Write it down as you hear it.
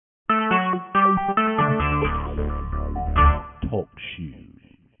Shoes.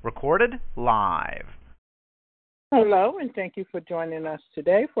 Recorded live. Hello, and thank you for joining us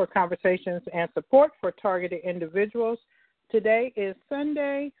today for Conversations and Support for Targeted Individuals. Today is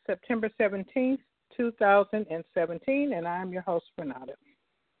Sunday, September 17th, 2017, and I'm your host, Renata.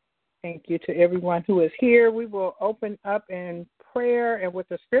 Thank you to everyone who is here. We will open up in prayer and with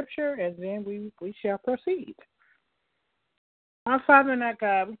the scripture, and then we shall proceed. Our Father and our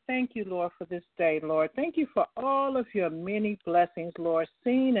God, we thank you, Lord, for this day, Lord. Thank you for all of your many blessings, Lord,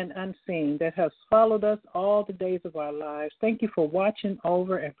 seen and unseen, that has followed us all the days of our lives. Thank you for watching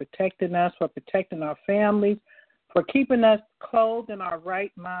over and protecting us, for protecting our families, for keeping us clothed in our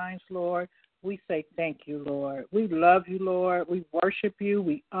right minds, Lord. We say thank you, Lord. We love you, Lord. We worship you.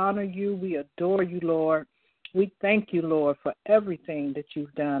 We honor you. We adore you, Lord. We thank you, Lord, for everything that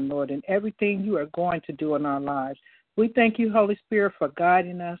you've done, Lord, and everything you are going to do in our lives. We thank you, Holy Spirit, for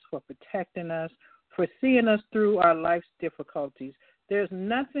guiding us, for protecting us, for seeing us through our life's difficulties. There's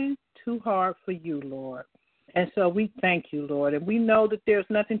nothing too hard for you, Lord. And so we thank you, Lord. And we know that there's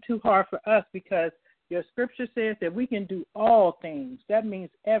nothing too hard for us because your scripture says that we can do all things. That means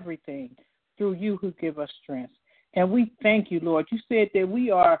everything through you who give us strength. And we thank you, Lord. You said that we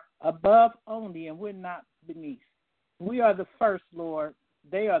are above only and we're not beneath. We are the first, Lord.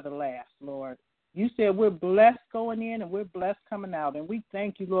 They are the last, Lord. You said we're blessed going in and we're blessed coming out. And we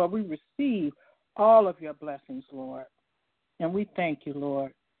thank you, Lord. We receive all of your blessings, Lord. And we thank you,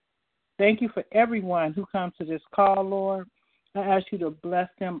 Lord. Thank you for everyone who comes to this call, Lord. I ask you to bless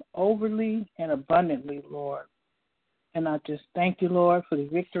them overly and abundantly, Lord. And I just thank you, Lord, for the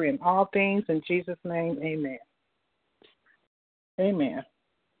victory in all things. In Jesus' name, amen. Amen.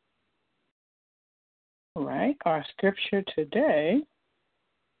 All right, our scripture today.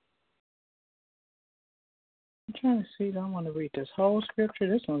 I'm trying to see. I want to read this whole scripture.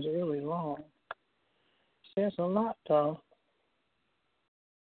 This one's really long. It says a lot, though.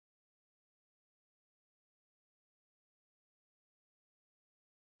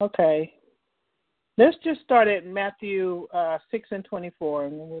 Okay. Let's just start at Matthew 6 and 24,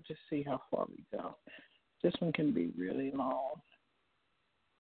 and then we'll just see how far we go. This one can be really long.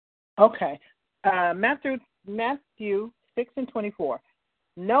 Okay. Matthew 6 and 24.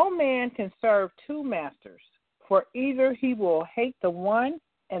 No man can serve two masters, for either he will hate the one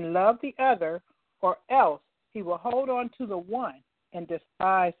and love the other, or else he will hold on to the one and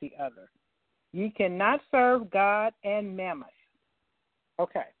despise the other. You cannot serve God and mammon.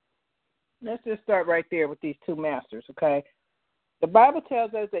 Okay. Let's just start right there with these two masters, okay? The Bible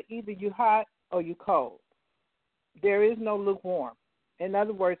tells us that either you hot or you cold. There is no lukewarm. In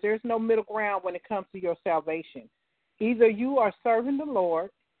other words, there's no middle ground when it comes to your salvation. Either you are serving the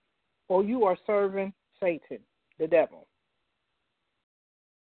Lord or you are serving Satan, the devil.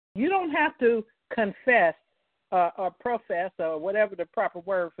 You don't have to confess or profess or whatever the proper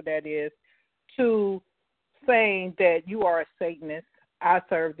word for that is to saying that you are a Satanist. I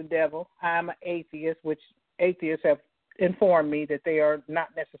serve the devil. I'm an atheist, which atheists have informed me that they are not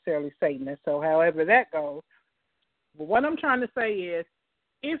necessarily Satanists. So however that goes. But what I'm trying to say is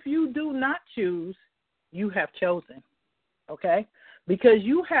if you do not choose, you have chosen, okay? Because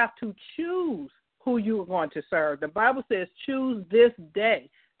you have to choose who you are going to serve. The Bible says choose this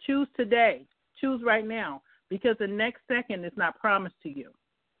day. Choose today. Choose right now because the next second is not promised to you,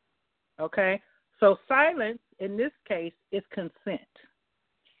 okay? So silence, in this case, is consent.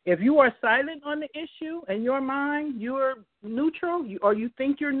 If you are silent on the issue in your mind, you're neutral, or you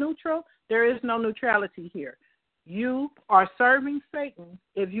think you're neutral, there is no neutrality here. You are serving Satan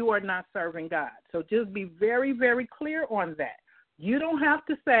if you are not serving God. So just be very, very clear on that. You don't have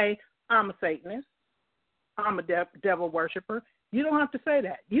to say, I'm a Satanist, I'm a devil worshiper. You don't have to say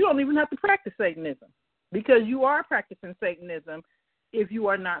that. You don't even have to practice Satanism because you are practicing Satanism if you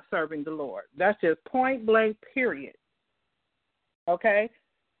are not serving the Lord. That's just point blank, period. Okay?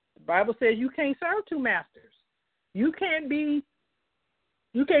 The Bible says you can't serve two masters. You can't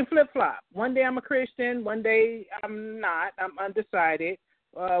flip-flop. One day I'm a Christian, one day I'm not. I'm undecided.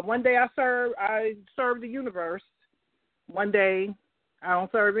 One day I serve the universe. One day I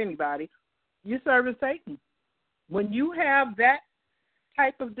don't serve anybody. You're serving Satan. When you have that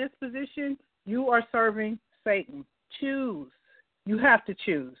type of disposition, you are serving Satan. Choose. You have to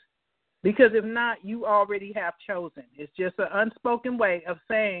choose. Because if not, you already have chosen. It's just an unspoken way of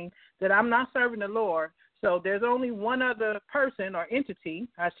saying that I'm not serving the Lord. So there's only one other person or entity,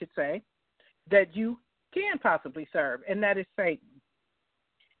 I should say, that you can possibly serve, and that is Satan.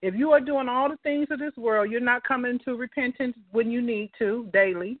 If you are doing all the things of this world, you're not coming to repentance when you need to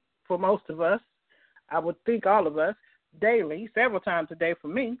daily, for most of us. I would think all of us, daily, several times a day for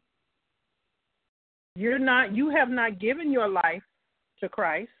me. You have not given your life to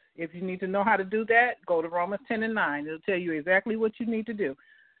Christ. If you need to know how to do that, go to Romans 10 and 9. It'll tell you exactly what you need to do.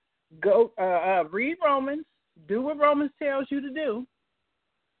 Go read Romans, do what Romans tells you to do,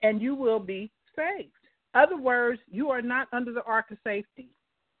 and you will be saved. Other words, you are not under the ark of safety.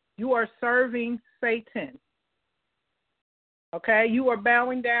 You are serving Satan. Okay? You are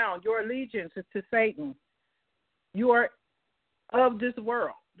bowing down. Your allegiance is to Satan. You are of this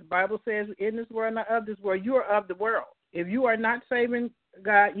world. The Bible says, in this world, not of this world. You are of the world. If you are not saving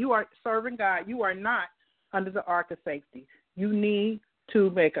God, you are serving God, you are not under the ark of safety. You need to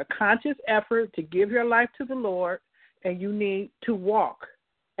make a conscious effort to give your life to the Lord, and you need to walk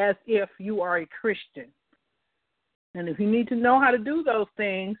as if you are a Christian. And if you need to know how to do those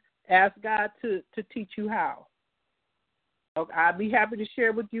things, ask God to teach you how. Okay, I'd be happy to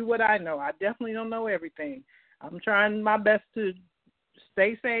share with you what I know. I definitely don't know everything. I'm trying my best to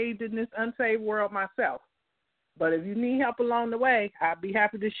stay saved in this unsaved world myself. But if you need help along the way, I'd be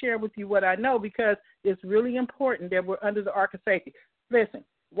happy to share with you what I know, because it's really important that we're under the ark of safety. Listen,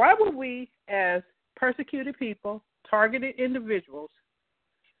 why would we as persecuted people, targeted individuals,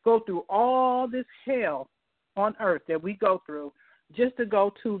 go through all this hell on earth that we go through just to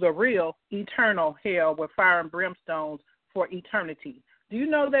go to the real eternal hell with fire and brimstones for eternity? Do you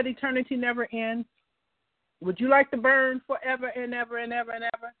know that eternity never ends? Would you like to burn forever and ever and ever and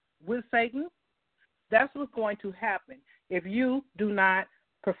ever with Satan? That's what's going to happen if you do not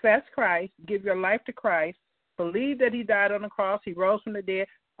profess Christ, give your life to Christ, believe that he died on the cross, he rose from the dead,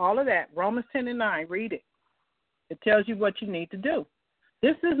 all of that. Romans 10 and 9, read it. It tells you what you need to do.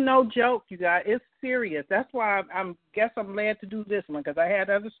 This is no joke, you guys. It's serious. That's why I'm led to do this one, because I had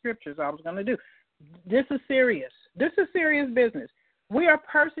other scriptures I was going to do. This is serious. This is serious business. We are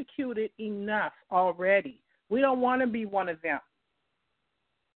persecuted enough already. We don't want to be one of them.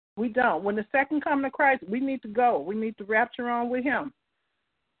 We don't. When the second coming of Christ, we need to go. We need to rapture on with him.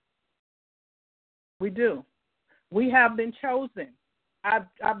 We do. We have been chosen.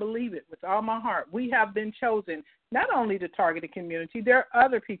 I believe it with all my heart. We have been chosen, not only the targeted community. There are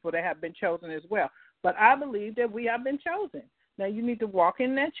other people that have been chosen as well. But I believe that we have been chosen. Now, you need to walk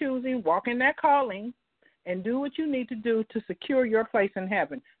in that choosing, walk in that calling, and do what you need to do to secure your place in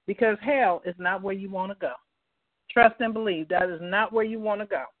heaven, because hell is not where you want to go. Trust and believe. That is not where you want to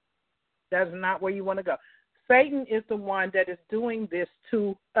go. That is not where you want to go. Satan is the one that is doing this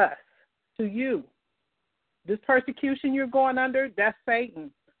to us, to you. This persecution you're going under, that's Satan.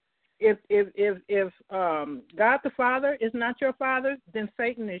 If God the Father is not your father, then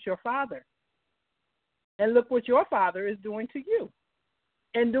Satan is your father. And look what your father is doing to you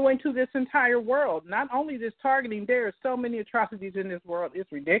and doing to this entire world. Not only this targeting, there are so many atrocities in this world.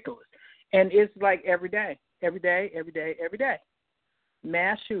 It's ridiculous. And it's like every day.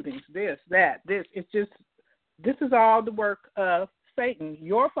 Mass shootings, this, that, this. This is all the work of Satan,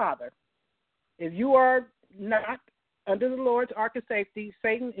 your father. If you are not under the Lord's ark of safety,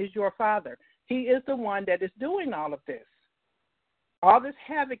 Satan is your father. He is the one that is doing all of this. All this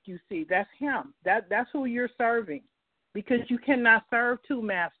havoc you see, that's him. That's who you're serving, because you cannot serve two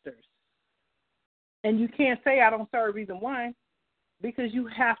masters. And you can't say I don't serve either one, because you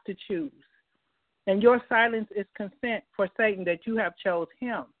have to choose. And your silence is consent for Satan that you have chose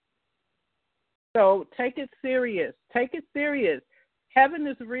him. So take it serious. Take it serious. Heaven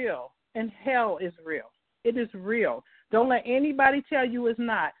is real and hell is real. It is real. Don't let anybody tell you it's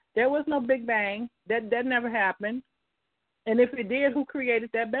not. There was no Big Bang. That never happened. And if it did, who created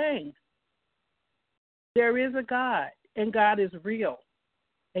that bang? There is a God, and God is real.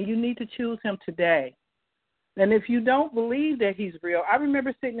 And you need to choose him today. And if you don't believe that he's real, I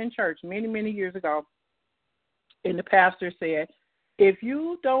remember sitting in church many, many years ago, and the pastor said, if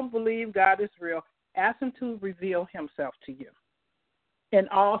you don't believe God is real, ask him to reveal himself to you in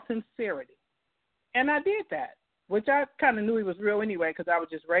all sincerity. And I did that, which I kind of knew he was real anyway, because I was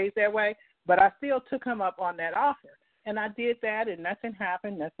just raised that way, but I still took him up on that offer. And I did that, and nothing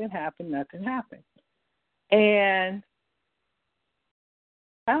happened. And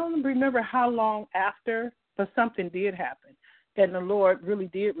I don't remember how long after, but something did happen, and the Lord really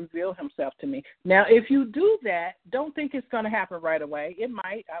did reveal himself to me. Now, if you do that, don't think it's going to happen right away. It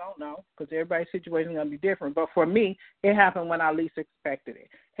might. I don't know, because everybody's situation is going to be different. But for me, it happened when I least expected it.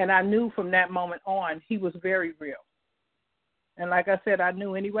 And I knew from that moment on he was very real. And like I said, I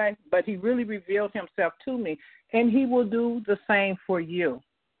knew anyway, but he really revealed himself to me, and he will do the same for you.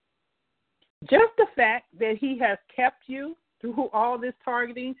 Just the fact that he has kept you through all this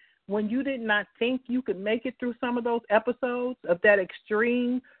targeting, when you did not think you could make it through some of those episodes of that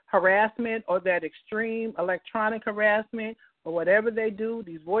extreme harassment or that extreme electronic harassment or whatever they do,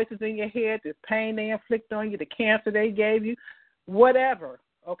 these voices in your head, this pain they inflict on you, the cancer they gave you, whatever,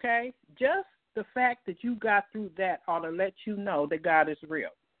 okay? Just the fact that you got through that ought to let you know that God is real.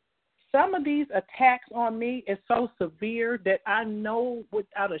 Some of these attacks on me is so severe that I know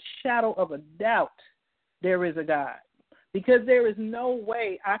without a shadow of a doubt there is a God. Because there is no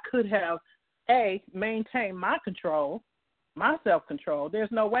way I could have, maintained my control, my self-control.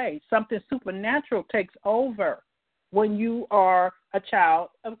 There's no way. Something supernatural takes over when you are a child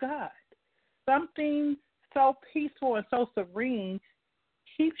of God. Something so peaceful and so serene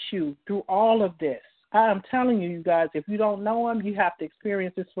keeps you through all of this. I am telling you, you guys, if you don't know him, you have to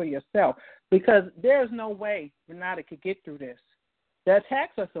experience this for yourself, because there's no way Renata could get through this. The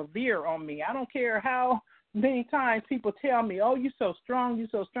attacks are severe on me. I don't care how many times people tell me, oh, you're so strong,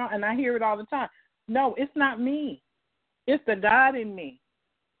 and I hear it all the time. No, it's not me. It's the God in me.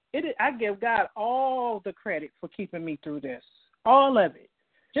 I give God all the credit for keeping me through this, all of it.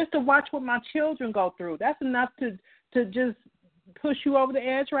 Just to watch what my children go through, that's enough to just push you over the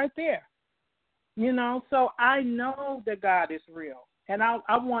edge right there. You know, so I know that God is real, and I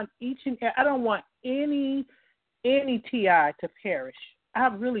want I don't want any TI to perish. I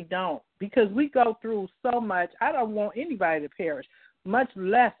really don't, because we go through so much. I don't want anybody to perish, much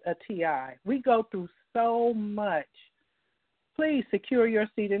less a TI. We go through so much. Please secure your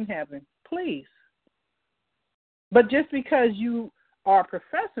seat in heaven, please. But just because you are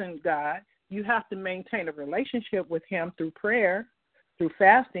professing God, you have to maintain a relationship with him through prayer, through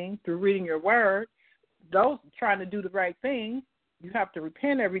fasting, through reading your word. Those trying to do the right thing, you have to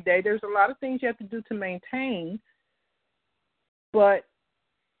repent every day. There's a lot of things you have to do to maintain, but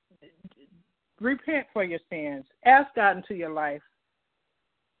repent for your sins. Ask God into your life.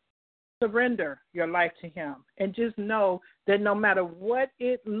 Surrender your life to him, and just know that no matter what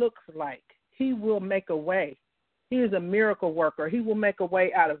it looks like, he will make a way. He is a miracle worker. He will make a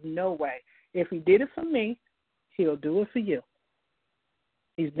way out of no way. If he did it for me, he'll do it for you.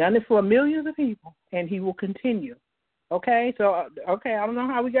 He's done it for millions of people, and he will continue. Okay, so, I don't know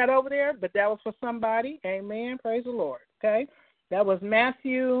how we got over there, but that was for somebody. Amen. Praise the Lord. Okay, that was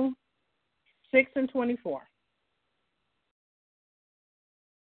Matthew 6:24.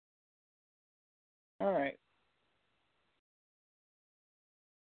 All right.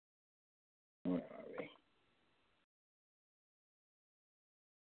 Where are we?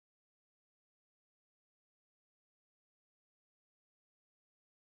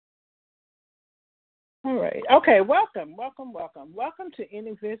 All right. Okay, welcome. Welcome to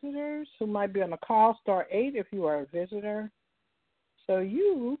any visitors who might be on the call. Star 8 if you are a visitor. So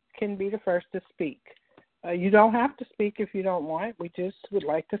you can be the first to speak. You don't have to speak if you don't want. We just would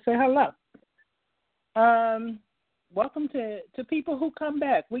like to say hello. Welcome to people who come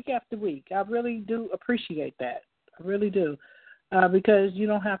back week after week. I really do appreciate that. I really do. Because you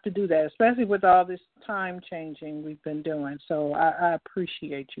don't have to do that, especially with all this time changing we've been doing. So I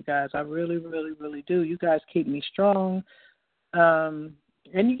appreciate you guys. I really, really, really do. You guys keep me strong. And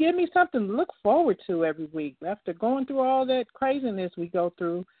you give me something to look forward to every week. After going through all that craziness we go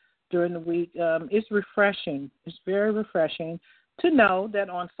through during the week, it's refreshing. It's very refreshing to know that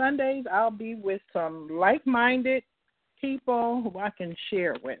on Sundays I'll be with some like-minded people who I can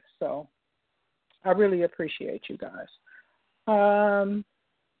share with. So I really appreciate you guys. The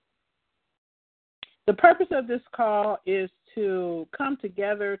purpose of this call is to come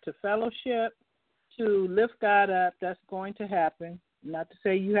together, to fellowship, to lift God up. That's going to happen. Not to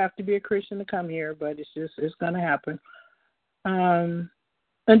say you have to be a Christian to come here, but it's going to happen. And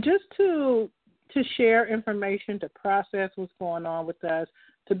just to share information, to process what's going on with us,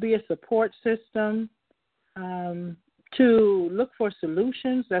 to be a support system, to look for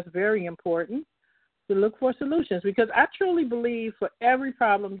solutions. That's very important. To look for solutions, because I truly believe for every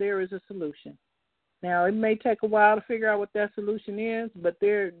problem there is a solution. Now, it may take a while to figure out what that solution is, but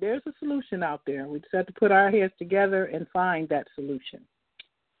there's a solution out there. We just have to put our heads together and find that solution.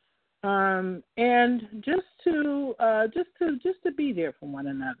 And just to be there for one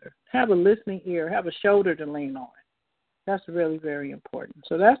another, have a listening ear, have a shoulder to lean on. That's really, very important.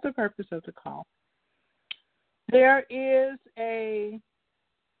 So that's the purpose of the call. There is a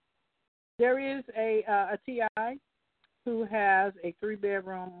TI who has a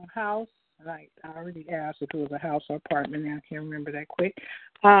 3-bedroom house. I already asked if it was a house or apartment. Now I can't remember that quick.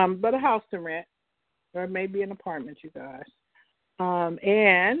 But a house to rent, or maybe an apartment, you guys.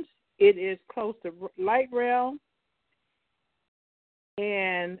 And it is close to light rail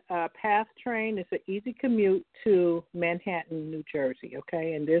and PATH train. It's an easy commute to Manhattan, New Jersey.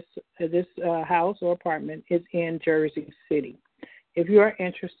 Okay, and this house or apartment is in Jersey City. If you are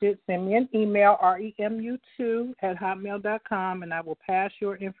interested, send me an email, remu2@hotmail.com, and I will pass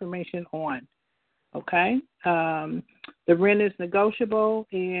your information on. okay? The rent is negotiable,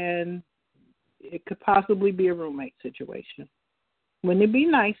 and it could possibly be a roommate situation. Wouldn't it be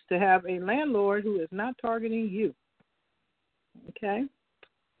nice to have a landlord who is not targeting you? Okay?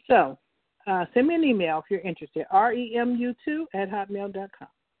 So send me an email if you're interested, remu2@hotmail.com.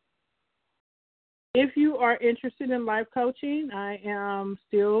 If you are interested in life coaching, I am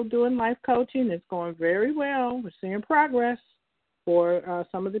still doing life coaching. It's going very well. We're seeing progress for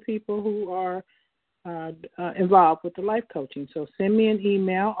some of the people who are involved with the life coaching. So send me an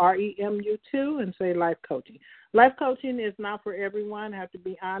email, REMU2, and say life coaching. Life coaching is not for everyone, I have to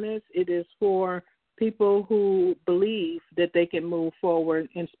be honest. It is for people who believe that they can move forward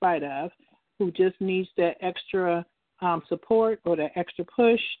in spite of, who just needs that extra support or that extra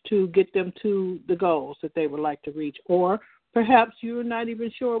push to get them to the goals that they would like to reach. Or perhaps you're not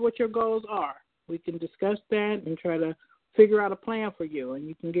even sure what your goals are. We can discuss that and try to figure out a plan for you, and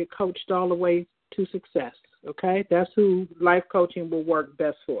you can get coached all the way to success, okay? That's who life coaching will work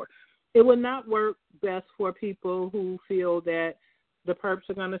best for. It will not work best for people who feel that the perps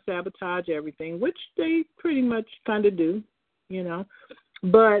are going to sabotage everything, which they pretty much kind of do, you know.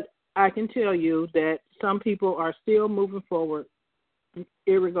 But I can tell you that some people are still moving forward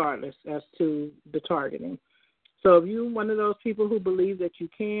irregardless as to the targeting. So if you're one of those people who believe that you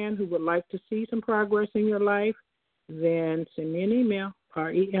can, who would like to see some progress in your life, then send me an email,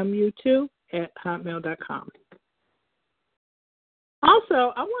 remu2@hotmail.com.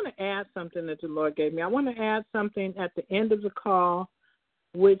 Also, I want to add something that the Lord gave me. I want to add something at the end of the call,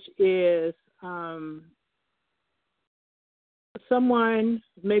 which is someone,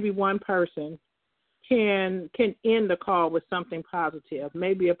 maybe one person, can end the call with something positive,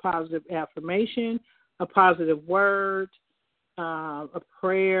 maybe a positive affirmation, a positive word, a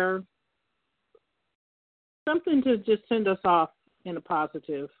prayer, something to just send us off in a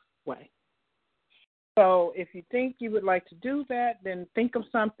positive way. So if you think you would like to do that, then think of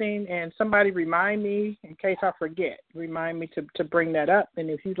something and somebody remind me in case I forget. Remind me to bring that up. And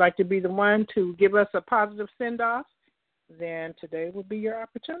if you'd like to be the one to give us a positive send-off, then today will be your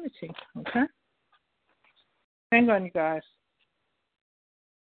opportunity, okay? Hang on, you guys.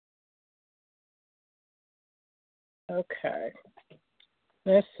 Okay.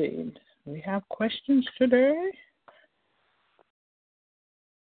 Let's see. We have questions today.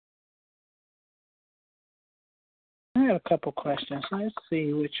 I have a couple questions. Let's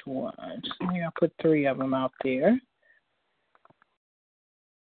see which ones. Maybe I'll put 3 of them out there.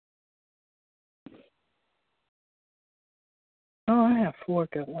 Oh, I have 4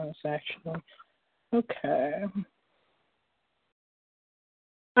 good ones, actually. Okay.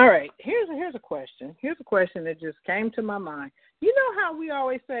 All right. Here's a question. Here's a question that just came to my mind. You know how we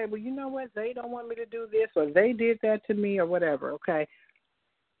always say, well, you know what? They don't want me to do this, or they did that to me, or whatever, okay?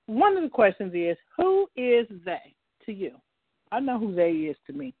 One of the questions is, who is they to you? I know who they is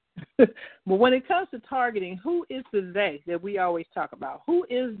to me. But when it comes to targeting, who is the they that we always talk about? Who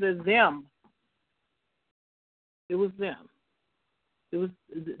is the them? It was them.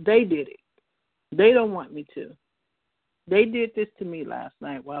 They did it. They don't want me to. They did this to me last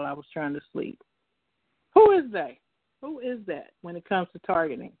night while I was trying to sleep. Who is they? Who is that when it comes to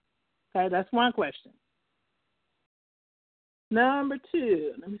targeting? Okay, that's one question. Number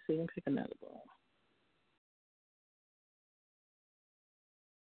 2, let me see, let me pick another one.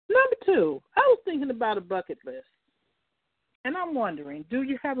 Number 2, I was thinking about a bucket list. And I'm wondering, do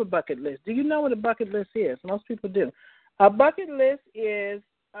you have a bucket list? Do you know what a bucket list is? Most people do. A bucket list is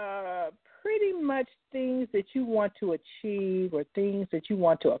pretty much things that you want to achieve or things that you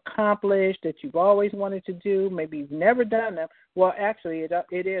want to accomplish that you've always wanted to do. Maybe you've never done them. Well, actually,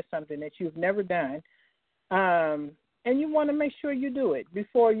 it is something that you've never done. And you want to make sure you do it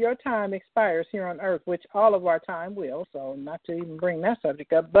before your time expires here on earth, which all of our time will, so not to even bring that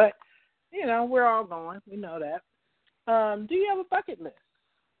subject up. But, you know, we're all going. We know that. Do you have a bucket list?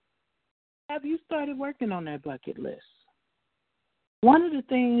 Have you started working on that bucket list? One of the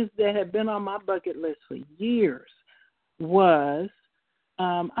things that had been on my bucket list for years was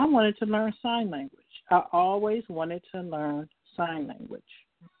I wanted to learn sign language. I always wanted to learn sign language,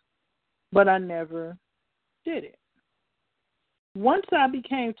 but I never did it. Once I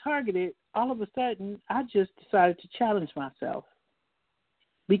became targeted, all of a sudden, I just decided to challenge myself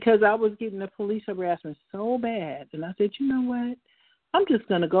because I was getting the police harassment so bad. And I said, you know what? I'm just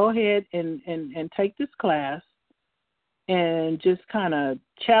going to go ahead and take this class and just kind of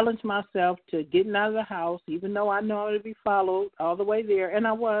challenge myself to getting out of the house, even though I know I would be followed all the way there. And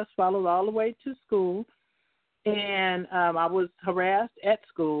I was followed all the way to school. And I was harassed at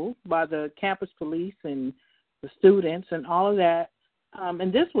school by the campus police and the students and all of that.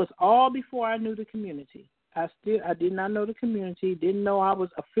 And this was all before I knew the community. I did not know the community, didn't know I was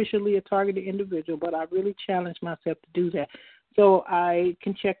officially a targeted individual, but I really challenged myself to do that. So I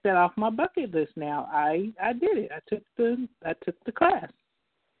can check that off my bucket list now. I did it. I took the class.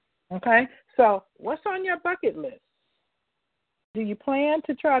 Okay? So what's on your bucket list? Do you plan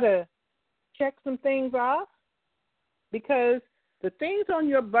to try to check some things off? Because the things on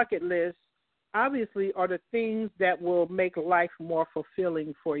your bucket list obviously are the things that will make life more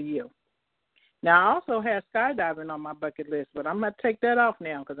fulfilling for you. Now, I also have skydiving on my bucket list, but I'm going to take that off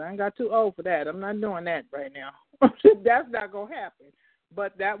now because I ain't got too old for that. I'm not doing that right now. That's not going to happen.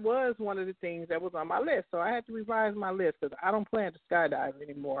 But that was one of the things that was on my list. So I had to revise my list because I don't plan to skydive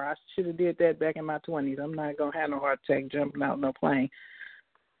anymore. I should have did that back in my 20s. I'm not going to have no heart attack jumping out no plane.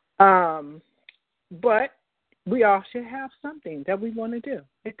 But we all should have something that we want to do.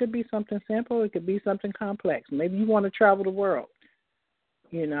 It could be something simple. It could be something complex. Maybe you want to travel the world.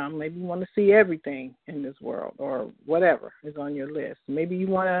 You know, maybe you want to see everything in this world or whatever is on your list. Maybe you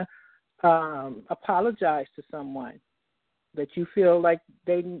want to apologize to someone that you feel like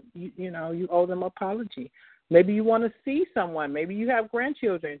you owe them an apology. Maybe you want to see someone. Maybe you have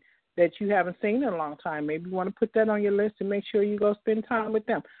grandchildren that you haven't seen in a long time. Maybe you want to put that on your list and make sure you go spend time with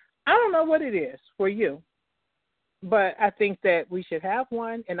them. I don't know what it is for you, but I think that we should have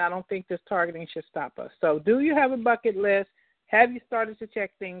one, and I don't think this targeting should stop us. So do you have a bucket list? Have you started to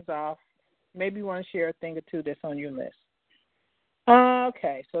check things off? Maybe you want to share a thing or two that's on your list.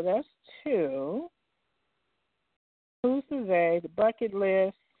 Okay, so that's 2. Who's the they? The bucket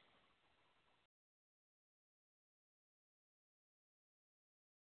list.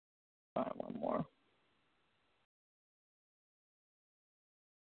 Find one more.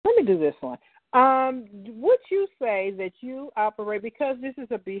 Let me do this one. Would you say that you operate, because this is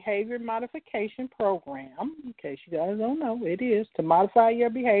a behavior modification program, in case you guys don't know, it is to modify your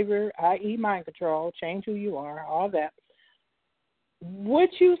behavior, i.e. mind control, change who you are, all that. Would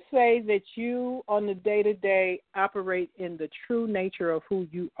you say that you, on the day-to-day, operate in the true nature of who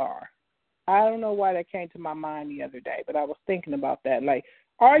you are? I don't know why that came to my mind the other day, but I was thinking about that. Like,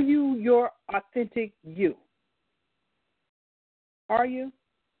 are you your authentic you? Are you?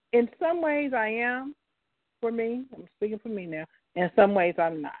 In some ways, I am, for me. I'm speaking for me now. In some ways,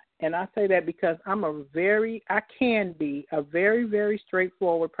 I'm not. And I say that because I can be a very, very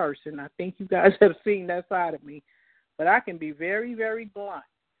straightforward person. I think you guys have seen that side of me. But I can be very, very blunt.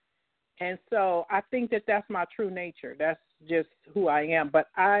 And so I think that that's my true nature. That's just who I am. But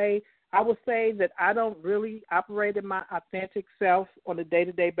I will say that I don't really operate in my authentic self on a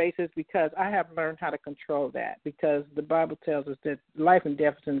day-to-day basis because I have learned how to control that, because the Bible tells us that life and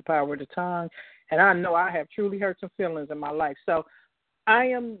death is in the power of the tongue, and I know I have truly hurt some feelings in my life. So I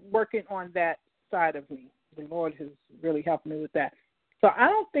am working on that side of me. The Lord has really helped me with that. So I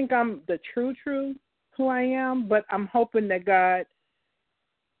don't think I'm the true who I am, but I'm hoping that God,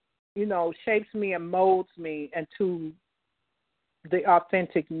 shapes me and molds me into the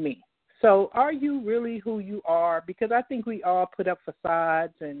authentic me. So are you really who you are? Because I think we all put up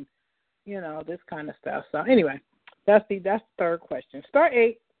facades and, this kind of stuff. So anyway, that's the third question. Star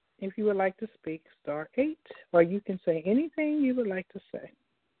 8, if you would like to speak, star 8, or you can say anything you would like to say.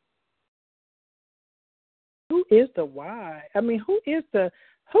 Who is the why? I mean, who is they?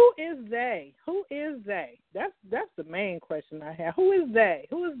 Who is they? That's the main question I have. Who is they?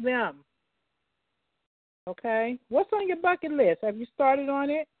 Who is them? Okay. What's on your bucket list? Have you started on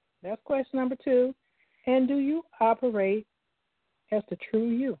it? That's question number 2. And do you operate as the true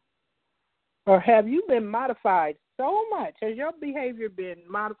you? Or have you been modified so much? Has your behavior been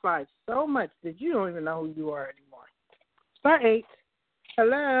modified so much that you don't even know who you are anymore? Star 8.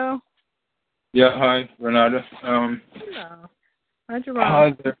 Hello. Yeah, hi, Renata. Hello. Hi,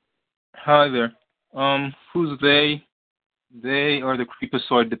 Hi Jerome. there. Who's they? They are the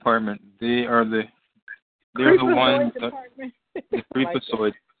Creepazoid department. They're the ones department. the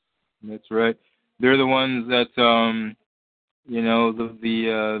Creepazoid. That's right. They're the ones that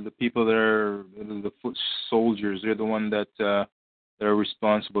the people that are the foot soldiers. They're the ones that are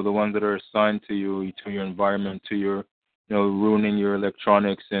responsible. The ones that are assigned to you, to your environment, to your ruining your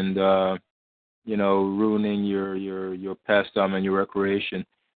electronics and ruining your pastime and your recreation.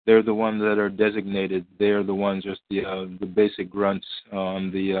 They're the ones that are designated. They're the ones, just the basic grunts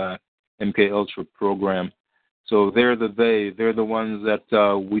on the MK Ultra program. So they're the ones that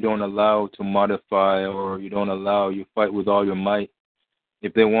we don't allow to modify, or you don't allow. You fight with all your might.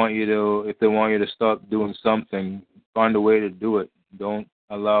 If they want you to stop doing something, find a way to do it. Don't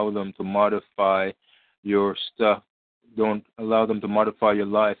allow them to modify your stuff. Don't allow them to modify your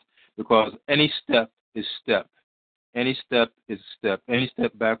life, because any step is step. Any step is a step. Any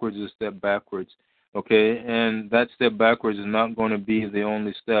step backwards is a step backwards. Okay, and that step backwards is not going to be the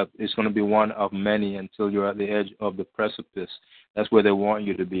only step. It's going to be one of many until you're at the edge of the precipice. That's where they want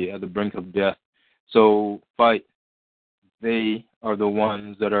you to be, at the brink of death. So fight. They are the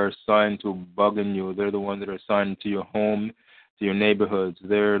ones that are assigned to bugging you. They're the ones that are assigned to your home, to your neighborhoods.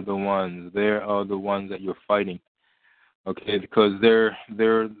 They are the ones that you're fighting. Okay, because they're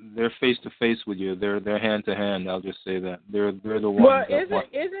face to face with you. They're hand to hand. I'll just say that they're the ones. Well,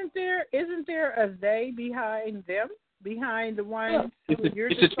 isn't there a they behind them, behind the ones you're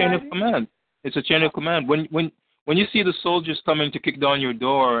it's a chain of command. It's a chain of command. When you see the soldiers coming to kick down your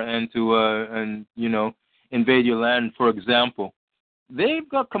door and to invade your land, for example, they've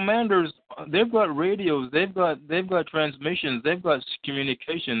got commanders, they've got radios, they've got transmissions, they've got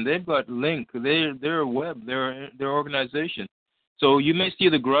communication, they've got link, they're a web, they're organization. So you may see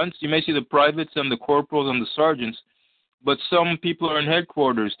the grunts, you may see the privates and the corporals and the sergeants, but some people are in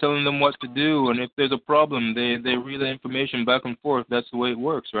headquarters telling them what to do, and if there's a problem, they relay information back and forth. That's the way it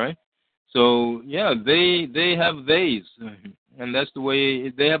works, right? So yeah, they have theys, and that's the way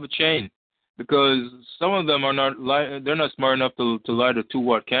they have a chain. Because some of them they're not smart enough to light a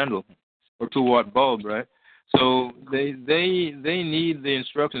 2-watt candle or 2-watt bulb, right? So they need the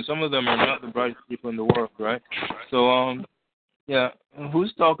instructions. Some of them are not the brightest people in the world, right? So yeah,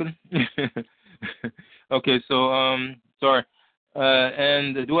 who's talking? Okay, so sorry.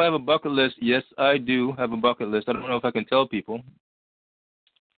 And do I have a bucket list? Yes, I do have a bucket list. I don't know if I can tell people.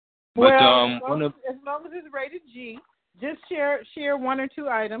 But well, as long as it's rated G, just share 1 or 2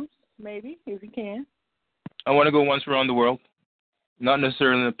 items. Maybe, if you can. I want to go once around the world, not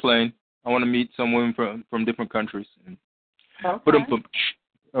necessarily in a plane. I want to meet some women from different countries. Okay.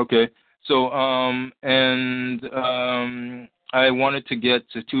 Okay. So, I wanted to get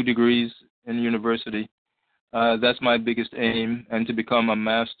to 2 degrees in university. That's my biggest aim, and to become a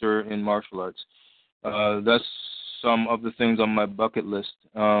master in martial arts. That's some of the things on my bucket list.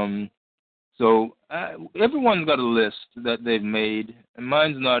 So everyone's got a list that they've made, and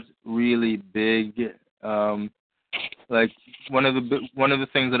mine's not really big. Like one of the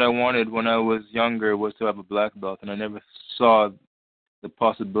things that I wanted when I was younger was to have a black belt, and I never saw the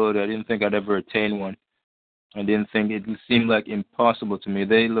possibility. I didn't think I'd ever attain one. I didn't think it seemed like impossible to me.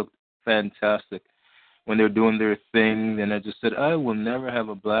 They looked fantastic when they were doing their thing, and I just said, I will never have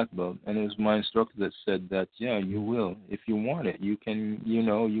a black belt. And it was my instructor that said that, yeah, you will. If you want it, you can, you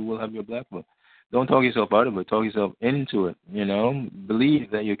will have your black belt. Don't talk yourself out of it. Talk yourself into it, Believe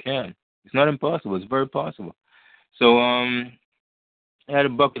that you can. It's not impossible. It's very possible. So I had a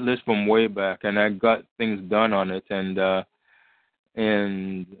bucket list from way back, and I got things done on it, and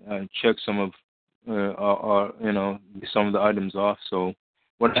checked some of, some of the items off. So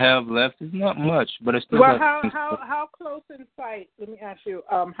what I have left is not much, but I still. Well, how close in sight? Let me ask you.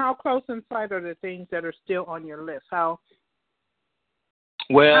 How close in sight are the things that are still on your list? How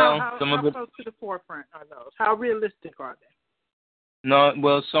close to the forefront are those? How realistic are they? No,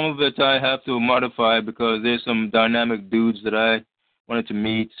 well, some of it I have to modify because there's some dynamic dudes that I wanted to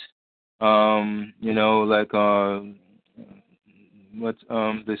meet. The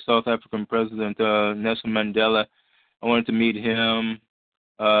South African president, Nelson Mandela. I wanted to meet him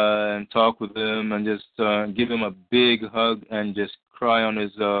and talk with him and just give him a big hug and just cry on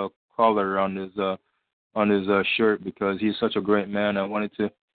his collar on his shirt because he's such a great man. I wanted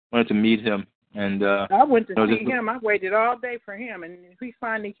to meet him, and I went to see him. I waited all day for him, and he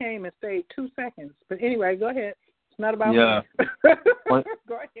finally came and stayed 2 seconds. But anyway, go ahead. It's not about me. Go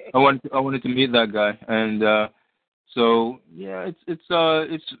ahead. I wanted to meet that guy, and so yeah,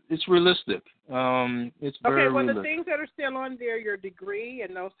 it's realistic. It's very okay. Well, realistic. the things that are still on there, your degree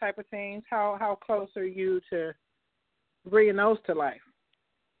and those type of things. How close are you to bringing those to life?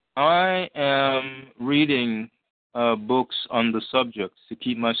 I am reading books on the subject to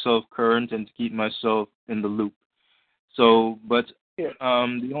keep myself current and to keep myself in the loop. So, but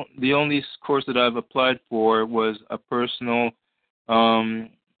the only course that I've applied for was a personal,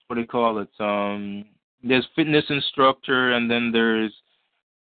 what do you call it? There's fitness instructor, and then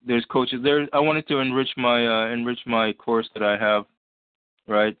there's coaches. I wanted to enrich my course that I have,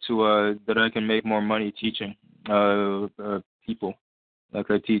 right? To that I can make more money teaching people. Like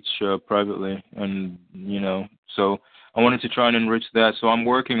I teach privately, and so I wanted to try and enrich that. So I'm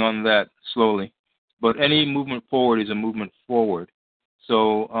working on that slowly. But any movement forward is a movement forward.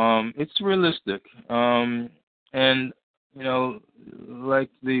 So it's realistic, and like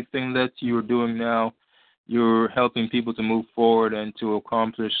the thing that you're doing now, you're helping people to move forward and to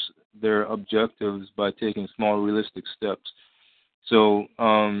accomplish their objectives by taking small, realistic steps. So,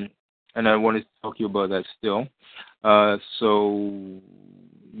 and I wanted to talk to you about that still. So,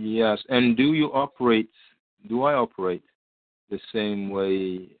 yes. And do I operate the same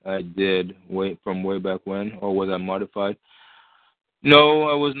way I did from way back when, or was I modified? No,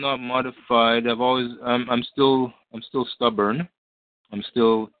 I was not modified. I'm still stubborn. I'm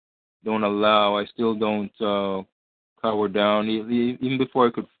still I still don't cower down. Even before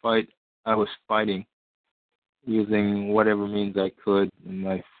I could fight, I was fighting using whatever means I could,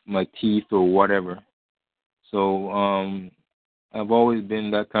 my teeth or whatever. So I've always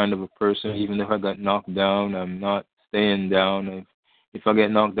been that kind of a person. Even if I got knocked down, I'm not staying down. If I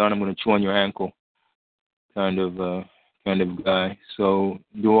get knocked down, I'm going to chew on your ankle, kind of guy. So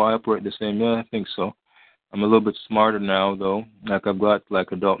do I operate the same? Yeah, I think so. I'm a little bit smarter now, though. Like I've got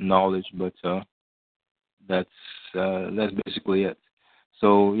like adult knowledge, but that's basically it.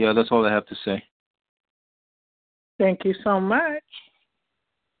 So yeah, that's all I have to say. Thank you so much.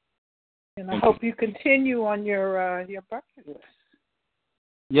 And I hope you continue on your bucket list.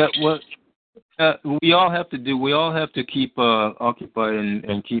 Yeah, well, we all have to keep occupied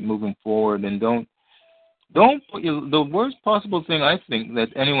and keep moving forward, and don't put the worst possible thing I think that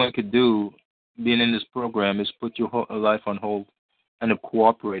anyone could do being in this program is put your whole life on hold and of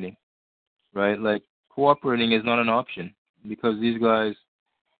cooperating, right? Like cooperating is not an option because these guys,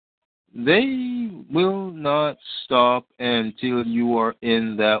 they will not stop until you are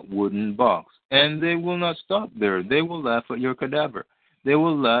in that wooden box. And they will not stop there. They will laugh at your cadaver. They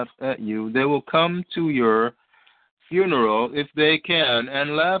will laugh at you. They will come to your funeral if they can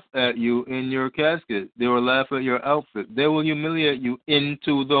and laugh at you in your casket. They will laugh at your outfit. They will humiliate you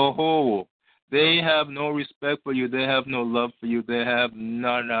into the hole. They have no respect for you. They have no love for you. They have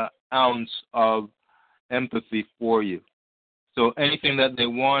not an ounce of empathy for you. So anything that they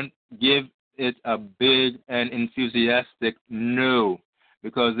want, give it a big and enthusiastic no,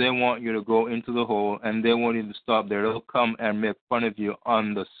 because they want you to go into the hole and they won't even stop there. They'll come and make fun of you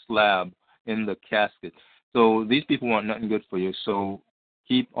on the slab in the casket. So these people want nothing good for you. So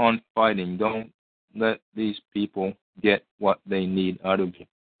keep on fighting. Don't let these people get what they need out of you.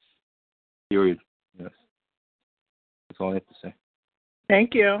 Period. Yes. That's all I have to say.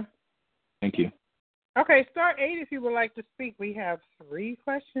 Thank you. Thank you. Okay, star 8 if you would like to speak. We have 3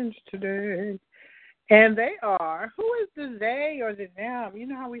 questions today. And they are, who is the they or the them? You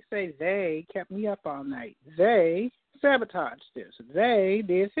know how we say they kept me up all night. They sabotaged this. They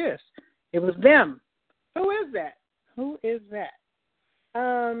did this. It was them. Who is that? Who is that?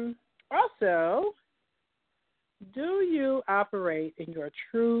 Also, do you operate in your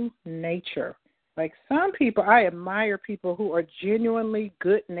true nature? Like some people, I admire people who are genuinely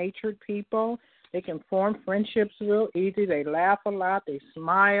good-natured people. They can form friendships real easy. They laugh a lot. They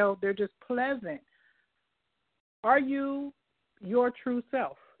smile. They're just pleasant. Are you your true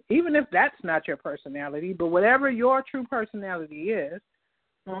self? Even if that's not your personality, but whatever your true personality is,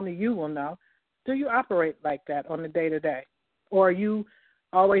 only you will know. Do you operate like that on the day-to-day? Or are you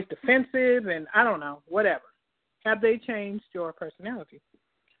always defensive and, I don't know, whatever? Have they changed your personality?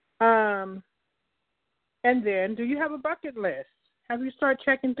 And then, do you have a bucket list? Have you started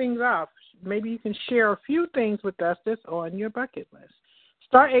checking things off? Maybe you can share a few things with us that's on your bucket list.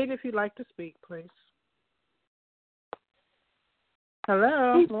 Star 8 if you'd like to speak, please.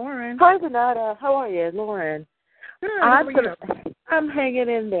 Hello, Lauren. Hi, Renata. How are you, Lauren? Good. I'm hanging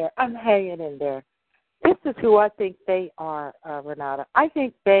in there. This is who I think they are, Renata. I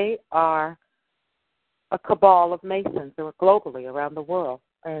think they are a cabal of Masons globally around the world.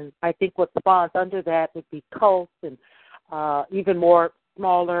 And I think what spawns under that would be cults and even more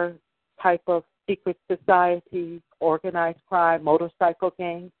smaller type of secret societies, organized crime, motorcycle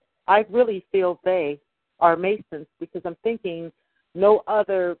gangs. I really feel they are Masons because I'm thinking no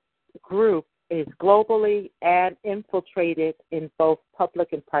other group is globally and infiltrated in both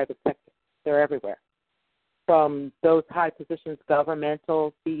public and private sectors. They're everywhere. From those high positions,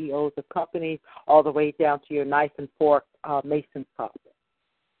 governmental, CEOs of companies, all the way down to your knife and fork Masons closet.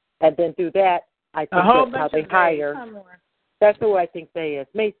 And then through that, I think that's how they hire. That's who I think they is.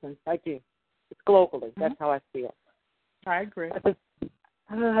 Masons, I do. It's globally. Mm-hmm. That's how I feel. I agree.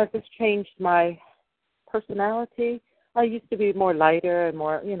 Has this changed my personality? I used to be more lighter and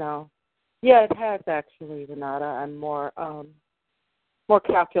more, Yeah, it has actually, Renata. I'm more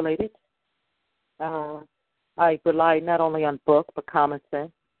calculated. I rely not only on book but common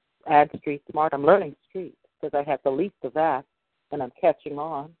sense and street smart. I'm learning street because I have the least of that, and I'm catching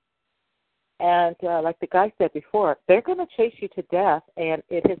on. And like the guy said before, they're going to chase you to death. And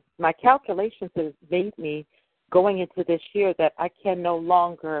my calculations have made me going into this year that I can no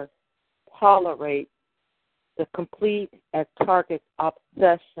longer tolerate the complete and target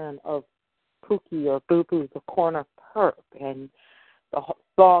obsession of Pookie or Boo Boo, the corner perp, and the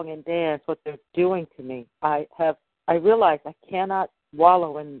song and dance, what they're doing to me. I realize I cannot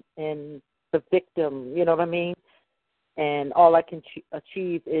wallow in the victim, you know what I mean? And all I can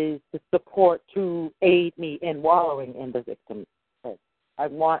achieve is the support to aid me in wallowing in the victim. But I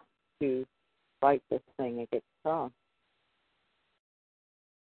want to fight this thing and get strong.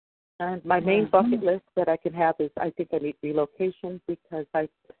 And my main bucket list that I can have is I think I need relocation because I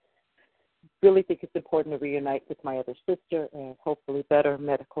really think it's important to reunite with my other sister and hopefully better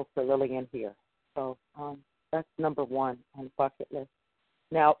medical for Lillian here. So that's number one on the bucket list.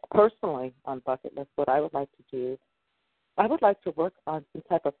 Now, personally on bucket list, what I would like to do, I would like to work on some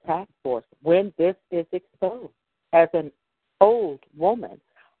type of task force when this is exposed. As an old woman,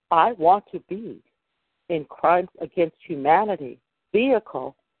 I want to be in crimes against humanity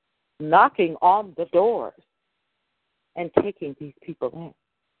vehicle knocking on the doors and taking these people in.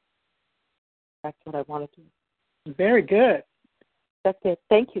 That's what I want to do. Very good. That's it.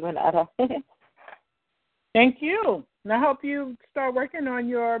 Thank you, Renata. Thank you. And I hope you start working on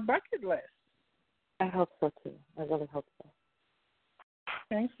your bucket list. I hope so, too. I really hope so.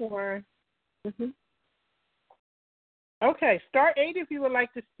 Thanks, Warren. Mm-hmm. Okay, star 8 if you would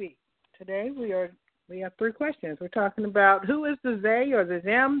like to speak. Today we have 3 questions. We're talking about who is the they or the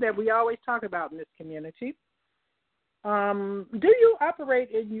them that we always talk about in this community. Do you operate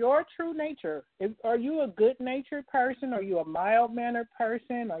in your true nature? Are you a good-natured person? Are you a mild-mannered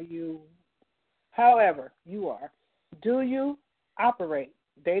person? Are you, however you are, do you operate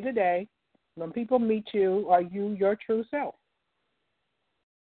day to day? When people meet you, are you your true self?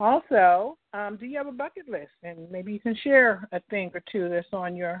 Also, do you have a bucket list? And maybe you can share a thing or two that's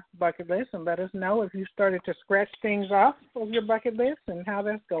on your bucket list and let us know if you started to scratch things off of your bucket list and how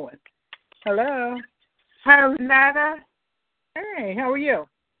that's going. Hello. Hi, Renata. Hey, how are you?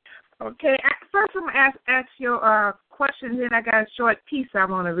 Okay, first I'm going to ask you a question, then I got a short piece I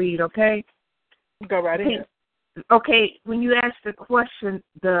want to read, okay? Go right ahead. Okay, when you ask the question,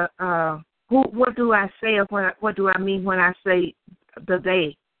 what do I say or what do I mean when I say the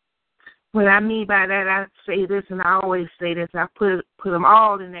they? What I mean by that, I say this, and I always say this. I put them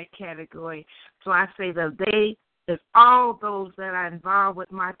all in that category. So I say the they is all those that are involved with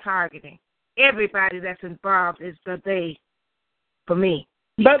my targeting. Everybody that's involved is the they for me.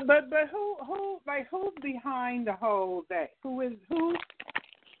 But who's behind the whole they?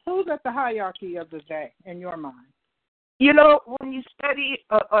 Who's at the hierarchy of the they in your mind? You know, when you study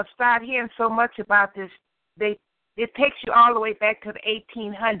or start hearing so much about this, it takes you all the way back to the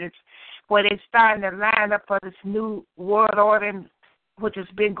 1800s, where they're starting to line up for this new world order, which has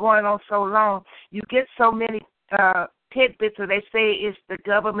been going on so long. You get so many tidbits where they say it's the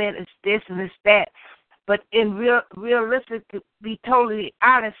government, it's this and it's that. But in realistic, to be totally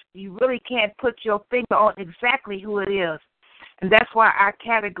honest, you really can't put your finger on exactly who it is. And that's why I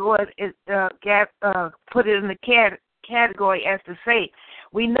put it in the category as to say,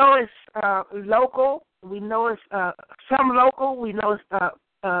 we know it's local, we know it's some local, we know it's,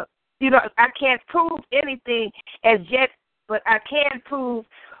 I can't prove anything as yet, but I can prove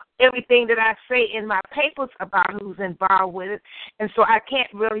everything that I say in my papers about who's involved with it. And so I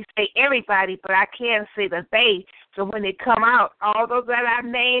can't really say everybody, but I can say that they. So when they come out, all those that I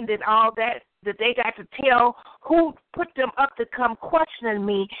named and all that they got to tell who put them up to come questioning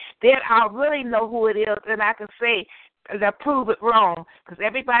me, then I'll really know who it is, and I can say that prove it wrong. Because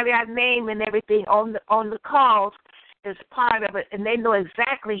everybody I name and everything on the calls is part of it, and they know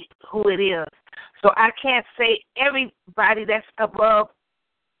exactly who it is. So I can't say everybody that's above,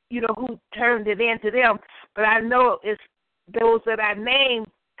 who turned it in to them, but I know it's those that I named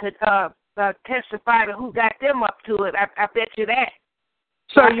could testify to who got them up to it. I bet you that.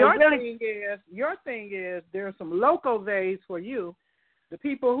 So your thing is there's some local days for you. The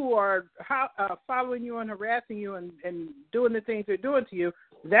people who are following you and harassing you and doing the things they're doing to you,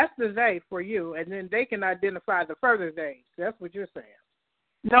 that's the they for you, and then they can identify the further days. That's what you're saying.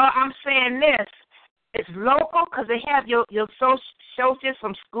 No, I'm saying this. It's local because they have your associates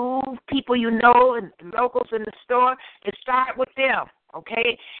from school, people and locals in the store. It starts with them,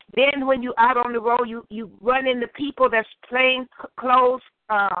 okay? Then when you out on the road, you run into people that's plain clothes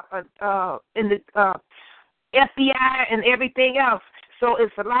in the FBI and everything else. So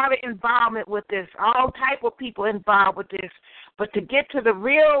it's a lot of involvement with this, all type of people involved with this. But to get to the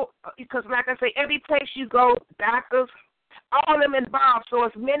real, because like I say, every place you go, doctors, all of them involved. So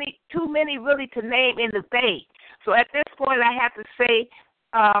it's too many really to name in the they. So at this point, I have to say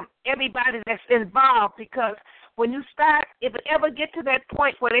everybody that's involved, because when you start, if it ever get to that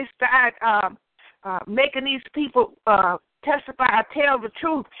point where they start making these people testify or tell the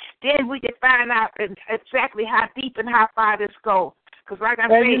truth, then we can find out exactly how deep and how far this goes. Because like I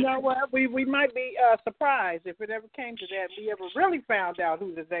and say, you know what? We might be surprised if it ever came to that. We ever really found out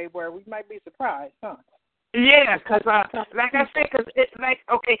who they were. We might be surprised, huh? Yeah, because like I said, because it's like,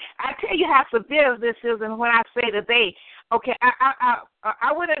 okay, I tell you how severe this is, and when I say today, okay,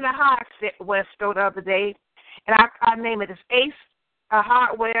 I went in the hardware store the other day, and I name it as Ace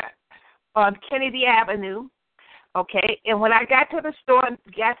Hardware on Kennedy Avenue, okay, and when I got to the store and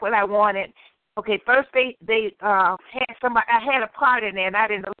got what I wanted, okay, first they had somebody. I had a part in there, and I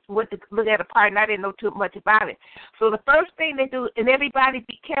didn't know what to look at a part, and I didn't know too much about it. So the first thing they do, and everybody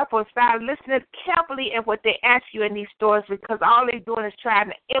be careful, start listening carefully at what they ask you in these stores, because all they're doing is trying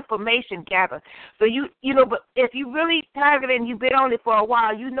to information gather. So you know, but if you really target and you've been on it for a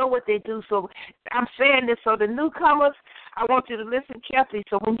while, you know what they do. So I'm saying this, so the newcomers, I want you to listen carefully.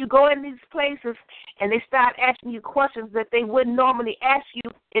 So when you go in these places and they start asking you questions that they wouldn't normally ask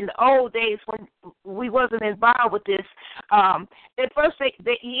you in the old days when we wasn't involved with this, at first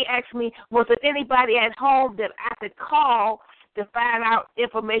he asked me, was there anybody at home that I could call to find out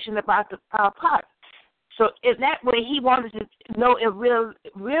information about the part? So in that way, he wanted to know in real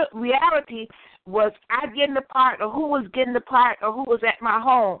reality, was I getting the part, or who was getting the part, or who was at my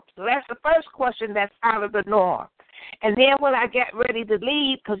home? So that's the first question that's out of the norm. And then when I got ready to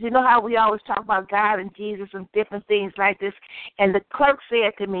leave, because you know how we always talk about God and Jesus and different things like this, and the clerk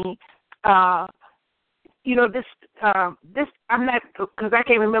said to me, you know, this I'm not, because I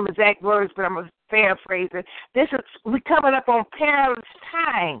can't remember exact words, but I'm a paraphrase it. We coming up on perilous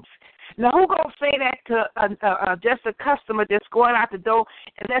times. Now, who gonna say that to just a customer that's going out the door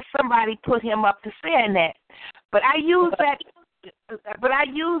unless somebody put him up to saying that? But I use that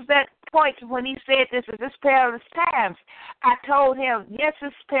point when he said this is perilous times. I told him, yes,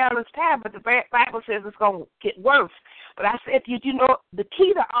 it's perilous time, but the Bible says it's going to get worse. But I said, you know, the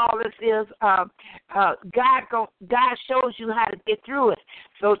key to all this is God shows you how to get through it.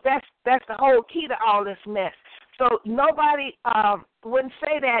 So that's the whole key to all this mess. So nobody wouldn't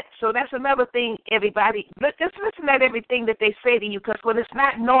say that. So that's another thing, everybody. Just listen at everything that they say to you, because when it's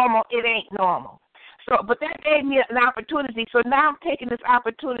not normal, it ain't normal. So, but that gave me an opportunity. So now I'm taking this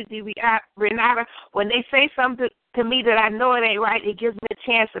opportunity, Renata, when they say something to me that I know it ain't right, it gives me a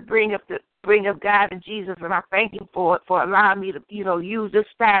chance to bring up God and Jesus, and I thank Him for it, for allowing me to, you know, use this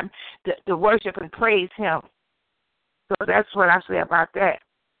time to worship and praise Him. So that's what I say about that.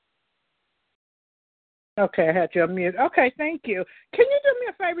 Okay, I had you on mute. Okay, thank you. Can you do me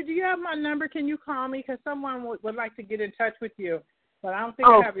a favor? Do you have my number? Can you call me? Because someone would like to get in touch with you, but I don't think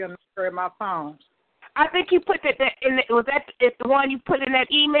I have your number in my phone. I think you put that in. Was that the one you put in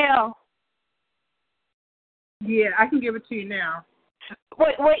that email? Yeah, I can give it to you now.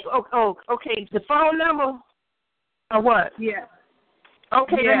 Wait. Oh, okay. The phone number or what? Yeah.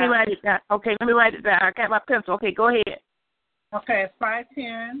 Okay, yeah. Let me write it down. Okay, let me write it down. I got my pencil. Okay, go ahead. Okay, it's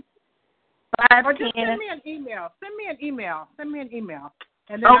 510. Or just send me an email. Send me an email, and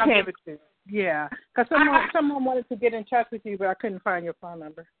then I'll give it to you. Yeah, because someone wanted to get in touch with you, but I couldn't find your phone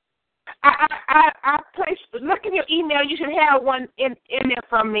number. I placed. Look in your email. You should have one in there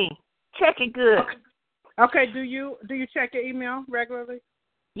from me. Check it good. Okay. Do you check your email regularly?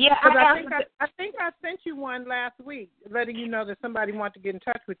 Yeah, I think I sent you one last week, letting you know that somebody wanted to get in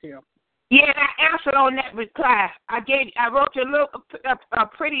touch with you. Yeah, and I answered on that reply. I wrote you a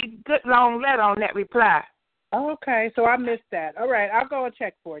pretty good long letter on that reply. Okay, so I missed that. All right, I'll go and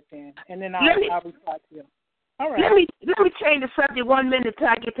check for it then, and then I'll reply to you. All right. Let me change the subject 1 minute till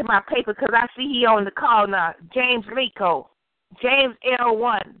I get to my paper, because I see he on the call now. James Lico, James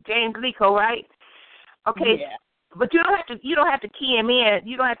L1, James Lico, right? Okay. Yeah. But you don't have to key him in.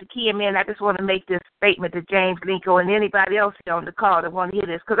 You don't have to key him in. I just want to make this statement to James Lico and anybody else here on the call that want to hear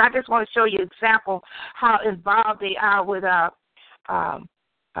this, because I just want to show you an example how involved they are with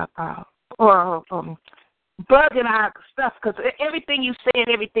bugging our stuff, because everything you say and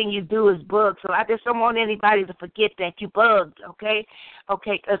everything you do is bugged. So I just don't want anybody to forget that you bugged, okay?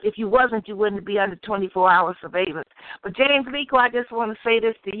 Okay, because if you wasn't, you wouldn't be under 24-hour surveillance. But James Lico, I just want to say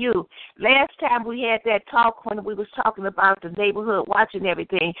this to you. Last time we had that talk when we was talking about the neighborhood watching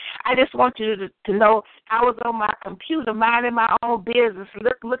everything, I just want you to know I was on my computer minding my own business,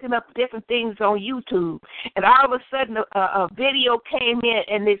 looking up different things on YouTube, and all of a sudden a video came in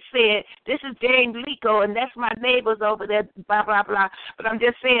and it said, this is James Lico, and that's my neighbors over there, blah, blah, blah. But I'm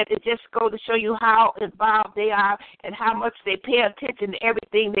just saying, it just goes to show you how involved they are and how much they pay attention to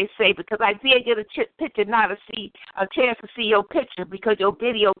everything they say, because I did get a chance to see your picture, because your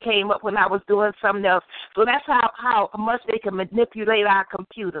video came up when I was doing something else. So that's how much they can manipulate our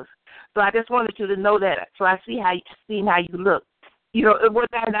computers. So I just wanted you to know that. So I seen how you look. You know, it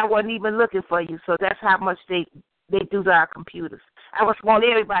wasn't, I wasn't even looking for you. So that's how much they do to our computers. I just want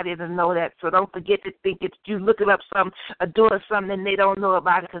everybody to know that. So don't forget to think that you looking up something or doing something and they don't know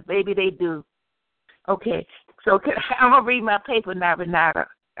about it, because maybe they do. Okay. So I'm going to read my paper now, Renata.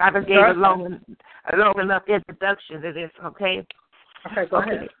 I just gave a long enough introduction to this, okay? Okay, go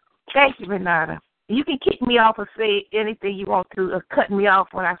ahead. Thank you, Renata. You can kick me off or say anything you want to, or cut me off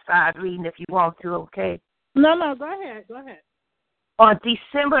when I start reading if you want to, okay? No, go ahead. Go ahead. On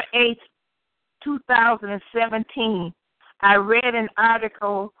December 8th, 2017, I read an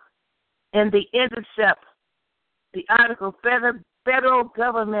article in The Intercept. The article, federal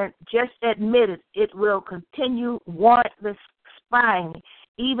government just admitted it will continue warrantless spying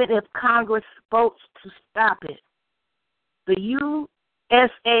even if Congress votes to stop it. The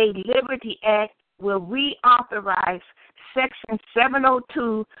USA Liberty Act will reauthorize Section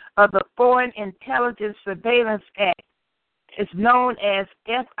 702 of the Foreign Intelligence Surveillance Act. It's known as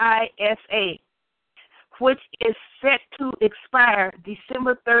FISA, which is set to expire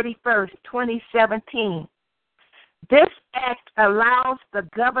December 31st, 2017. This act allows the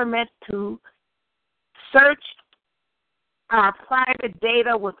government to search our private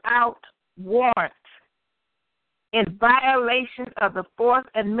data without warrants in violation of the Fourth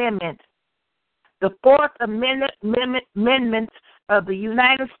Amendment. The Fourth Amendment of the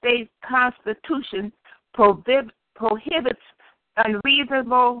United States Constitution prohibits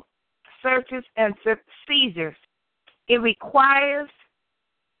unreasonable searches and seizures. It requires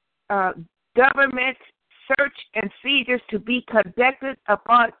government search and seizures to be conducted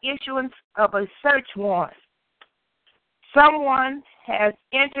upon issuance of a search warrant. Someone has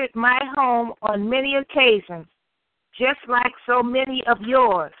entered my home on many occasions, just like so many of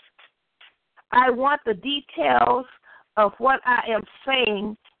yours. I want the details of what I am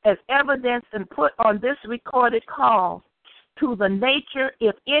saying as evidence and put on this recorded call to the nature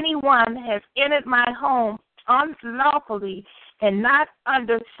if anyone has entered my home unlawfully and not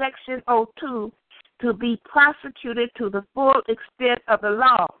under Section 02 to be prosecuted to the full extent of the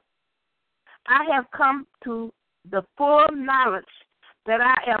law. I have come to the full knowledge that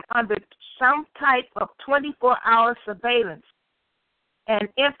I am under some type of 24-hour surveillance, and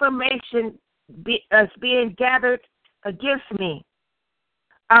information is being gathered against me.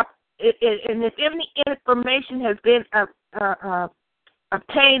 And if any information has been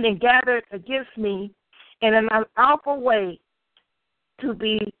obtained and gathered against me in an unlawful way to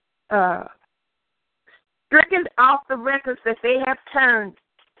be stricken off the records that they have turned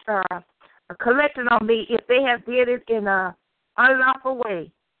collected on me, if they have did it in an unlawful way,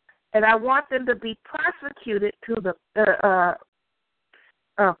 and I want them to be prosecuted to the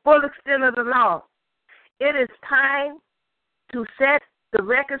full extent of the law. It is time to set the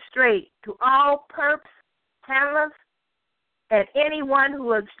record straight to all perps, handlers, and anyone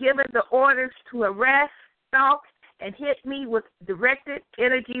who has given the orders to harass, stalk, and hit me with directed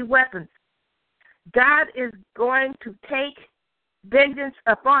energy weapons. God is going to take vengeance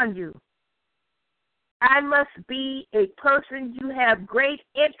upon you. I must be a person you have great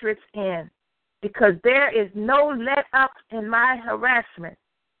interest in, because there is no let up in my harassment.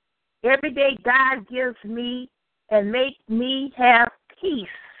 Every day God gives me and make me have peace.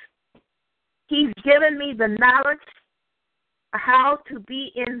 He's given me the knowledge how to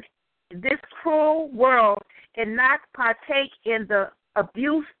be in this cruel world and not partake in the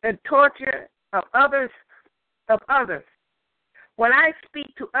abuse and torture of others. When I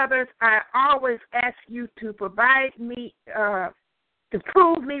speak to others, I always ask you to provide me, to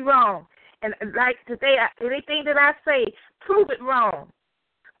prove me wrong. And like today, anything that I say, prove it wrong.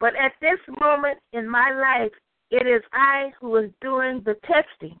 But at this moment in my life, it is I who is doing the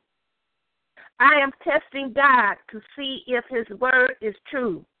testing. I am testing God to see if his word is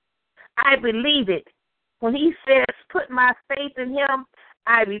true. I believe it. When he says, put my faith in him,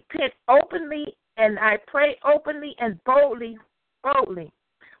 I repent openly and I pray openly and boldly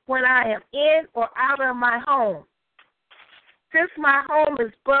when I am in or out of my home. Since my home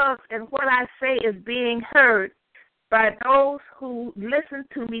is bugged and what I say is being heard by those who listen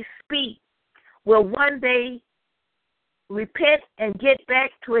to me speak, will one day repent and get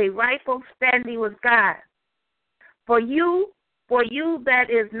back to a rightful standing with God. For you that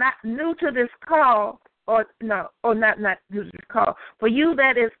is not new to this call, for you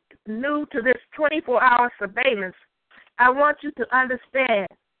that is new to this 24-hour surveillance, I want you to understand,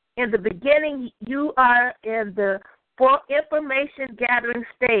 in the beginning, you are in the information gathering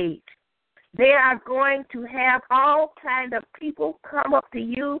stage. They are going to have all kind of people come up to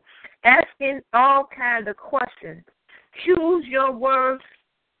you asking all kind of questions. Choose your words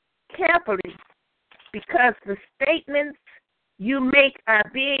carefully because the statements you make are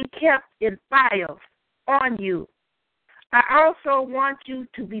being kept in files on you. I also want you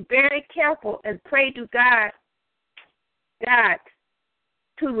to be very careful and pray to God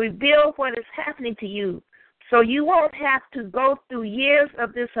to reveal what is happening to you so you won't have to go through years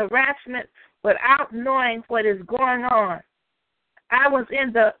of this harassment without knowing what is going on. I was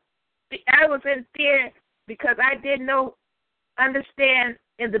in fear because I didn't understand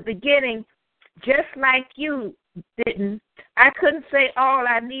in the beginning, just like you didn't. I couldn't say all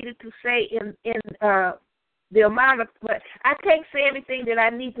I needed to say in the amount of, but I can't say everything that I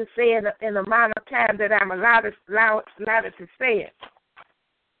need to say in the amount of time that I'm allowed to say it.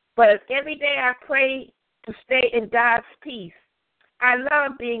 But every day I pray to stay in God's peace. I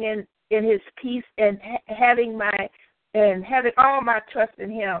love being in His peace and having all my trust in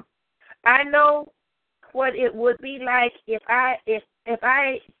Him. I know what it would be like if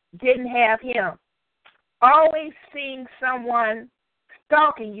I didn't have Him. Always seeing someone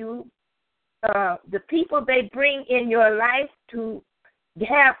stalking you, the people they bring in your life to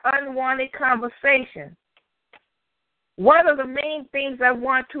have unwanted conversations. One of the main things I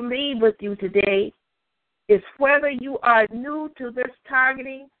want to leave with you today is whether you are new to this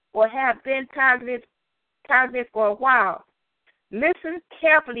targeting or have been targeted for a while. Listen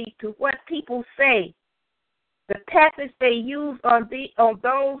carefully to what people say. The tactics they use on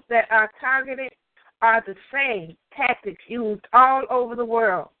those that are targeted are the same tactics used all over the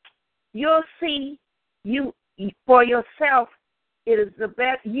world. You'll see for yourself. It is the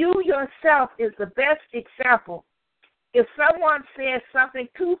best. You yourself is the best example. If someone says something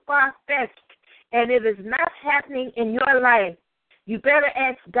too far-fetched and it is not happening in your life, you better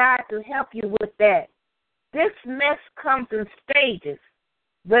ask God to help you with that. This mess comes in stages,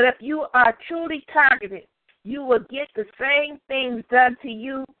 but if you are truly targeted, you will get the same things done to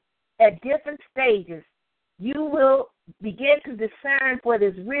you at different stages. You will begin to discern what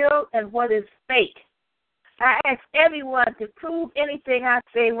is real and what is fake. I ask everyone to prove anything I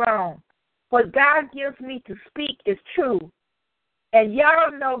say wrong. What God gives me to speak is true. And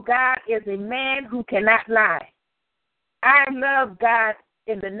y'all know God is a man who cannot lie. I love God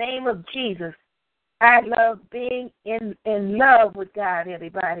in the name of Jesus. I love being in love with God,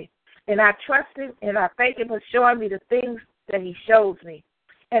 everybody. And I trust Him and I thank Him for showing me the things that He shows me.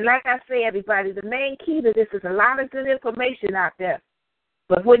 And like I say, everybody, the main key to this is a lot of good information out there.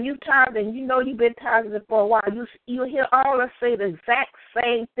 But when you target and you know you've been targeted for a while, you'll hear all us say the exact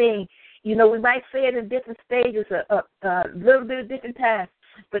same thing. You know, we might say it in different stages, a little bit of different times.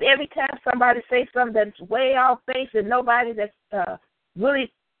 But every time somebody says something that's way off base and nobody that's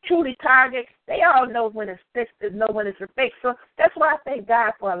really truly target, they all know when it's fixed and know when it's a fake. So that's why I thank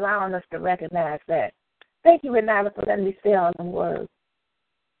God for allowing us to recognize that. Thank you, Renata, for letting me say all them words.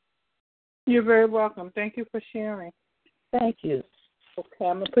 You're very welcome. Thank you for sharing. Thank you. Okay,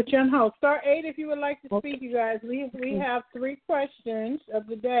 I'm going to put you on hold. Star 8 if you would like to speak, you guys. We have 3 questions of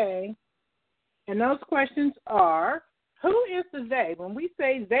the day. And those questions are, who is the they? When we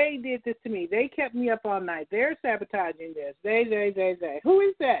say they did this to me, they kept me up all night, they're sabotaging this, they. Who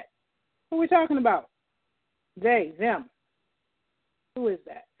is that? Who are we talking about? They, them. Who is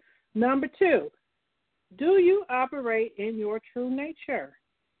that? Number 2, do you operate in your true nature?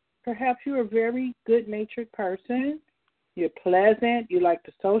 Perhaps you're a very good-natured person. You're pleasant. You like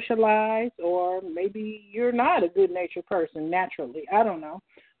to socialize, or maybe you're not a good-natured person naturally. I don't know.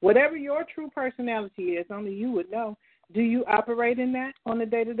 Whatever your true personality is, only you would know. Do you operate in that on a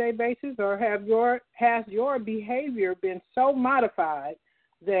day-to-day basis, or has your behavior been so modified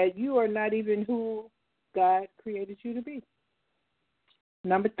that you are not even who God created you to be?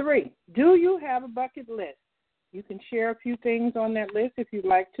 Number 3, do you have a bucket list? You can share a few things on that list if you'd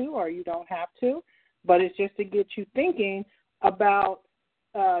like to, or you don't have to, but it's just to get you thinking about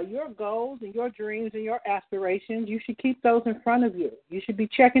your goals and your dreams and your aspirations. You should keep those in front of you. You should be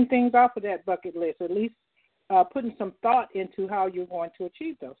checking things off of that bucket list, at least putting some thought into how you're going to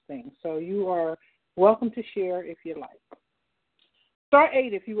achieve those things. So you are welcome to share if you like. Star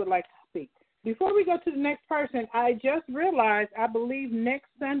 8 if you would like to speak. Before we go to the next person, I just realized I believe next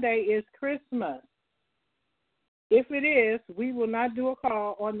Sunday is Christmas. If it is, we will not do a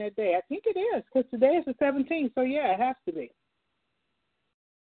call on that day. I think it is, because today is the 17th, so yeah, it has to be.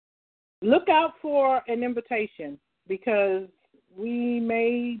 Look out for an invitation, because we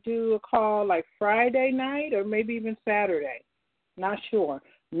may do a call like Friday night or maybe even Saturday. Not sure.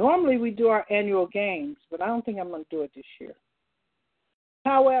 Normally we do our annual games, but I don't think I'm going to do it this year.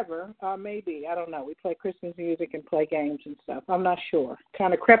 However, maybe, I don't know. We play Christmas music and play games and stuff. I'm not sure.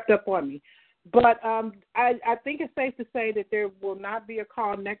 Kind of crept up on me. But I think it's safe to say that there will not be a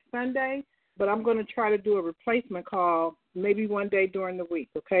call next Sunday, but I'm going to try to do a replacement call maybe one day during the week,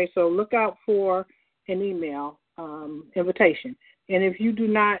 okay? So look out for an email invitation. And if you do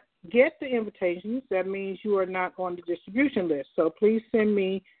not get the invitations, that means you are not on the distribution list. So please send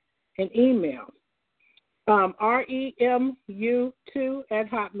me an email,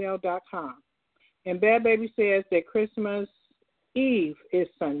 remu2@hotmail.com. And Bad Baby says that Christmas Eve is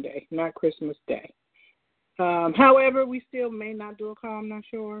Sunday, not Christmas Day. However, we still may not do a call, I'm not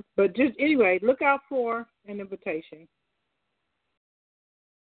sure. But just anyway, look out for an invitation.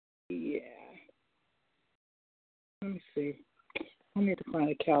 Yeah. Let me see. I need to find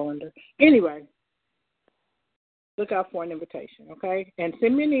a calendar. Anyway, look out for an invitation, okay? And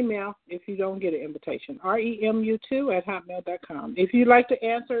send me an email if you don't get an invitation, remu2@hotmail.com. If you'd like to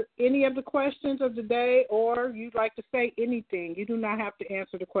answer any of the questions of the day or you'd like to say anything, you do not have to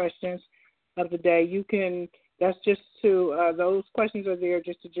answer the questions of the day. You can, that's just to, those questions are there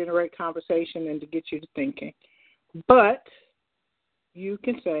just to generate conversation and to get you to thinking. But you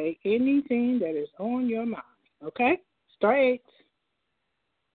can say anything that is on your mind, okay? Star 8.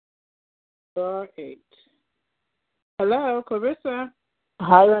 Star 8. Hello, Clarissa.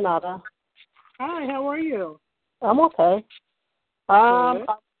 Hi, Renata. Hi, how are you? I'm okay. I'm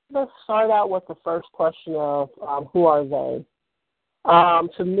going to start out with the first question of who are they?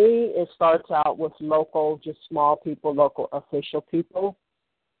 To me, it starts out with local, just small people, local official people,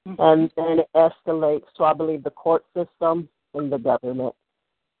 and then it escalates to, I believe, the court system and the government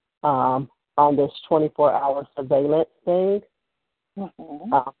on this 24-hour surveillance thing.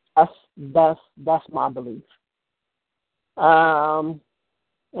 That's my belief. And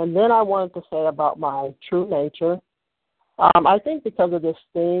then I wanted to say about my true nature. I think because of this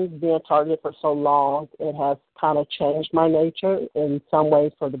thing being targeted for so long, it has kind of changed my nature in some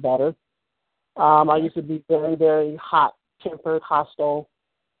ways for the better. I used to be very, very hot-tempered, hostile,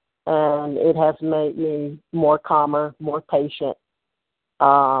 and it has made me more calmer, more patient,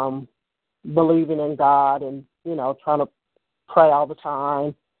 believing in God and, trying to pray all the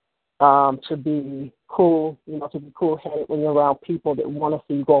time, to be cool, to be cool-headed when you're around people that want to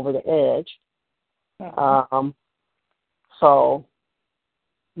see you go over the edge. So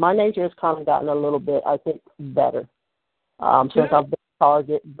my nature has kind of gotten a little bit, I think, better since I've been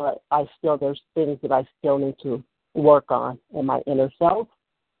targeted, but there's things that I still need to work on in my inner self.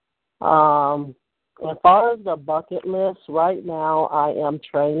 As far as the bucket list, right now I am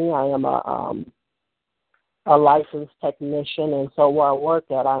training. I am a licensed technician, and so where I work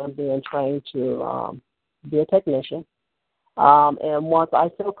at, I am being trained to be a technician. And once I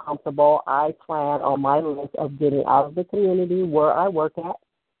feel comfortable, I plan on my list of getting out of the community where I work at,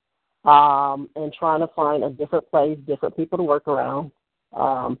 and trying to find a different place, different people to work around,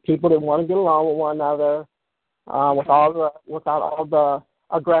 people that want to get along with one another, without all the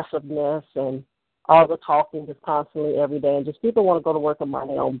aggressiveness and all the talking just constantly every day, and just people want to go to work and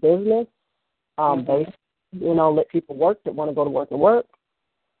mind their own business. Let people work that want to go to work and work.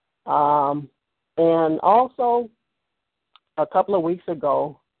 And also, a couple of weeks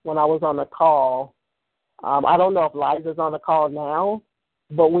ago, when I was on the call, I don't know if Liza's on the call now,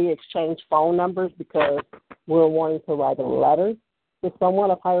 but we exchanged phone numbers because we were wanting to write a letter to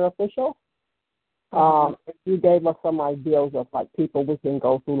someone, a higher official. You gave us some ideas of, people we can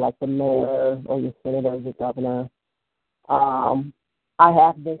go through, like the mayor or your senator or the governor. I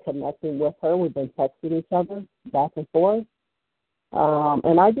have been connecting with her. We've been texting each other back and forth.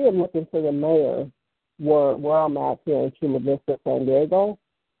 And I did look into the mayor where I'm at here in Chula Vista, San Diego.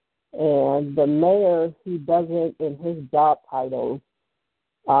 And the mayor, he doesn't, in his job titles,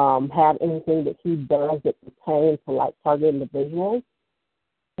 have anything that he does that pertains to, target individuals.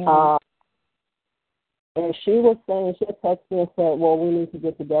 And she was saying, she texted me and said, well, we need to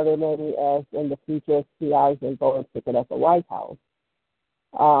get together maybe as in the future as PIs and go and pick it at the White House.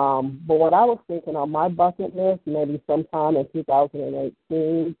 But what I was thinking on my bucket list, maybe sometime in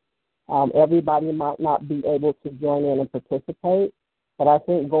 2018, everybody might not be able to join in and participate. But I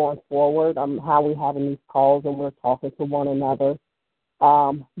think going forward, how we're having these calls and we're talking to one another,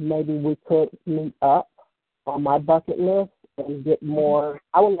 maybe we could meet up on my bucket list and get more.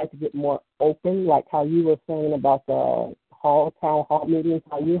 I would like to get more open, like how you were saying about the town hall meetings,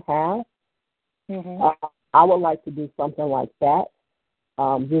 how you have. I would like to do something like that.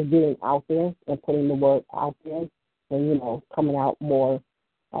 Just getting out there and putting the word out there and, coming out more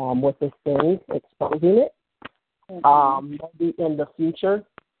with this thing, exposing it. Maybe in the future,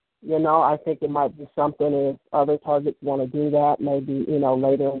 I think it might be something if other targets want to do that, maybe,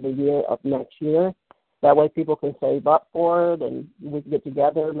 later in the year of next year. That way people can save up for it and we can get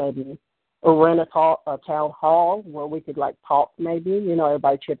together, maybe rent a town hall where we could like talk maybe,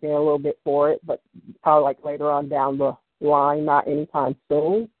 everybody chip in a little bit for it, but probably like later on down the line, not anytime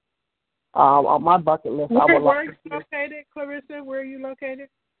soon. On my bucket list, I would Where are like you located, Clarissa? Where are you located?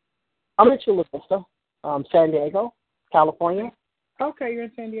 I'm in Chula Vista, San Diego, California. Okay, you're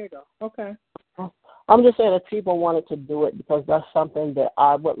in San Diego. Okay. I'm just saying if people wanted to do it because that's something that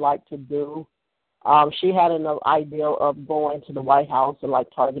I would like to do. She had an idea of going to the White House and like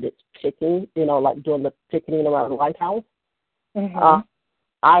targeted picking, like doing the picketing around the White House. Mm-hmm.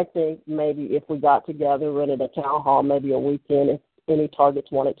 I think maybe if we got together, rented a town hall, maybe a weekend, if any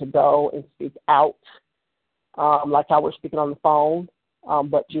targets wanted to go and speak out, like how we're speaking on the phone,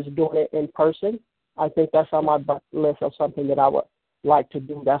 but just doing it in person. I think that's on my bucket list of something that I would like to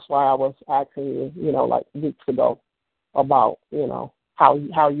do. That's why I was asking you, like weeks ago about,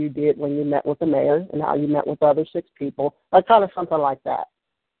 how you did when you met with the mayor and how you met with the other 6 people, like kind of something like that.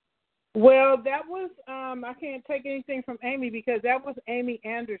 Well, that was, I can't take anything from Amy because that was Amy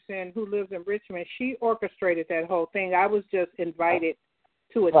Anderson, who lives in Richmond. She orchestrated that whole thing. I was just invited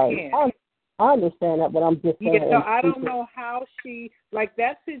to attend. Right. I understand that, but I'm just saying. Yeah, so I don't know how she, like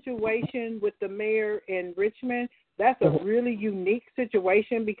that situation with the mayor in Richmond, that's a really unique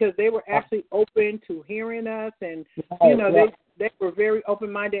situation because they were actually open to hearing us and, they were very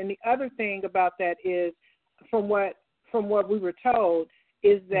open-minded. And the other thing about that is, from what we were told,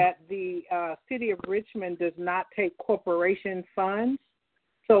 is that the city of Richmond does not take corporation funds,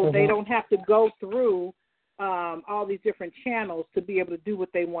 so they don't have to go through all these different channels to be able to do what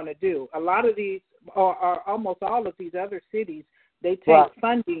they want to do. A lot of these, or almost all of these other cities, they take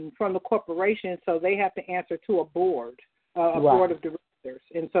funding from the corporation, so they have to answer to a board, board of directors,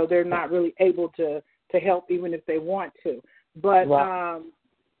 and so they're not really able to help even if they want to. But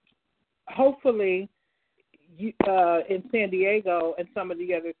hopefully, in San Diego and some of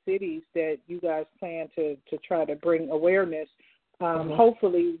the other cities that you guys plan to try to bring awareness,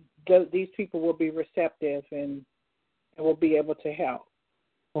 hopefully these people will be receptive and will be able to help.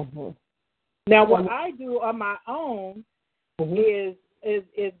 Now, what I do on my own is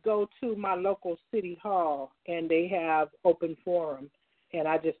go to my local city hall, and they have open forum. And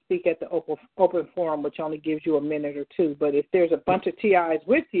I just speak at the open forum, which only gives you a minute or two. But if there's a bunch of TIs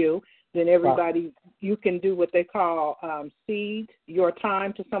with you, then everybody, you can do what they call cede your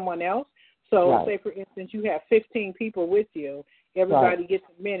time to someone else. So say, for instance, you have 15 people with you. Everybody gets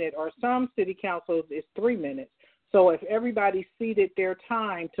a minute, or some city councils is 3 minutes. So if everybody ceded their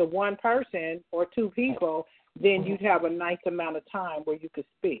time to one person or 2 people, then you'd have a nice amount of time where you could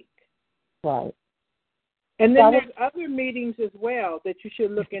speak. Right. And then there's other meetings as well that you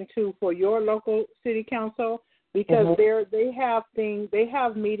should look into for your local city council, because they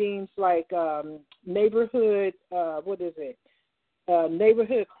have meetings like neighborhood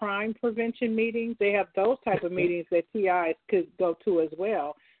neighborhood crime prevention meetings. They have those type of meetings that TIs could go to as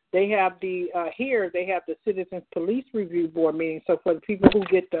well. They have they have the Citizens Police Review Board meeting. So for the people who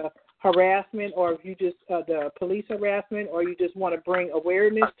get the harassment, or if you just the police harassment, or you just want to bring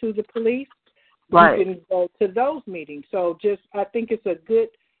awareness to the police, you can go to those meetings. So I think it's a good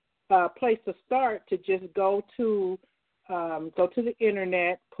place to start, to just go to the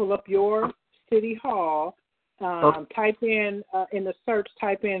internet, pull up your city hall, type in the search,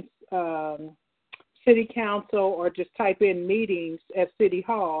 type in city council, or just type in meetings at city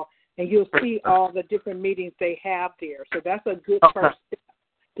hall, and you'll see all the different meetings they have there. So that's a good first step,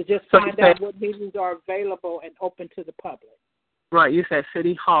 to just find out what meetings are available and open to the public. Right, you said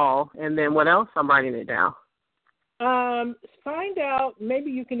city hall, and then what else? I'm writing it down. Find out. Maybe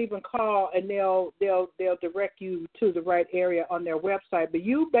you can even call, and they'll direct you to the right area on their website. But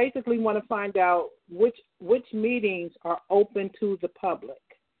you basically want to find out which meetings are open to the public.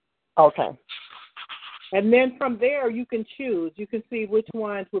 Okay. And then from there, you can choose. You can see which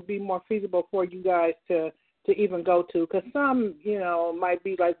ones would be more feasible for you guys to even go to. Because some, might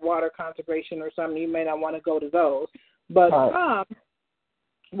be like water conservation or something. You may not want to go to those. But some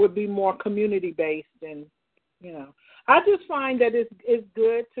would be more community-based, and, I just find that it's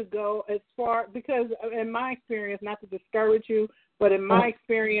good to go as far, because in my experience, not to discourage you, but in my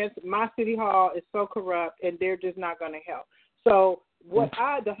experience, my city hall is so corrupt, and they're just not going to help. So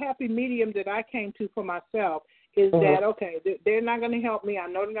the happy medium that I came to for myself is that, okay, they're not going to help me. I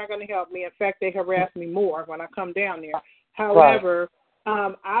know they're not going to help me. In fact, they harass me more when I come down there. However,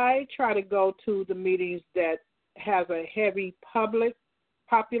 I try to go to the meetings that has a heavy public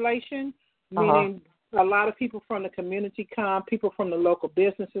population, meaning a lot of people from the community come, people from the local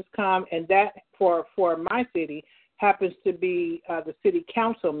businesses come, and that for my city happens to be the city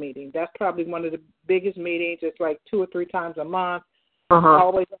council meeting. That's probably one of the biggest meetings. It's like 2 or 3 times a month,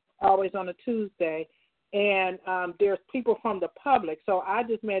 always always on a Tuesday, and there's people from the public. So I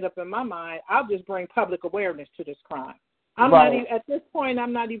just made up in my mind, I'll just bring public awareness to this crime. Not even, at this point,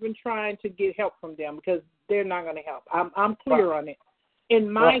 I'm not even trying to get help from them because they're not going to help. I'm clear on it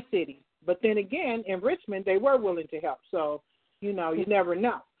in my city. But then again, in Richmond, they were willing to help. So, you never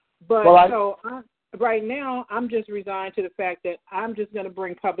know. But right now, I'm just resigned to the fact that I'm just going to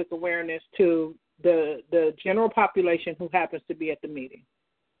bring public awareness to the general population who happens to be at the meeting.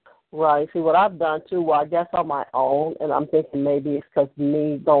 Right. See, what I've done, too, I guess on my own, and I'm thinking maybe it's because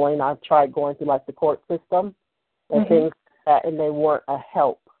I've tried going through, like, the court system and things like that, and they weren't a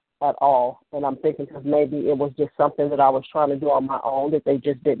help at all. And I'm thinking because maybe it was just something that I was trying to do on my own, that they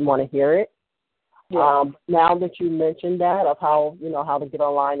just didn't want to hear it. Yeah. Now that you mentioned that, of how to get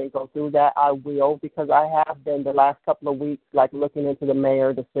online and go through that, I will, because I have been the last couple of weeks, like, looking into the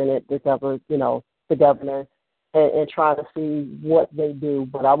mayor, the Senate, the governor, and trying to see what they do.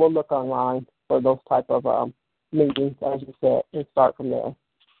 But I will look online for those type of meetings, as you said, and start from there.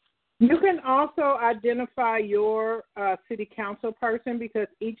 You can also identify your city council person, because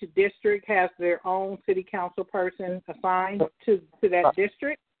each district has their own city council person assigned to that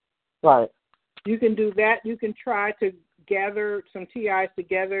district. Right. You can do that. You can try to gather some TIs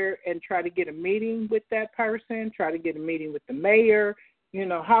together and try to get a meeting with that person, try to get a meeting with the mayor.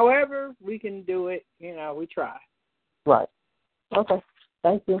 However we can do it, we try. Right. Okay.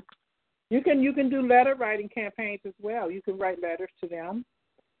 Thank you. You can do letter writing campaigns as well. You can write letters to them.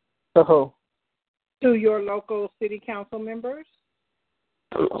 To who? To your local city council members.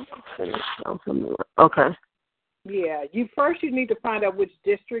 Local city council member. Okay. Yeah. You need to find out which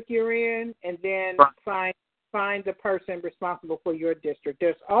district you're in, and then find the person responsible for your district.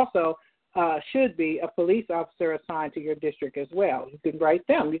 There's also should be a police officer assigned to your district as well. You can write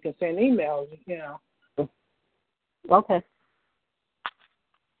them. You can send emails. Okay.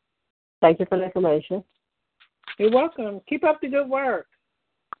 Thank you for the information. You're welcome. Keep up the good work.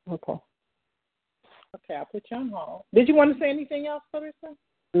 Okay. Okay, I'll put you on hold. Did you want to say anything else, Clarissa?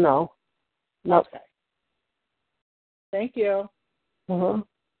 No. Okay. Thank you. Mm-hmm.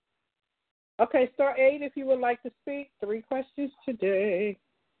 Okay, star 8 if you would like to speak. 3 questions today.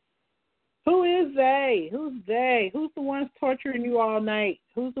 Who is they? Who's they? Who's the ones torturing you all night?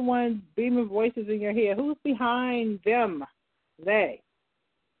 Who's the one beaming voices in your head? Who's behind them? They.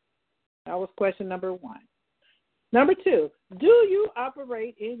 That was question number 1. Number 2, do you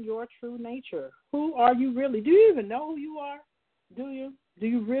operate in your true nature? Who are you really? Do you even know who you are? Do you? Do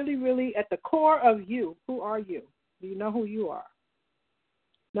you really, really, at the core of you, who are you? Do you know who you are?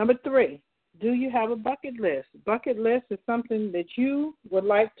 Number 3, do you have a bucket list? Bucket list is something that you would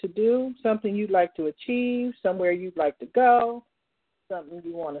like to do, something you'd like to achieve, somewhere you'd like to go, something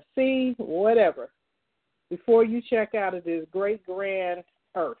you want to see, whatever, before you check out of this great grand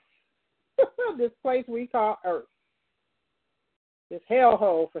earth, this place we call earth, this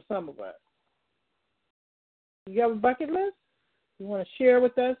hellhole for some of us. You have a bucket list? You want to share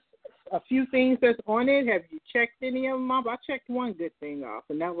with us a few things that's on it? Have you checked any of them off? I checked one good thing off,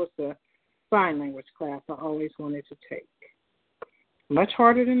 and that was the sign language class I always wanted to take. Much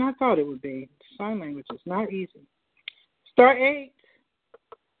harder than I thought it would be. Sign language is not easy. Star 8.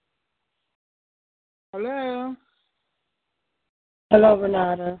 Hello. Hello,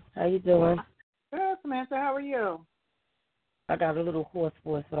 Renata. How you doing? Good, Samantha. How are you? I got a little hoarse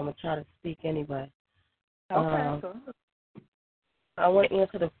voice, but I'm going to try to speak anyway. Okay. I want to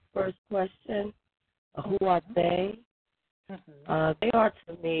answer the first question. Who are they? They are,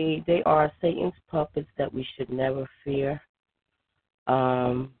 to me, they are Satan's puppets that we should never fear,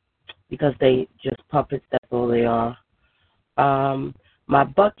 because they just puppets, that's all they are. My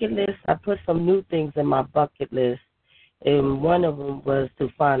bucket list, I put some new things in my bucket list, and one of them was to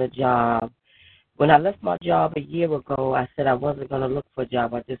find a job. When I left my job a year ago, I said I wasn't going to look for a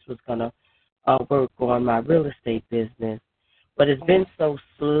job. I just was going to work on my real estate business. But it's been so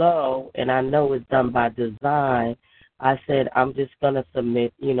slow, and I know it's done by design. I said I'm just going to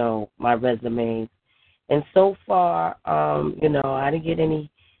submit, my resumes. And so far, I didn't get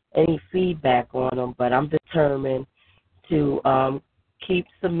any feedback on them, but I'm determined to keep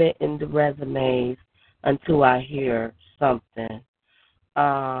submitting the resumes until I hear something.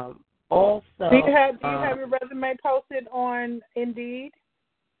 Also, do you have your resume posted on Indeed?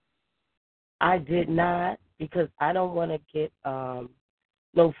 I did not, because I don't want to get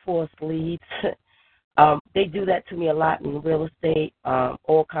no false leads. They do that to me a lot in real estate,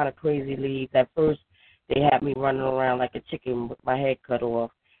 all kind of crazy leads. At first, they had me running around like a chicken with my head cut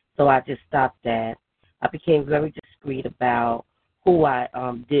off, so I just stopped that. I became very discreet about who I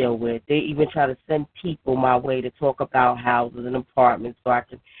deal with. They even try to send people my way to talk about houses and apartments so I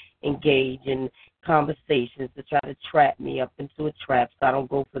can engage in conversations to try to trap me up into a trap, so I don't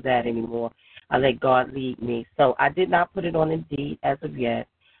go for that anymore. I let God lead me. So I did not put it on Indeed as of yet.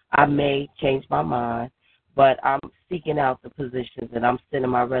 I may change my mind, but I'm seeking out the positions, and I'm sending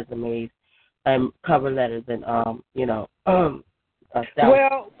my resumes and cover letters and, Well,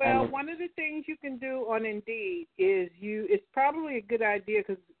 one of the things you can do on Indeed is it's probably a good idea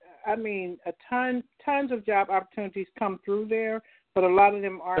because, tons of job opportunities come through there, but a lot of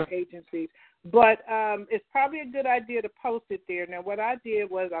them are agencies. But it's probably a good idea to post it there. Now, what I did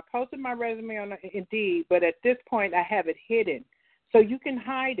was I posted my resume on Indeed, but at this point I have it hidden. So you can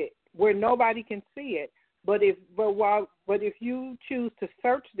hide it where nobody can see it. But if you choose to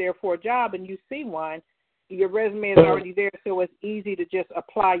search there for a job and you see one, your resume is already there, so it's easy to just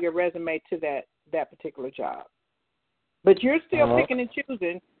apply your resume to that particular job. But you're still picking and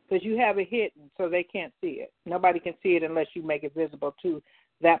choosing because you have it hidden, so they can't see it. Nobody can see it unless you make it visible to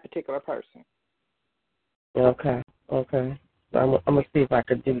that particular person. Okay. So I'm going to see if I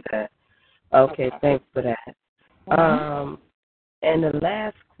can do that. Okay. Thanks for that. Mm-hmm. And the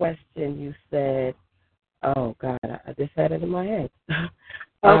last question you said, oh, God, I just had it in my head.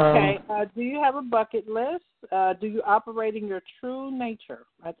 Okay. Do you have a bucket list? Do you operate in your true nature?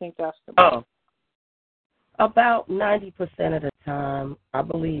 I think that's the one. About 90% of the time, I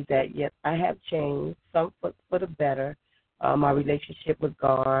believe that, yes, I have changed, some for the better. My relationship with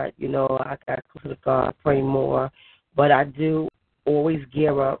God, I got close to God, pray more. But I do always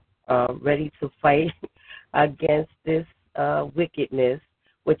gear up, ready to fight against this wickedness,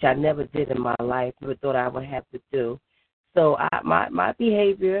 which I never did in my life, never thought I would have to do. So my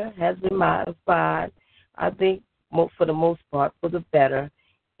behavior has been modified, I think, for the most part, for the better.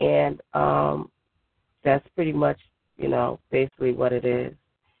 And that's pretty much, basically what it is.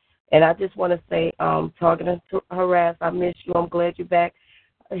 And I just want to say, Target to Harass, I miss you. I'm glad you're back.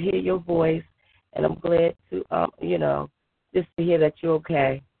 I hear your voice. And I'm glad to, just to hear that you're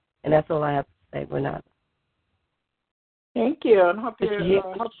okay. And that's all I have to say, Renata. Thank you. And hope you.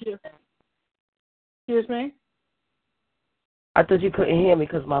 Excuse me? I thought you couldn't hear me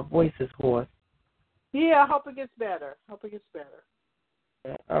because my voice is hoarse. Yeah, I hope it gets better.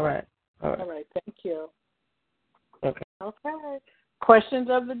 Yeah, all right. All right. Thank you. Okay. Questions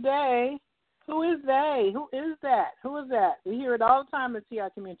of the day. Who is they? Who is that? We hear it all the time in CI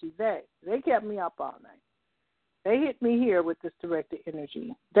community. They kept me up all night. They hit me here with this directed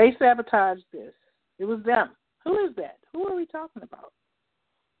energy. They sabotaged this. It was them. Who is that? Who are we talking about?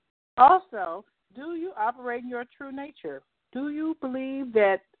 Also, do you operate in your true nature? Do you believe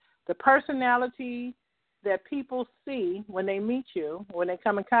that the personality that people see when they meet you, when they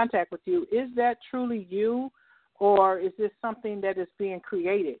come in contact with you, is that truly you, or is this something that is being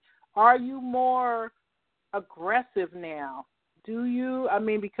created? Are you more aggressive now? Do you?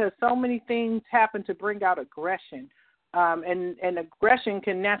 Because so many things happen to bring out aggression, and aggression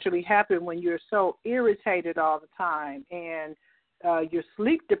can naturally happen when you're so irritated all the time and you're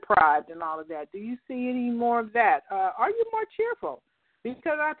sleep deprived and all of that. Do you see any more of that? Are you more cheerful?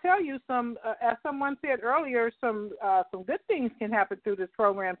 Because I tell you, as someone said earlier, some good things can happen through this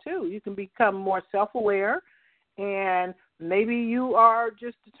program too. You can become more self-aware, and maybe you are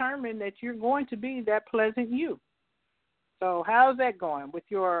just determined that you're going to be that pleasant you. So how's that going with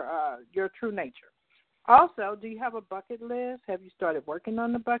your true nature? Also, do you have a bucket list? Have you started working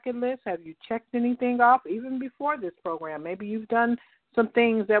on the bucket list? Have you checked anything off even before this program? Maybe you've done some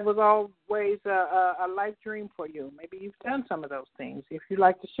things that was always a life dream for you. Maybe you've done some of those things. If you'd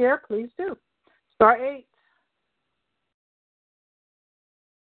like to share, please do. Star 8.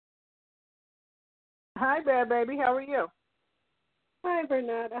 Hi, Bad Baby. How are you? Hi,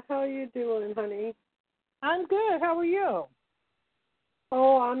 Bernetta. How are you doing, honey? I'm good. How are you?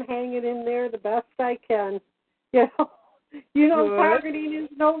 Oh, I'm hanging in there the best I can. Targeting is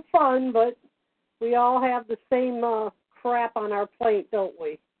no fun, but we all have the same crap on our plate, don't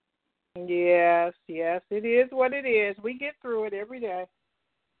we? Yes, it is what it is. We get through it every day.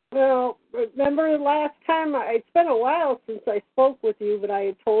 Well, remember the last time, it's been a while since I spoke with you, but I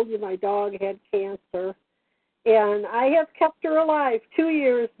had told you my dog had cancer, and I have kept her alive 2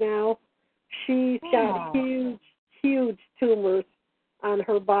 years now. She's got huge tumors on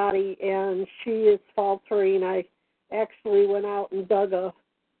her body, and she is faltering. I actually went out and dug a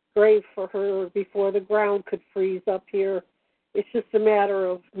grave for her before the ground could freeze up here. It's just a matter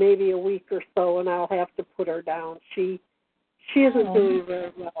of maybe a week or so, and I'll have to put her down. She isn't doing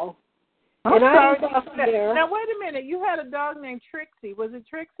very well. I'm sorry about that. Now, wait a minute. You had a dog named Trixie. Was it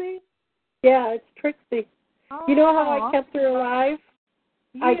Trixie? Yeah, it's Trixie. Oh. You know how I kept her alive?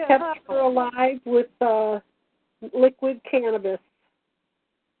 Yeah. I kept her alive with liquid cannabis.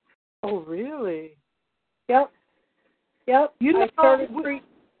 Oh, really? Yep. You know, I started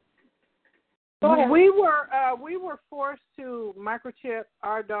we were forced to microchip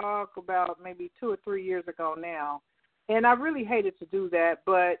our dog about maybe 2 or 3 years ago now, and I really hated to do that.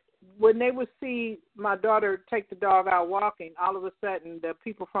 But when they would see my daughter take the dog out walking, all of a sudden the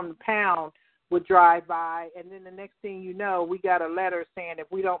people from the pound would drive by, and then the next thing you know, we got a letter saying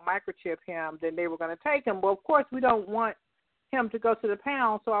if we don't microchip him, then they were going to take him. Well, of course, we don't want him to go to the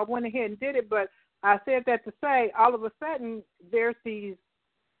pound, so I went ahead and did it. But I said that to say, all of a sudden, there's these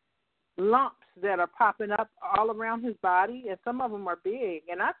lumps that are popping up all around his body, and some of them are big.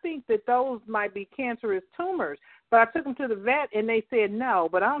 And I think that those might be cancerous tumors. But I took him to the vet, and they said no,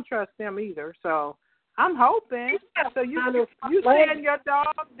 but I don't trust them either. So I'm hoping. So you said your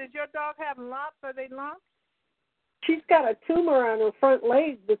dog, did your dog have lumps? Are they lumps? She's got a tumor on her front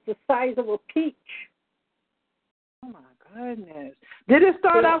leg that's the size of a peach. Oh, my goodness. Did it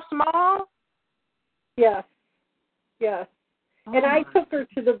start off small? Yes. Oh, and I took her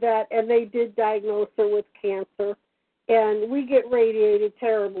to the vet, and they did diagnose her with cancer. And we get radiated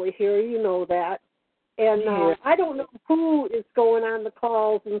terribly here, you know that. And I don't know who is going on the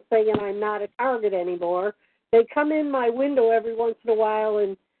calls and saying I'm not a target anymore. They come in my window every once in a while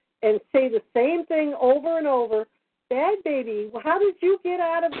and say the same thing over and over. Bad baby, how did you get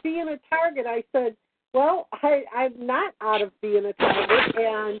out of being a target? I said, well, I'm not out of being a target,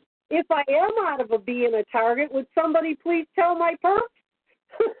 and if I am out of being a target, would somebody please tell my perps?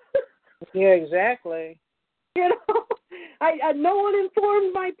 Yeah, exactly. You know, no one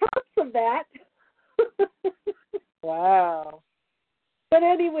informed my perps of that. Wow. But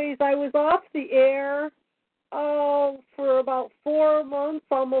anyways, I was off the air for about 4 months,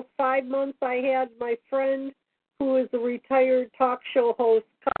 almost 5 months. I had my friend who is a retired talk show host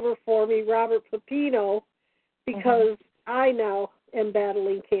cover for me, Robert Pepino, because I now am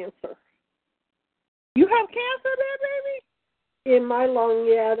battling cancer. You have cancer there, baby? In my lung,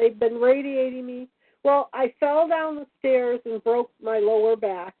 yeah. They've been radiating me. Well, I fell down the stairs and broke my lower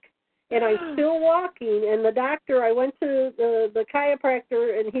back, and I'm still walking. And the doctor, I went to the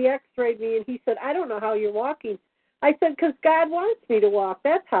chiropractor, and he x-rayed me, and he said, I don't know how you're walking. I said, because God wants me to walk.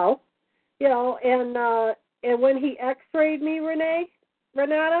 That's how. You know, and when he x-rayed me,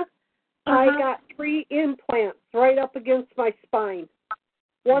 Renata, I got 3 implants right up against my spine.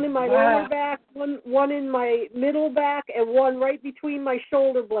 One in my lower back, one in my middle back, and one right between my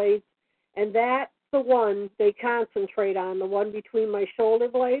shoulder blades. And that's the one they concentrate on, the one between my shoulder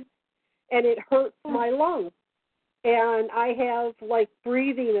blades. And it hurts my lungs. And I have, like,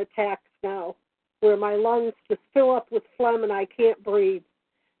 breathing attacks now where my lungs just fill up with phlegm and I can't breathe.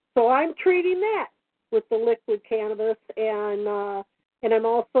 So I'm treating that with the liquid cannabis, and I'm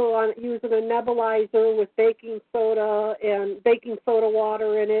also using a nebulizer with baking soda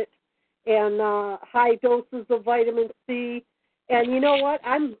water in it, and high doses of vitamin C. And you know what?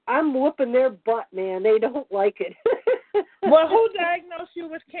 I'm whooping their butt, man. They don't like it. Well, who diagnosed you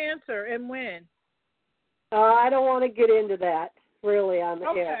with cancer and when? I don't want to get into that really on the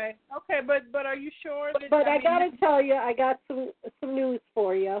air. Okay, but are you sure? But I got to tell you, I got some news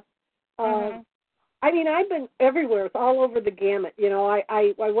for you. I mean, I've been everywhere. It's all over the gamut. You know,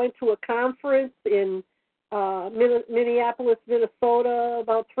 I went to a conference in Minneapolis, Minnesota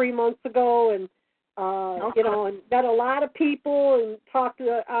about 3 months ago, and you know, and met a lot of people and talked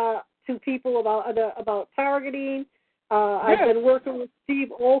to people about targeting. I've been working with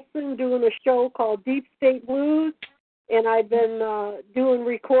Steve Olson doing a show called Deep State Blues, and I've been doing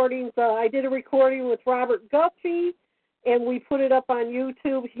recordings. I did a recording with Robert Guffey, and we put it up on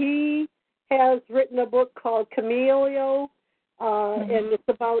YouTube. He has written a book called Camelio, and it's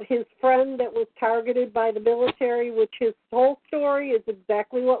about his friend that was targeted by the military, which his whole story is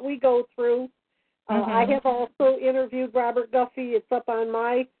exactly what we go through. I have also interviewed Robert Guffey. It's up on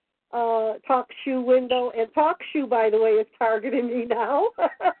my Talk Shoe window. And Talk Shoe, by the way, is targeting me now.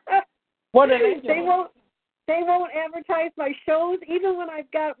 What are they doing? They won't advertise my shows. Even when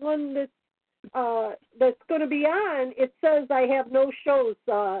I've got one that's going to be on, it says I have no shows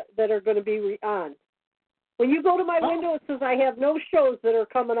that are going to be on. When you go to my window, it says I have no shows that are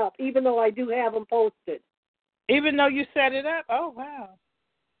coming up, even though I do have them posted. Even though you set it up? Oh, wow.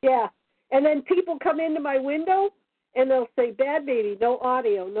 Yeah. And then people come into my window, and they'll say, Bad Baby, no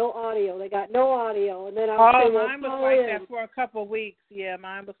audio, no audio. They got no audio. And then I'll say, well, mine was like that for a couple of weeks. Yeah,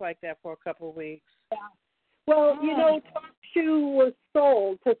 mine was like that for a couple of weeks. Yeah. Well, you know, Talk Shoe was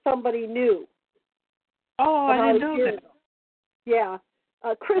sold to somebody new. Oh, I didn't know that. Yeah.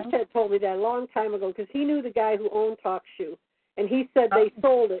 Chris had told me that a long time ago because he knew the guy who owned Talk Shoe. And he said they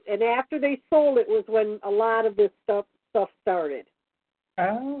sold it. And after they sold it was when a lot of this stuff started.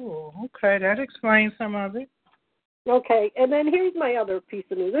 Oh, okay. That explains some of it. Okay, and then here's my other piece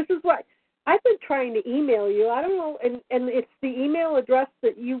of news. This is what I've been trying to email you. I don't know, and it's the email address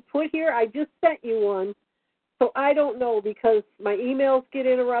that you put here. I just sent you one, so I don't know because my emails get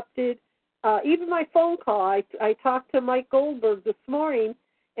interrupted. Even my phone call, I talked to Mike Goldberg this morning,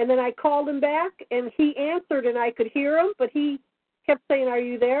 and then I called him back, and he answered, and I could hear him, but he kept saying, "Are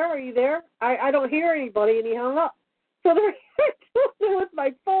you there? Are you there?" I don't hear anybody, and he hung up. So they're doing with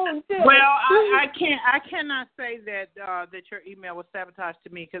my phone too. Well, I cannot say that that your email was sabotaged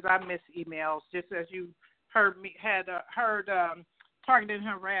to me because I miss emails. Just as you heard Target and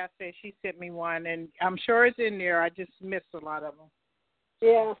Harass say she sent me one, and I'm sure it's in there. I just missed a lot of them.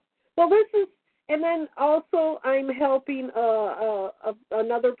 Yeah. Well, this is, and then also I'm helping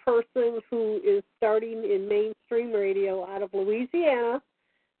another person who is starting in mainstream radio out of Louisiana.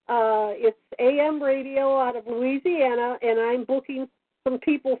 It's AM radio out of Louisiana, and I'm booking some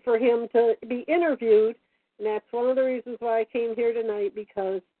people for him to be interviewed, and that's one of the reasons why I came here tonight,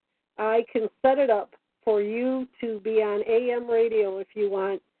 because I can set it up for you to be on AM radio if you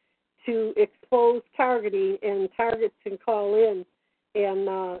want to expose targeting, and targets can call in and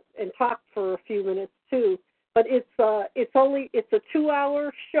talk for a few minutes too. But it's a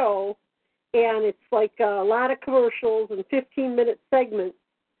 2-hour show, and it's like a lot of commercials and 15-minute segments.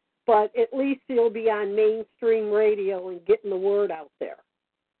 But at least you'll be on mainstream radio and getting the word out there.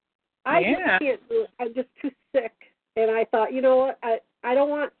 I just can't do it. I'm just too sick. And I thought, you know what, I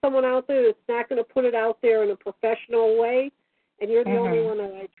don't want someone out there that's not going to put it out there in a professional way, and you're the only one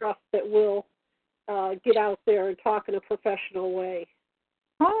that I trust that will get out there and talk in a professional way.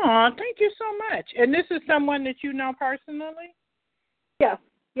 Oh, thank you so much. And this is someone that you know personally? Yes,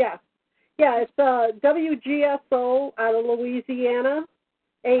 yeah. Yeah, it's WGSO out of Louisiana.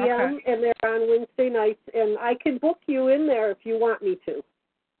 AM, and they're on Wednesday nights, and I can book you in there if you want me to.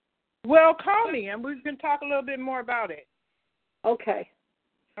 Well, call me, and we can talk a little bit more about it. Okay.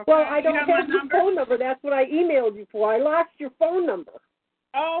 Well, I don't have your phone number. That's what I emailed you for. I lost your phone number.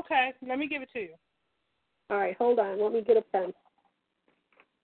 Oh, okay. Let me give it to you. All right, hold on. Let me get a pen.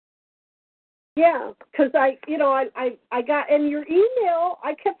 Yeah, because I got, and your email,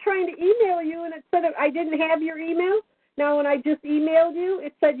 I kept trying to email you, and it said I didn't have your email. Now, when I just emailed you,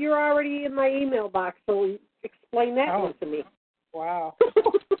 it said you're already in my email box, so explain that one to me. Wow.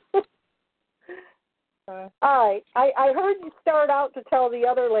 All right. I heard you start out to tell the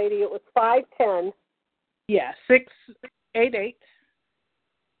other lady it was 510. Yeah, 688.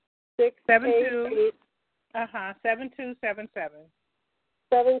 688. 7277.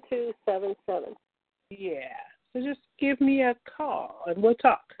 7277. Yeah. So just give me a call, and we'll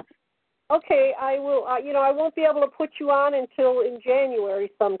talk. Okay, I will. I won't be able to put you on until in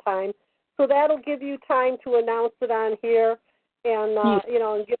January sometime, so that'll give you time to announce it on here, and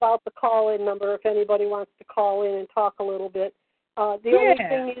and give out the call-in number if anybody wants to call in and talk a little bit. The only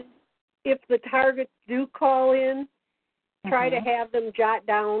thing is, if the targets do call in, try to have them jot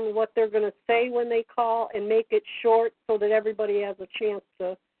down what they're going to say when they call and make it short so that everybody has a chance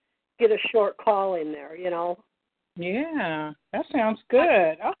to get a short call in there. Yeah, that sounds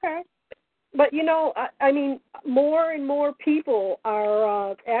good. Okay. But, I mean, more and more people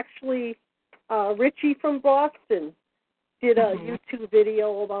are actually, Richie from Boston did a YouTube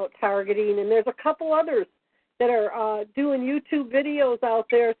video about targeting, and there's a couple others that are doing YouTube videos out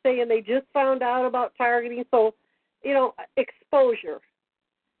there saying they just found out about targeting. So, exposure.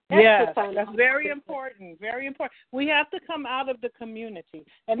 Yes, that's very important. Very important. We have to come out of the community,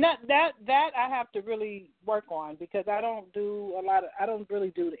 and that I have to really work on because I don't really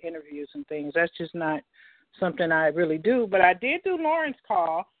do the interviews and things. That's just not something I really do. But I did do Lauren's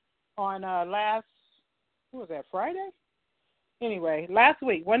call on Friday? Anyway,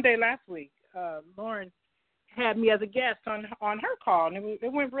 one day last week, Lauren had me as a guest on her call, and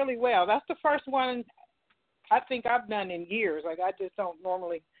it went really well. That's the first one I think I've done in years. Like, I just don't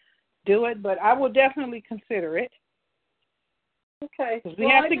normally do it, but I will definitely consider it. Okay. We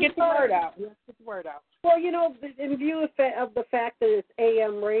have to get the word out. Well, in view of the fact that it's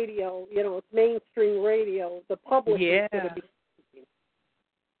AM radio, it's mainstream radio, the public is going to be.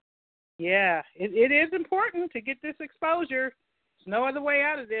 Yeah, it is important to get this exposure. There's no other way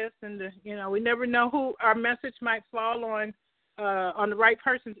out of this, and we never know who our message might fall on the right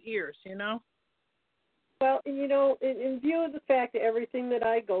person's ears. Well, in view of the fact that everything that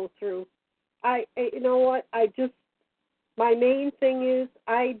I go through, my main thing is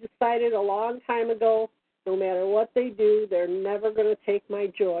I decided a long time ago, no matter what they do, they're never going to take my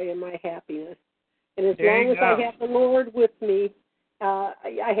joy and my happiness. And as long as I have the Lord with me,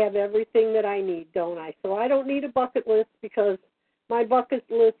 I have everything that I need, don't I? So I don't need a bucket list because my bucket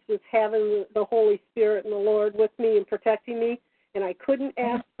list is having the Holy Spirit and the Lord with me and protecting me, and I couldn't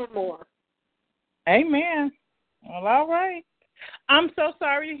ask for more. Amen. Well, all right. I'm so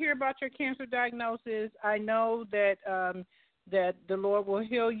sorry to hear about your cancer diagnosis. I know that that the Lord will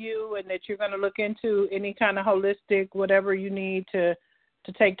heal you and that you're going to look into any kind of holistic, whatever you need to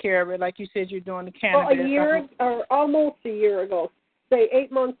take care of it. Like you said, you're doing the cannabis. Well, a year or almost a year ago, say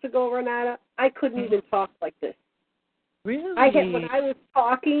 8 months ago, Renata, I couldn't even talk like this. Really? When I was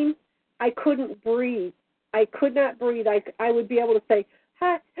talking, I couldn't breathe. I could not breathe. I would be able to say,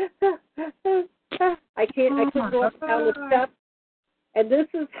 ha, ha, ha, ha. I couldn't go up down the steps. And this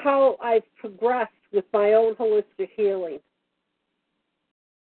is how I've progressed with my own holistic healing.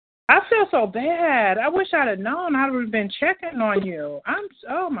 I feel so bad. I wish I'd have known. I would have been checking on you.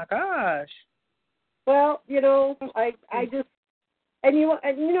 Oh my gosh. Well, I just, and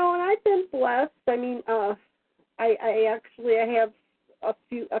I've been blessed. I mean, I have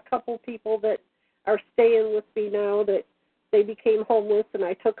a couple people that are staying with me now that they became homeless, and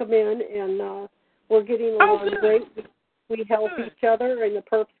I took them in, and we're getting along great. We help each other, and the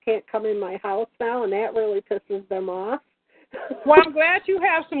perps can't come in my house now, and that really pisses them off. Well, I'm glad you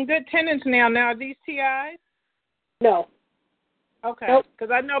have some good tenants now. Now, are these TIs? No. Okay. Nope.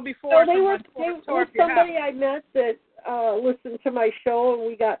 Because I know before they were somebody I met that listened to my show, and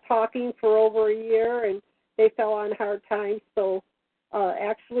we got talking for over a year, and they fell on hard times. So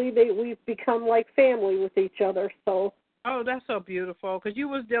actually, we've become like family with each other. So. Oh, that's so beautiful. Because you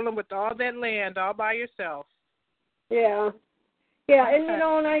was dealing with all that land all by yourself. Yeah. Yeah, and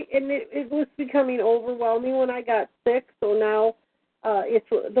it was becoming overwhelming when I got sick. So now,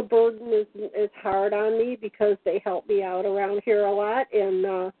 the burden is hard on me because they help me out around here a lot,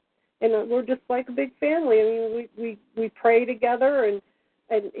 and we're just like a big family. I mean, we pray together, and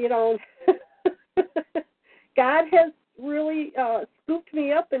God has really scooped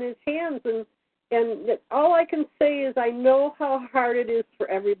me up in His hands, and all I can say is I know how hard it is for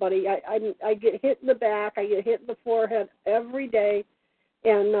everybody. I get hit in the back, I get hit in the forehead every day,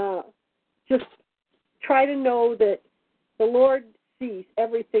 and just try to know that the Lord sees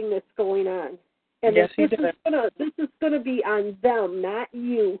everything that's going on, and yes, this is gonna be on them, not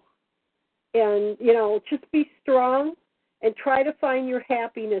you. And just be strong and try to find your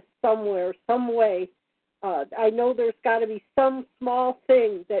happiness somewhere, some way. I know there's got to be some small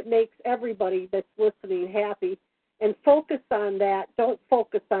thing that makes everybody that's listening happy, and focus on that. Don't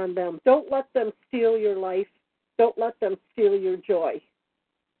focus on them. Don't let them steal your life. Don't let them steal your joy.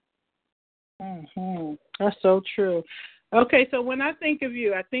 Mm-hmm. That's so true. Okay, so when I think of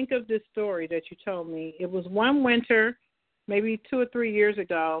you, I think of this story that you told me. It was one winter, maybe 2 or 3 years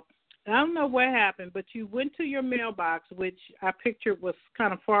ago. I don't know what happened, but you went to your mailbox, which I pictured was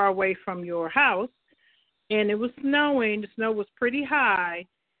kind of far away from your house, and it was snowing. The snow was pretty high,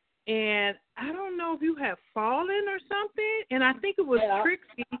 and I don't know if you had fallen or something, and I think it was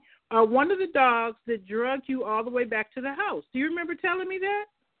Trixie, one of the dogs, that dragged you all the way back to the house. Do you remember telling me that?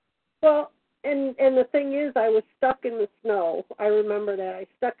 Well, and the thing is, I was stuck in the snow. I remember that. I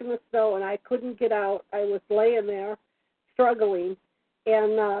stuck in the snow, and I couldn't get out. I was laying there struggling,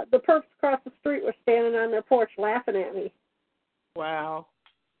 and the perps across the street were standing on their porch laughing at me. Wow.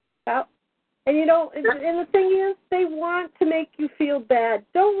 Yep. And, and the thing is, they want to make you feel bad.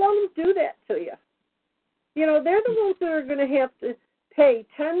 Don't let them do that to you. They're the ones that are going to have to pay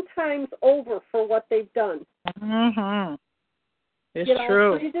 10 times over for what they've done. Mm-hmm. It's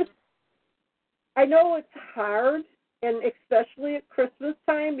true. So I know it's hard, and especially at Christmas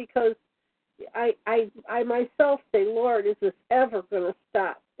time, because I myself say, Lord, is this ever going to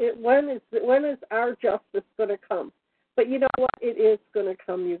stop? When is our justice going to come? But you know what? It is going to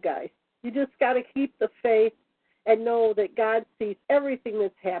come, you guys. You just got to keep the faith and know that God sees everything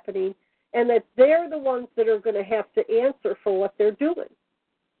that's happening, and that they're the ones that are going to have to answer for what they're doing.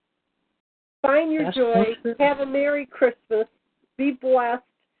 Find your joy. Have a Merry Christmas. Be blessed.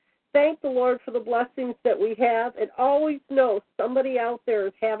 Thank the Lord for the blessings that we have, and always know somebody out there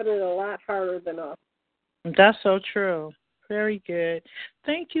is having it a lot harder than us. That's so true. Very good.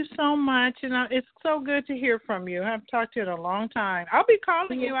 Thank you so much. It's so good to hear from you. I haven't talked to you in a long time. I'll be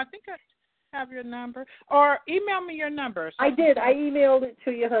calling you. I think I have your number. Or email me your number. I did. I emailed it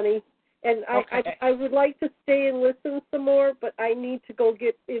to you, honey. And I would like to stay and listen some more, but I need to go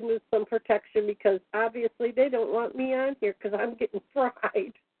get into some protection because obviously they don't want me on here because I'm getting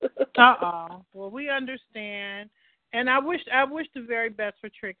fried. Well, we understand. And I wish the very best for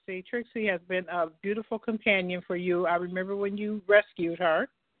Trixie. Trixie has been a beautiful companion for you. I remember when you rescued her.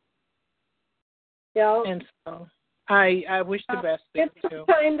 Yeah. And so I wish the best for you. It's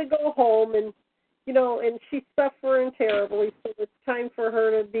time to go home, and and she's suffering terribly, so it's time for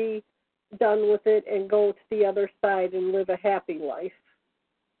her to be done with it and go to the other side and live a happy life.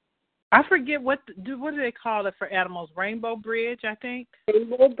 I forget what do they call it for animals? Rainbow Bridge, I think.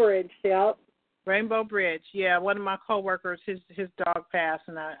 Rainbow Bridge, yeah. Rainbow Bridge, yeah. One of my coworkers, his dog passed,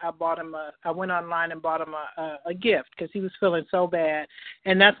 and I bought him I went online and bought him a gift because he was feeling so bad,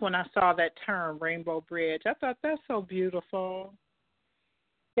 and that's when I saw that term, Rainbow Bridge. I thought that's so beautiful.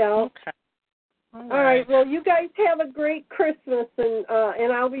 Yeah. Okay. All right. Well, you guys have a great Christmas,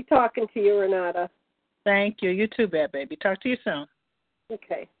 and I'll be talking to you, Renata. Thank you. You too, bad baby. Talk to you soon.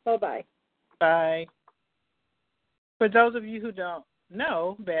 Okay. Bye-bye. Bye. For those of you who don't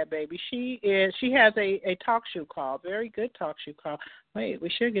know, bad baby, she has a talk show call, very good talk show call. Wait, we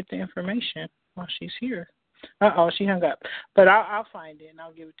should get the information while she's here. She hung up. But I'll find it and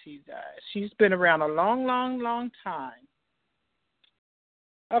I'll give it to you guys. She's been around a long, long, long time.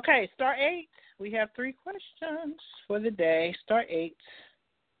 Okay, star 8. We have 3 questions for the day. Star 8.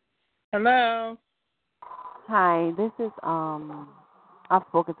 Hello. Hi, this is I've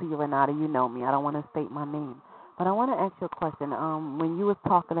spoken to you, Renata. You know me. I don't want to state my name, but I want to ask you a question. When you was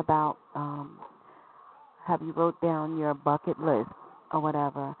talking about have you wrote down your bucket list or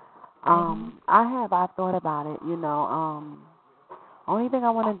whatever? I thought about it. Only thing I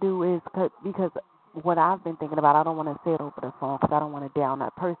want to do is because what I've been thinking about, I don't want to say it over the phone because I don't want to down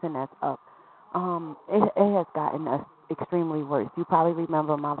that person that's up. It has gotten extremely worse. You probably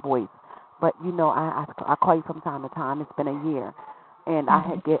remember my voice, but I call you from time to time. It's been a year, and I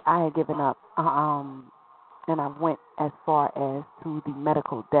had given up, and I went as far as to the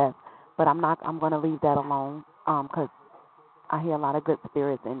medical death. But I'm going to leave that alone because I hear a lot of good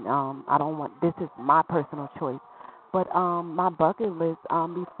spirits, and I don't want. This is my personal choice. But my bucket list,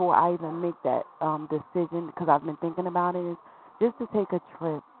 before I even make that decision, because I've been thinking about it, is just to take a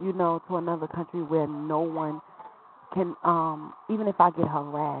trip, to another country where no one can, even if I get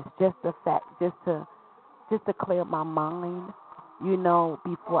harassed, just to clear my mind,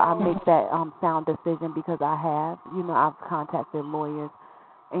 before I make that sound decision, because I've contacted lawyers,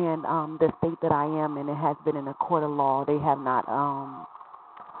 and the state that I am in, it has been in a court of law. They have not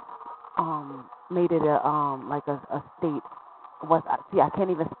made it a state. I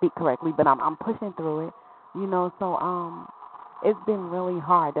can't even speak correctly, but I'm pushing through it, So it's been really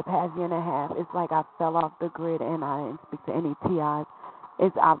hard the past year and a half. It's like I fell off the grid, and I didn't speak to any TIs.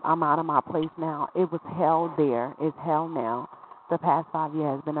 I'm out of my place now. It was hell there. It's hell now. The past 5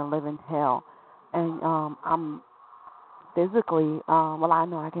 years has been a living hell, and I'm physically. I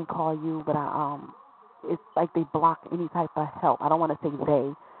know I can call you, but it's like they block any type of help. I don't want to say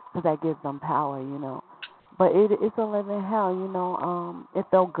they, because that gives them power, But it's a living hell, It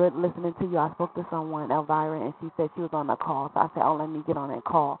felt good listening to you. I spoke to someone, Elvira, and she said she was on the call. So I said, let me get on that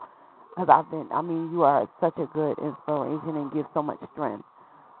call. Because you are such a good inspiration and give so much strength.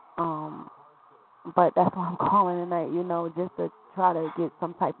 But that's why I'm calling tonight, just to try to get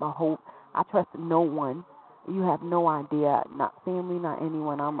some type of hope. I trust no one. You have no idea, not family, not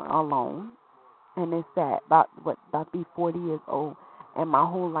anyone. I'm alone. And it's sad. About be 40 years old, and my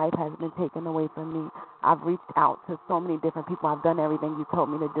whole life has been taken away from me. I've reached out to so many different people. I've done everything you told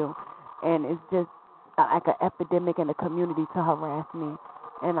me to do, and it's just like an epidemic in the community to harass me.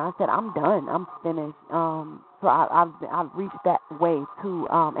 And I said, I'm done. I'm finished. So I've reached that way too.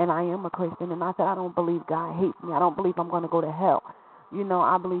 And I am a Christian, and I said, I don't believe God hates me. I don't believe I'm going to go to hell.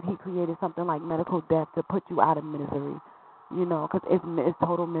 I believe He created something like medical death to put you out of misery. Because it's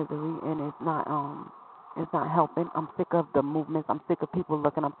total misery, and it's not helping. I'm sick of the movements. I'm sick of people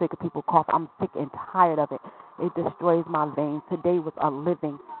looking. I'm sick of people coughing. I'm sick and tired of it. It destroys my veins. Today was a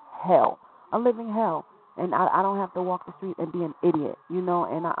living hell, and I don't have to walk the street and be an idiot,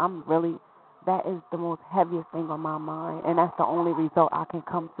 and I'm really, that is the most heaviest thing on my mind, and that's the only result I can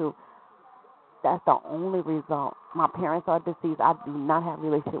come to. That's the only result. My parents are deceased. I do not have a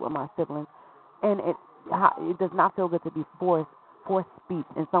relationship with my siblings, and it does not feel good to be forced speech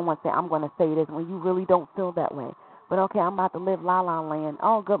and someone say, I'm going to say this when you really don't feel that way. But okay, I'm about to live La La Land.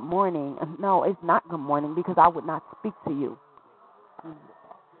 Oh, good morning. No, it's not good morning, because I would not speak to you.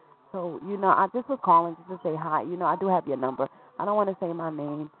 So, I just was calling just to say hi. I do have your number. I don't want to say my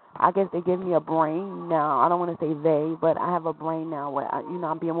name. I guess they give me a brain now. I don't want to say they, but I have a brain now where,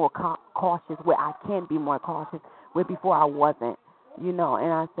 I'm being more cautious, where I can be more cautious, where before I wasn't, and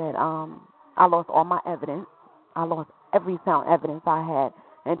I said, I lost all my evidence. I lost every sound evidence I had.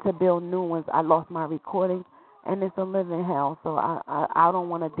 And to build new ones, I lost my recordings, and it's a living hell. So I don't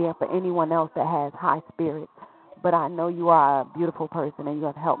want to dare for anyone else that has high spirits. But I know you are a beautiful person, and you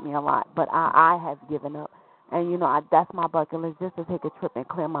have helped me a lot. But I have given up, And, that's my bucket list, just to take a trip and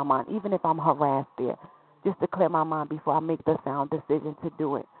clear my mind, even if I'm harassed there, just to clear my mind before I make the sound decision to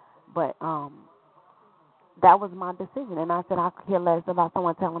do it. But that was my decision. And I said, I could care less about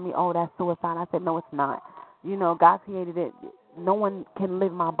someone telling me, oh, that's suicide. I said, no, it's not. God created it. No one can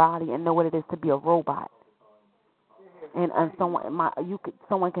live my body and know what it is to be a robot. And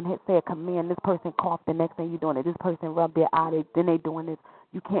someone can say a command. This person coughed. The next thing you're doing it. This person rubbed their eye. Then they doing this.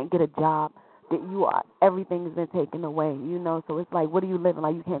 You can't get a job. That everything's been taken away. So it's like, what are you living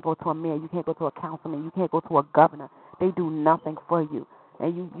like? You can't go to a mayor. You can't go to a councilman. You can't go to a governor. They do nothing for you,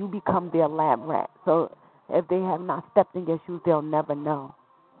 and you become their lab rat. So if they have not stepped in your shoes, they'll never know.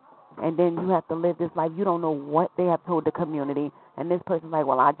 And then you have to live this life. You don't know what they have told the community. And this person's like,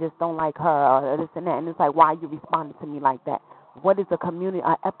 well, I just don't like her, or this and that. And it's like, why are you responding to me like that? What is an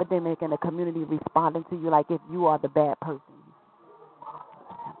epidemic in a community responding to you like if you are the bad person?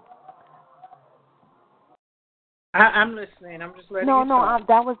 I'm listening. I'm just letting you talk.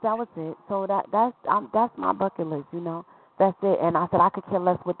 That was it. So that's my bucket list, That's it. And I said I could care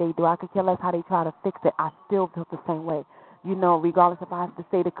less what they do. I could care less how they try to fix it. I still feel the same way. Regardless if I have to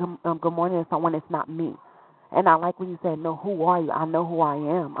say good morning to someone, it's not me. And I like when you said, no, who are you? I know who I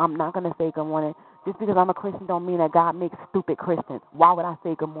am. I'm not going to say good morning. Just because I'm a Christian don't mean that God makes stupid Christians. Why would I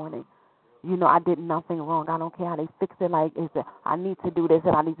say good morning? I did nothing wrong. I don't care how they fix it. Like, I need to do this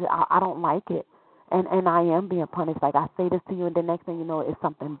and I don't like it. And I am being punished. Like, I say this to you and the next thing you know, it's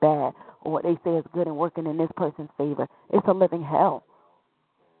something bad. Or what they say is good and working in this person's favor. It's a living hell.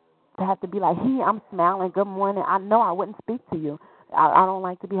 To have to be like, I'm smiling, good morning. I know I wouldn't speak to you. I don't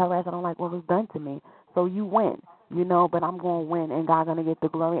like to be harassed. I don't like what was done to me. So you win, but I'm going to win, and God's going to get the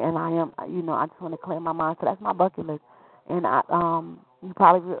glory, and I am, I just want to clear my mind. So that's my bucket list. And you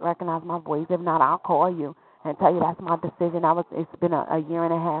probably recognize my voice. If not, I'll call you and tell you that's my decision. It's been a year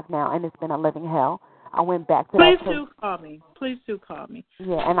and a half now, and it's been a living hell. I went back to that church. Please do call me.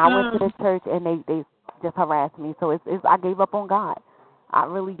 Yeah, and I went to the church, and they just harassed me. So I gave up on God. I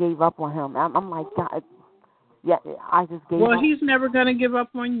really gave up on him. I'm like, God, yeah, I just gave up. Well, he's never going to give up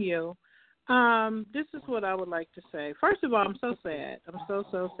on you. This is what I would like to say. First of all, I'm so sad. I'm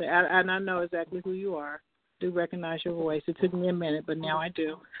so sad. And I know exactly who you are. I do recognize your voice. It took me a minute, but now I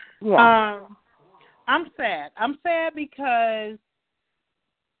do. Yeah. I'm sad. I'm sad because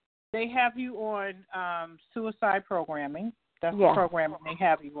they have you on suicide programming. That's the programming they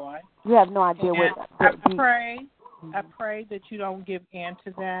have you on. You have no idea what. I pray that you don't give in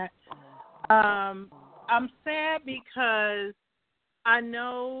to that. I'm sad because I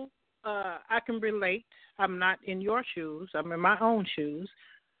know I can relate. I'm not in your shoes. I'm in my own shoes.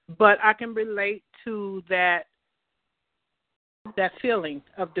 But I can relate to that feeling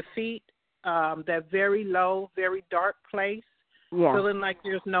of defeat, that very low, very dark place, feeling like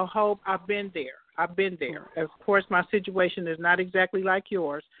there's no hope. I've been there. Of course, my situation is not exactly like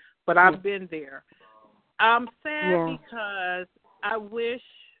yours, but I've been there. I'm sad because I wish,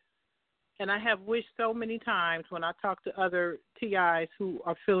 and I have wished so many times when I talk to other TIs who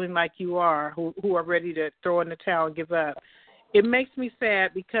are feeling like you are, who are ready to throw in the towel and give up. It makes me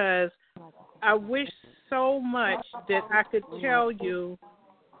sad because I wish so much that I could tell you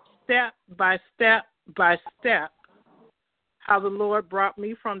step by step by step how the Lord brought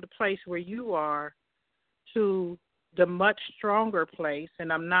me from the place where you are to the much stronger place,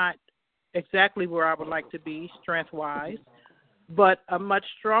 and I'm not exactly where I would like to be strength-wise, but a much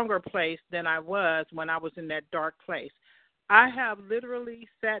stronger place than I was when I was in that dark place. I have literally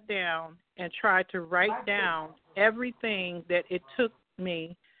sat down and tried to write down everything that it took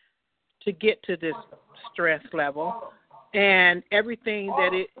me to get to this stress level and everything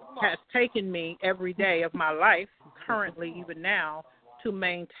that it has taken me every day of my life, currently even now, to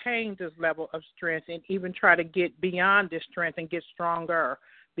maintain this level of strength and even try to get beyond this strength and get stronger,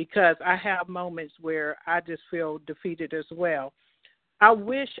 because I have moments where I just feel defeated as well. I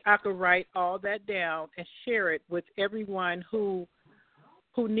wish I could write all that down and share it with everyone who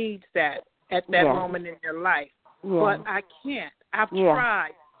needs that at that moment in their life. But I can't. I've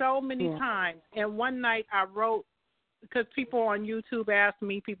tried so many times. And one night I wrote, because people on YouTube ask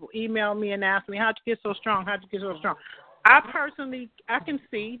me, people email me and ask me, how'd you get so strong? How'd you get so strong? I can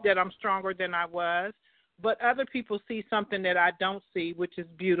see that I'm stronger than I was, but other people see something that I don't see, which is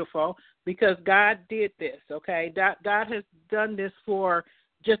beautiful, because God did this, okay? God has done this for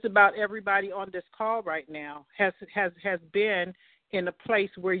just about everybody on this call right now, has been in a place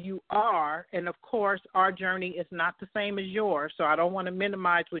where you are, and of course our journey is not the same as yours, so I don't want to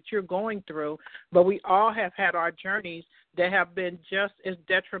minimize what you're going through, but we all have had our journeys that have been just as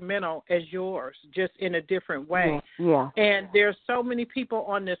detrimental as yours, just in a different way. Yeah. And there's so many people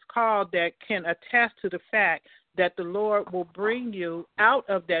on this call that can attest to the fact that the Lord will bring you out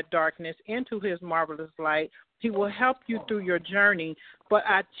of that darkness into his marvelous light. He will help you through your journey. But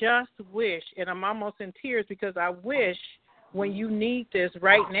I just wish, and I'm almost in tears because I wish when you need this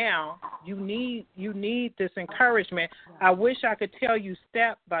right now, you need this encouragement. I wish I could tell you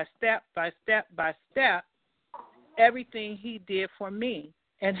step by step by step by step everything he did for me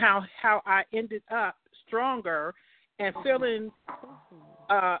and how I ended up stronger and feeling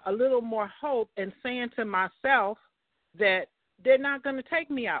a little more hope and saying to myself that they're not going to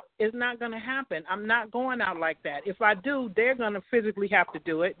take me out. It's not going to happen. I'm not going out like that. If I do, they're going to physically have to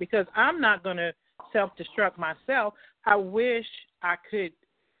do it because I'm not going to self-destruct myself. I wish I could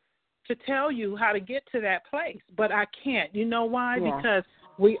to tell you how to get to that place, but I can't. You know why? Yeah. Because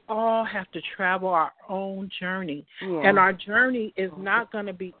we all have to travel our own journey, Yeah. and our journey is not going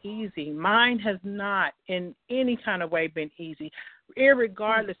to be easy. Mine has not in any kind of way been easy,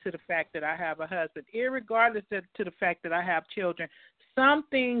 irregardless to the fact that I have a husband, irregardless to the fact that I have children. Some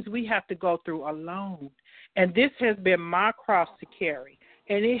things we have to go through alone, and this has been my cross to carry.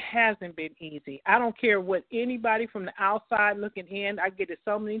 And it hasn't been easy. I don't care what anybody from the outside looking in, I get it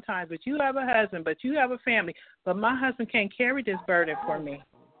so many times, but you have a husband, but you have a family, but my husband can't carry this burden for me.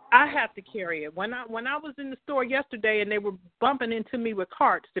 I have to carry it. When I was in the store yesterday and they were bumping into me with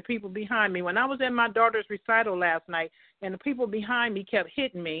carts, the people behind me, when I was at my daughter's recital last night and the people behind me kept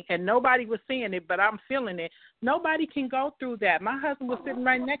hitting me and nobody was seeing it, but I'm feeling it, nobody can go through that. My husband was sitting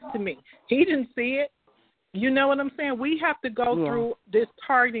right next to me. He didn't see it. You know what I'm saying? We have to go through this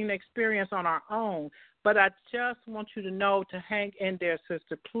targeting experience on our own. But I just want you to know to hang in there,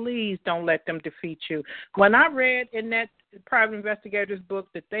 sister. Please don't let them defeat you. When I read in that private investigator's book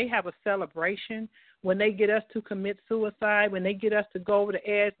that they have a celebration when they get us to commit suicide, when they get us to go over the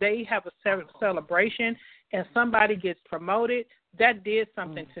edge, they have a celebration and somebody gets promoted, that did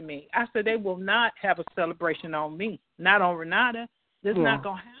something to me. I said they will not have a celebration on me, not on Renata. That's not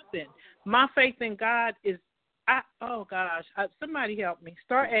going to happen. My faith in God is, somebody help me.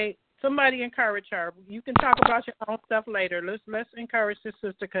 Star 8, somebody encourage her. You can talk about your own stuff later. Let's encourage this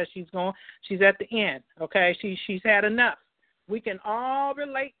sister because she's at the end, okay? She's had enough. We can all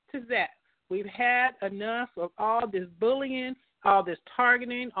relate to that. We've had enough of all this bullying, all this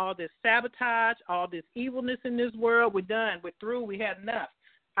targeting, all this sabotage, all this evilness in this world. We're done. We're through. We had enough.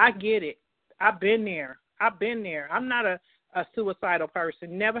 I get it. I've been there. I'm not a suicidal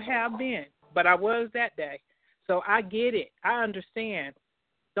person. Never have been, but I was that day. So I get it. I understand.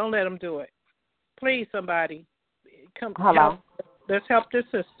 Don't let them do it. Please, somebody, come. Hello. Help. Let's help this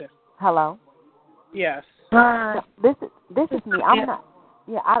sister. Hello. Yes. This is me. I'm not.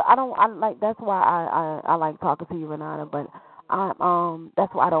 Yeah, I don't. I like. That's why I like talking to you, Renata. But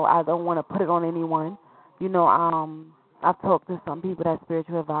that's why I don't want to put it on anyone. You know, I've talked to some people that's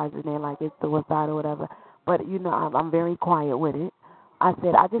spiritual advisors, and they're like it's suicide or whatever. But you know, I'm very quiet with it. I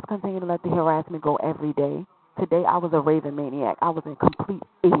said I just continue to let the harassment go every day. Today I was a raving maniac. I was a complete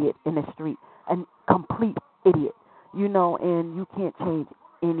idiot in the street, and complete idiot. You know, and you can't change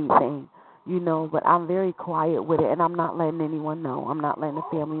anything. You know, but I'm very quiet with it, and I'm not letting anyone know. I'm not letting a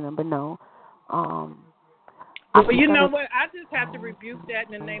family member know. But you know what? I just have to rebuke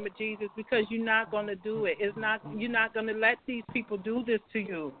that in the name of Jesus because you're not going to do it. You're not going to let these people do this to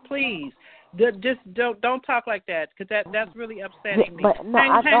you. Please, just don't talk like that because that's really upsetting me. But no,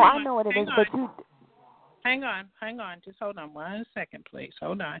 I know what it is. But you. Hang on. Just hold on 1 second, please.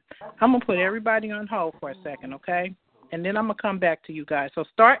 Hold on. I'm gonna put everybody on hold for a second, okay? And then I'm going to come back to you guys. So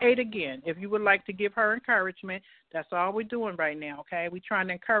star 8 again. If you would like to give her encouragement, that's all we're doing right now, okay? We're trying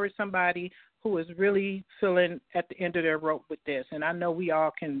to encourage somebody who is really feeling at the end of their rope with this. And I know we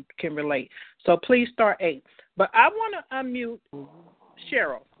all can relate. So please star 8. But I want to unmute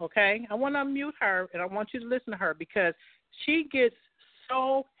Cheryl, okay? I want to unmute her, and I want you to listen to her because she gets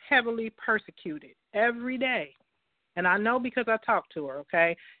so heavily persecuted every day. And I know because I talked to her,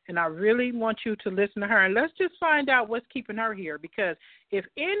 okay? And I really want you to listen to her. And let's just find out what's keeping her here because if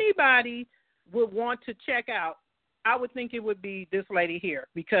anybody would want to check out, I would think it would be this lady here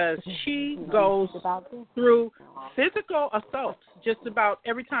because she goes through physical assaults just about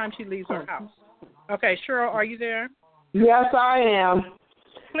every time she leaves her house. Okay, Cheryl, are you there? Yes, I am.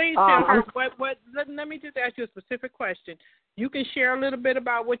 Please tell her what. Let me just ask you a specific question. You can share a little bit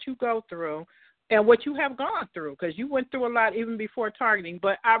about what you go through and what you have gone through, because you went through a lot even before targeting.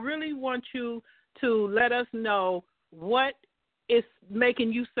 But I really want you to let us know what is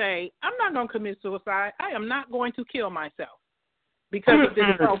making you say, I'm not going to commit suicide. I am not going to kill myself because of this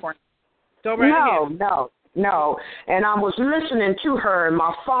program. Go right ahead. No. No. And I was listening to her, and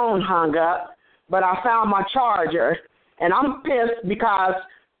my phone hung up, but I found my charger. And I'm pissed because,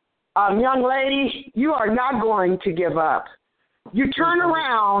 young lady, you are not going to give up. You turn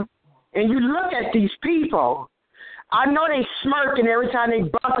around and you look at these people. I know they smirking every time they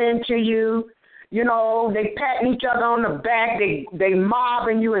bump into you. You know, they patting each other on the back. They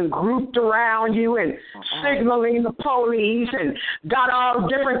mobbing you and grouped around you and signaling the police and got all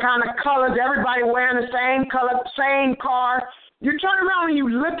different kind of colors. Everybody wearing the same color, same car. You turn around and you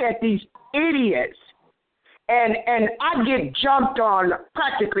look at these idiots. And I get jumped on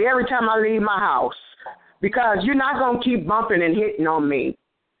practically every time I leave my house because you're not going to keep bumping and hitting on me.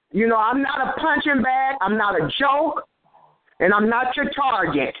 You know, I'm not a punching bag. I'm not a joke. And I'm not your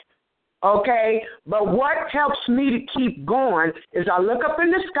target. Okay, but what helps me to keep going is I look up in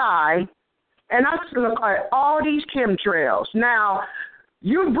the sky and I look at all these chemtrails. Now,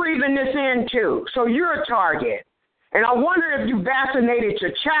 you're breathing this in too, so you're a target. And I wonder if you vaccinated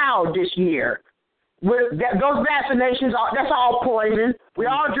your child this year. With those vaccinations, that's all poison. We're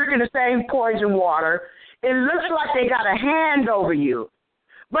all drinking the same poison water. It looks like they got a hand over you,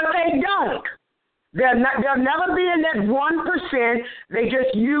 but they don't. They'll never be in that 1%. They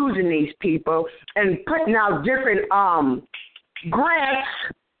just using these people and putting out different grants.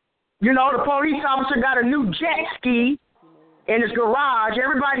 You know, the police officer got a new jet ski in his garage.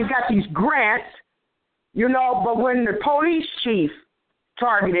 Everybody's got these grants, you know, but when the police chief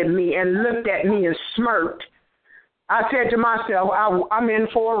targeted me and looked at me and smirked, I said to myself, I'm in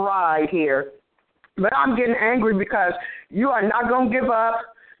for a ride here. But I'm getting angry because you are not going to give up.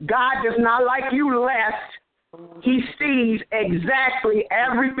 God does not like you less. He sees exactly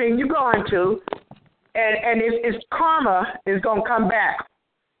everything you're going to, and it's karma is going to come back.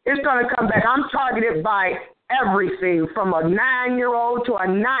 It's going to come back. I'm targeted by everything from a 9-year-old to a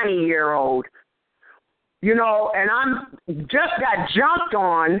 90-year-old. You know, and I'm just got jumped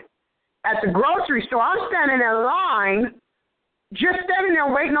on at the grocery store. I'm standing in line, just standing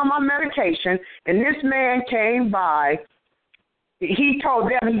there waiting on my medication, and this man came by. He told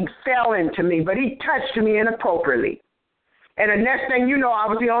them he fell into me, but he touched me inappropriately. And the next thing you know, I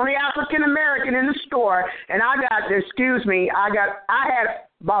was the only African American in the store, and I had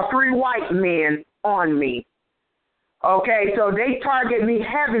about 3 white men on me. Okay, so they target me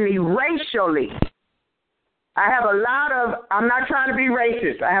heavily racially. I'm not trying to be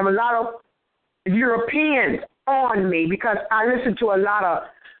racist. I have a lot of Europeans on me because I listen to a lot of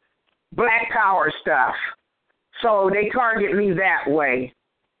Black Power stuff. So they target me that way.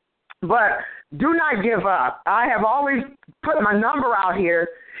 But do not give up. I have always put my number out here.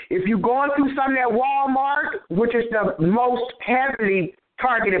 If you're going through something at Walmart, which is the most heavily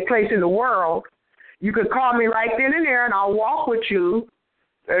targeted place in the world, you could call me right then and there, and I'll walk with you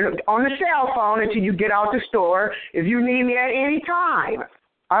on the cell phone until you get out the store. If you need me at any time,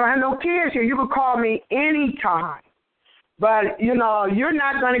 I don't have no kids here. You can call me any time. But, you know, you're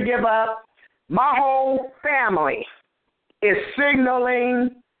not going to give up. My whole family is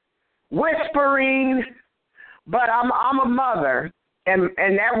signaling, whispering, but I'm a mother, and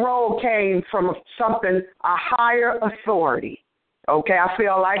that role came from a higher authority. Okay, I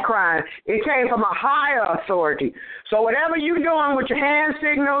feel like crying. It came from a higher authority. So whatever you're doing with your hand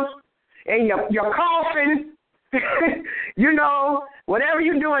signals and your coughing, you know, whatever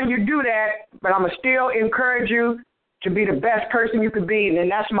you're doing, you do that, but I'm going to still encourage you to be the best person you could be, and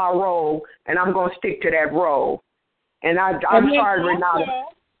that's my role, and I'm going to stick to that role. And I'm sorry, Renata.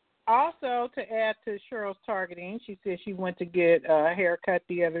 Also, to add to Cheryl's targeting, she said she went to get a haircut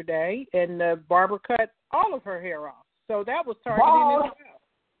the other day, and the barber cut all of her hair off. So that was targeting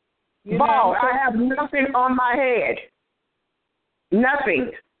as well. I have nothing on my head. Nothing.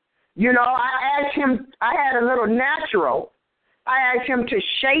 You know, I asked him, I had a little natural. I asked him to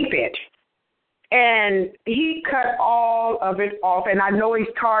shape it. And he cut all of it off, and I know he's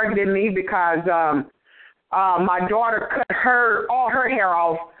targeted me because my daughter cut all her hair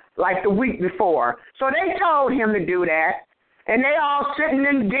off like the week before. So they told him to do that, and they all sitting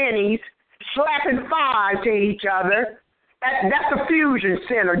in Denny's slapping fives to each other. That's a fusion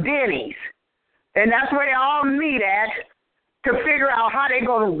center, Denny's, and that's where they all meet at to figure out how they're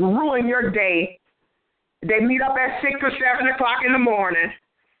going to ruin your day. They meet up at 6 or 7 o'clock in the morning.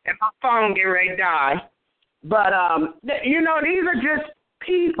 And my phone get ready to die. But, you know, these are just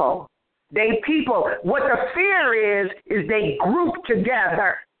people. What the fear is they group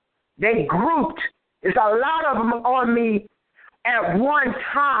together. They grouped. There's a lot of them on me at one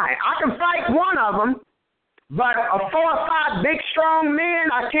time. I can fight one of them, but 4 or 5 big, strong men,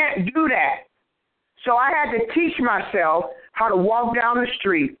 I can't do that. So I had to teach myself how to walk down the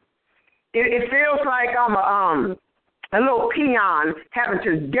street it feels like I'm a little peon having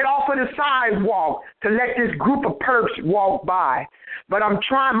to get off of the sidewalk to let this group of perps walk by. But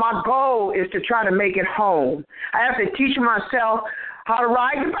my goal is to try to make it home. I have to teach myself how to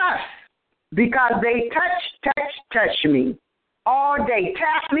ride the bus because they touch me all day.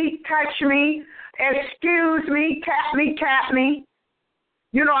 Tap me, touch me, excuse me, tap me.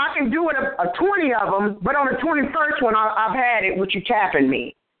 You know, I can do it a 20 of them, but on the 21st one, I've had it with you tapping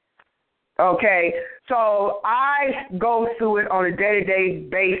me. Okay, so I go through it on a day-to-day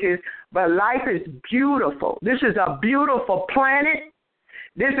basis, but life is beautiful. This is a beautiful planet.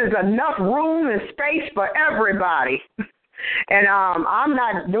 This is enough room and space for everybody. And I'm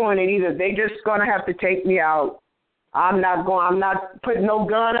not doing it either. They just going to have to take me out. I'm not putting no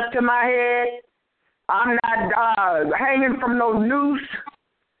gun up to my head. I'm not hanging from no noose.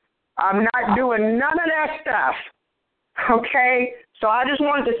 I'm not doing none of that stuff. Okay? So I just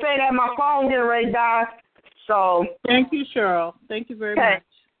wanted to say that my phone getting ready to die. So thank you, Cheryl. Thank you very much.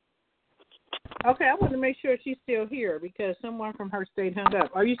 Okay, I want to make sure she's still here because someone from her state hung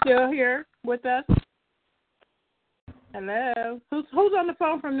up. Are you still here with us? Hello? Who's on the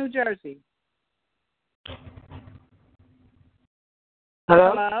phone from New Jersey?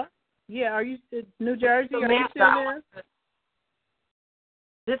 Hello? Yeah, are you New Jersey? Are you still there?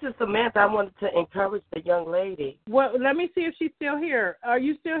 This is Samantha. I wanted to encourage the young lady. Well, let me see if she's still here. Are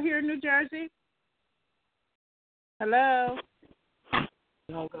you still here in New Jersey? Hello?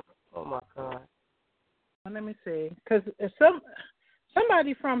 Oh, my God. Well, let me see. Because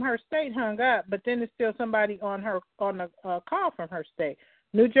somebody from her state hung up, but then there's still somebody on the call from her state.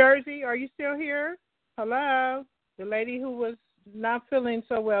 New Jersey, are you still here? Hello? The lady who was not feeling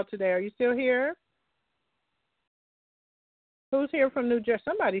so well today, are you still here? Who's here from New Jersey?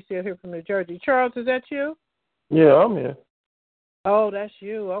 Somebody's still here from New Jersey. Charles, is that you? Yeah, I'm here. Oh, that's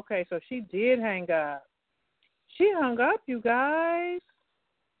you. Okay, so she did hang up. She hung up, you guys.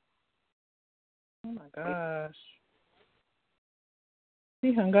 Oh, my gosh.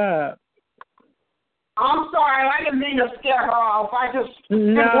 She hung up. I'm sorry. I didn't mean to scare her off.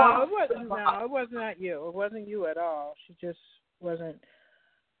 No, it wasn't not you. It wasn't you at all. She just wasn't.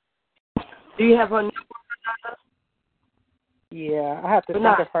 Do you have her number? Yeah, I have to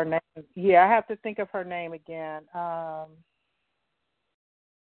think of her name. Yeah, I have to think of her name again. I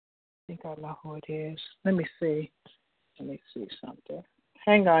think I know who it is. Let me see something.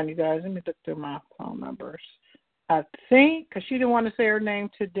 Hang on, you guys. Let me look through my phone numbers. I think, because she didn't want to say her name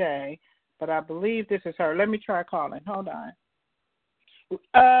today, but I believe this is her. Let me try calling. Hold on.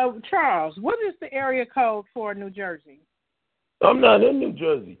 Charles, what is the area code for New Jersey? I'm not in New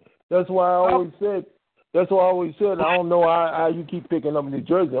Jersey. That's why I always said. That's why I always said I don't know how you keep picking up New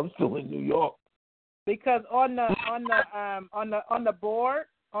Jersey. I'm still in New York. Because on the board,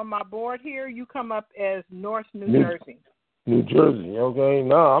 on my board here, you come up as North New Jersey. New Jersey, okay.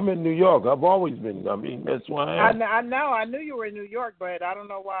 No, I'm in New York. I've always been. I mean, that's why I am. I know. I knew you were in New York, but I don't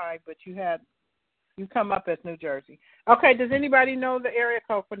know why. But you come up as New Jersey. Okay. Does anybody know the area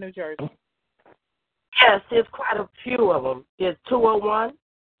code for New Jersey? Yes, there's quite a few of them. There's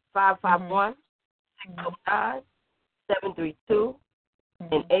 201-551. 609, 732,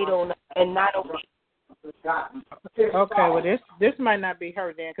 and 809 and 908. Okay, well this might not be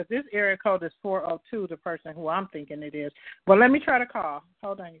her then, because this area code is 402. The person who I'm thinking it is. Well, let me try to call.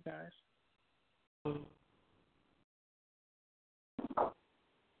 Hold on, you guys.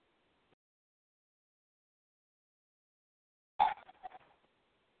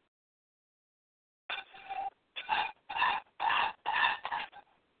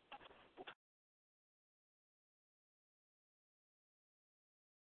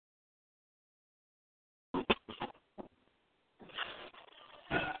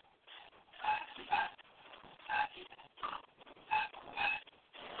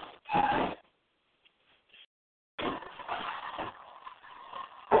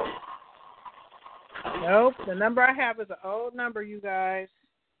 Nope, the number I have is an old number, you guys.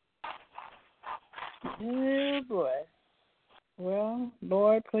 Oh, boy. Well,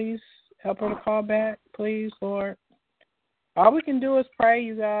 Lord, please help her to call back. Please, Lord. All we can do is pray,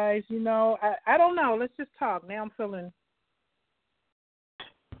 you guys. You know, I don't know. Let's just talk. Now I'm feeling,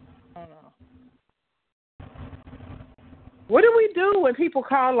 I don't know. What do we do when people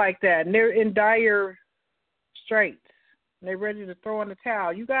call like that and they're in dire straits? They're ready to throw in the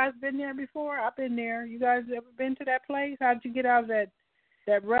towel. You guys been there before? I've been there. You guys ever been to that place? How did you get out of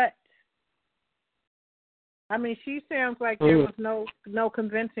that rut? I mean, she sounds like there was no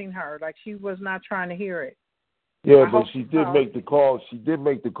convincing her. Like she was not trying to hear it. Yeah, but she did make the call. She did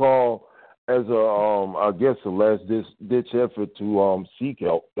make the call, as a I guess a last ditch effort to seek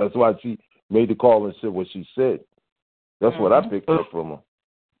help. That's why she made the call and said what she said. That's what I picked up from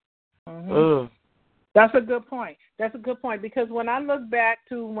her. That's a good point. That's a good point, because when I look back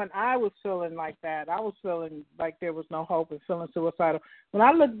to when I was feeling like that, I was feeling like there was no hope and feeling suicidal. When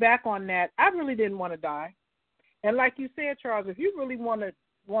I look back on that, I really didn't want to die. And like you said, Charles, if you really want to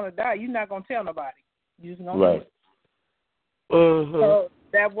die, you're not going to tell nobody. You're just going to do it. So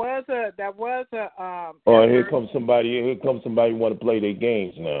that was a. Oh, here comes somebody who want to play their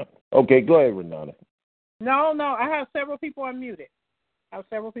games now. Okay, go ahead, Renata. No, I have several people unmuted.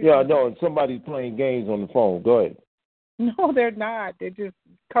 Yeah, I know, and somebody's playing games on the phone. Go ahead. No, they're not. They're just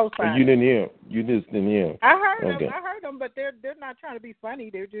co-signing. You didn't hear. You just didn't hear. I heard them, but they're not trying to be funny.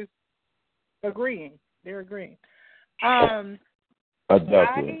 They're just agreeing. They're agreeing. I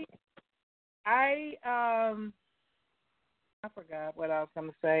forgot what I was going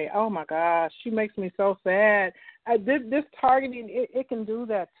to say. Oh my gosh, she makes me so sad. This targeting, it can do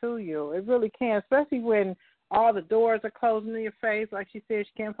that to you. It really can, especially when all the doors are closing in your face. Like she said,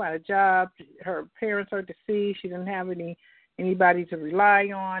 she can't find a job. Her parents are deceased. She doesn't have anybody to rely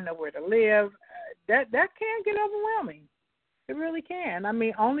on, nowhere to live. That can get overwhelming. It really can. I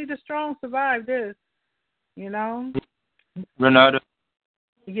mean, only the strong survive this, you know? Renata?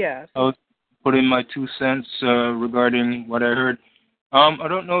 Yes. I was putting my 2 cents regarding what I heard. I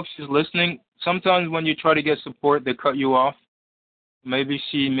don't know if she's listening. Sometimes when you try to get support, they cut you off. Maybe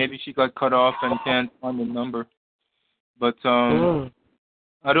she got cut off and can't find the number. But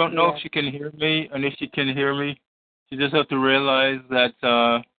I don't know if she can hear me, and if she can hear me, she just have to realize that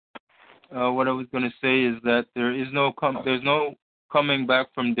what I was going to say is that there's no coming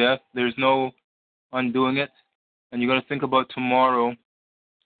back from death. There's no undoing it, and you got to think about tomorrow.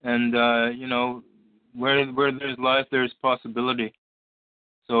 And where there's life, there's possibility.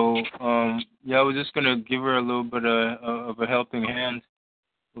 So, I was just going to give her a little bit of a helping hand.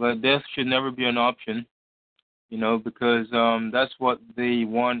 But death should never be an option, because that's what they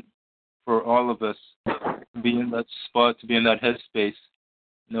want for all of us, to be in that spot, to be in that headspace.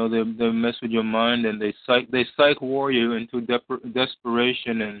 They mess with your mind, and they psych war you into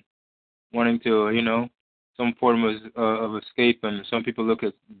desperation and wanting to, some form of escape. And some people look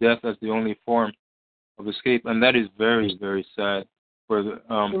at death as the only form of escape, and that is very, very sad.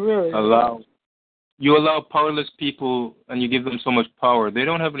 You allow powerless people, and you give them so much power. They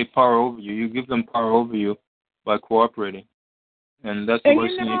don't have any power over you. You give them power over you by cooperating, and that's the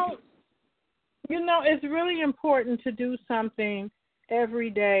worst thing you can. It's really important to do something every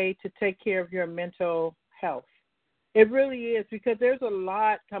day to take care of your mental health. It really is, because there's a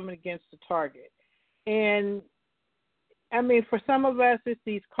lot coming against the target. And, I mean, for some of us, it's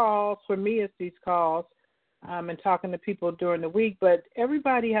these calls. For me, it's these calls. And talking to people during the week, but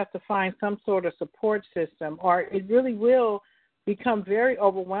everybody has to find some sort of support system, or it really will become very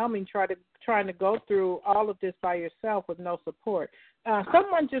overwhelming trying to go through all of this by yourself with no support.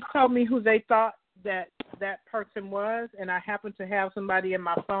 Someone just told me who they thought that person was, and I happen to have somebody in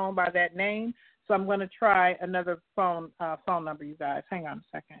my phone by that name, so I'm going to try another phone number, you guys. Hang on a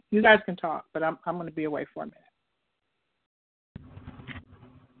second. You guys can talk, but I'm going to be away for a minute.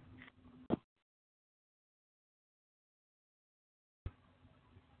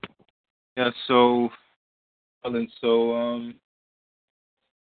 Yeah,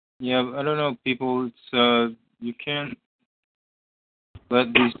 I don't know, people. It's you can't let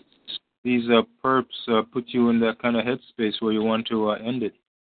these perps put you in that kind of headspace where you want to end it.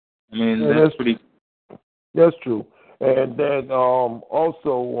 I mean, that's pretty. That's true, and then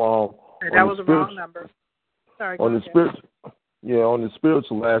also that was the wrong number. Sorry. On the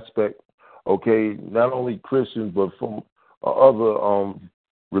spiritual aspect, okay, not only Christians but from other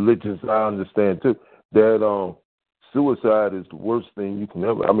religions, I understand too, that suicide is the worst thing you can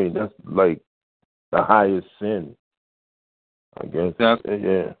ever. I mean, that's like the highest sin, I guess.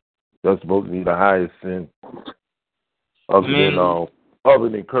 Yeah, that's supposed to be the highest sin, other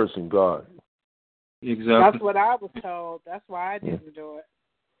than cursing God. Exactly. That's what I was told. That's why I didn't do it.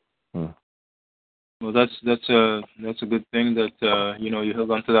 Well, that's a good thing that you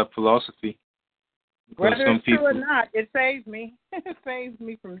held on to that philosophy. Whether it's true or not, it saves me. It saves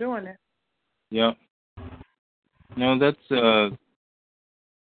me from doing it. Yeah. No, that's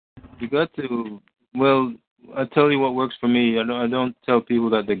you got to. Well, I tell you what works for me. I don't tell people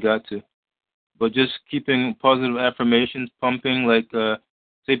that they got to, but just keeping positive affirmations pumping, like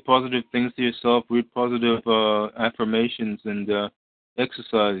say positive things to yourself, read positive affirmations, and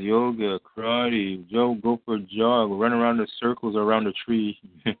exercise, yoga, karate, go for a jog, run around in circles around a tree.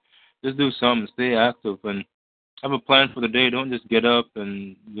 Just do something, stay active, and have a plan for the day. Don't just get up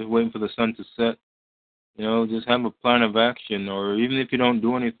and just waiting for the sun to set. Just have a plan of action, or even if you don't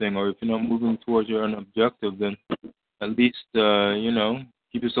do anything, or if you're not moving towards your own objective, then at least,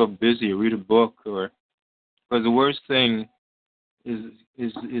 keep yourself busy, read a book, or, because the worst thing is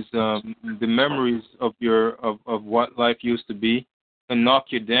the memories of what life used to be can knock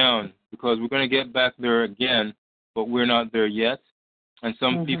you down, because we're going to get back there again, but we're not there yet. And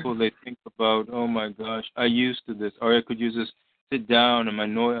some people, they think about, oh my gosh, I used to this, or I could use this, sit down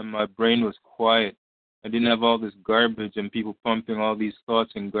and my brain was quiet. I didn't have all this garbage and people pumping all these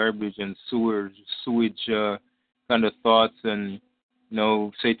thoughts and garbage and sewage kind of thoughts and,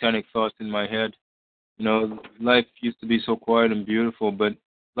 satanic thoughts in my head. Life used to be so quiet and beautiful, but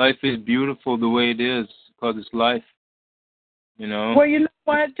life is beautiful the way it is because it's life. Well, you know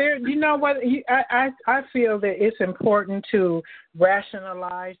what? I feel that it's important to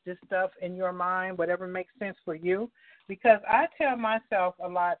rationalize this stuff in your mind, whatever makes sense for you, because I tell myself a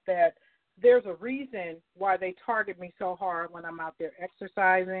lot that there's a reason why they target me so hard when I'm out there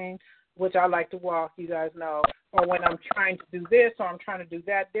exercising, which I like to walk, you guys know, or when I'm trying to do this or I'm trying to do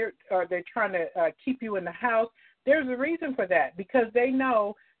that. They're trying to keep you in the house. There's a reason for that, because they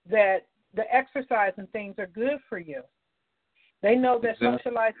know that the exercise and things are good for you. They know that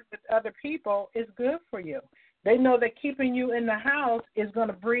socializing with other people is good for you. They know that keeping you in the house is going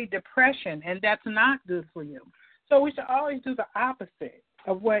to breed depression, and that's not good for you. So we should always do the opposite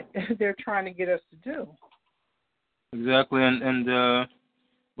of what they're trying to get us to do. Exactly, and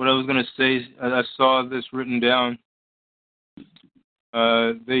what I was going to say, I saw this written down.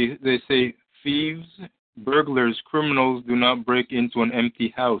 They say thieves, burglars, criminals do not break into an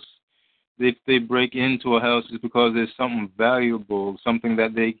empty house. If they break into a house, it's because there's something valuable, something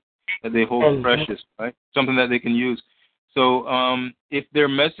that they hold precious, right? Something that they can use. So if they're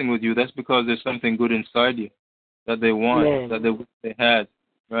messing with you, that's because there's something good inside you that they want, that they had,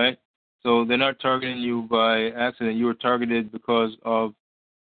 right? So they're not targeting you by accident. You were targeted because of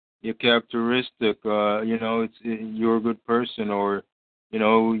your characteristic. You're a good person, or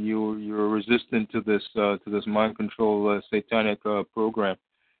you're resistant to this mind control satanic program.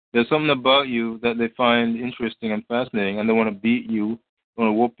 There's something about you that they find interesting and fascinating, and they want to beat you, want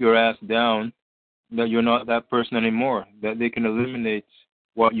to whoop your ass down, that you're not that person anymore, that they can eliminate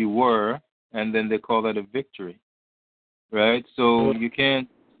what you were, and then they call that a victory, right? So you can't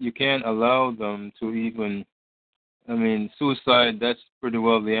allow them to even, suicide, that's pretty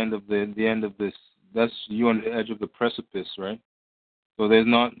well the end of this. That's you on the edge of the precipice, right? So there's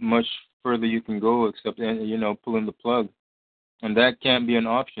not much further you can go except, pulling the plug. And that can't be an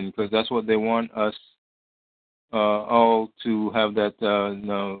option, because that's what they want us all to have, that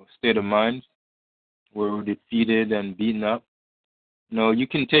state of mind where we're defeated and beaten up. You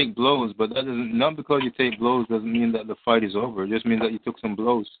can take blows, but that doesn't, not because you take blows doesn't mean that the fight is over. It just means that you took some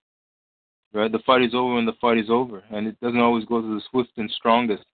blows, right? The fight is over when the fight is over, and it doesn't always go to the swift and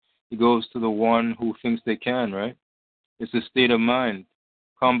strongest. It goes to the one who thinks they can, right? It's a state of mind.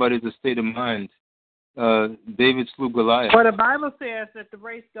 Combat is a state of mind. David slew Goliath. Well, the Bible says that the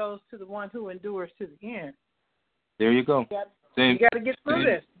race goes to the one who endures to the end. There you go. You got to get through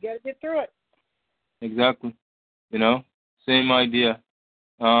this. You got to get through it. Exactly. Same idea.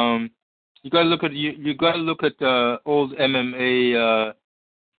 You got to look at old MMA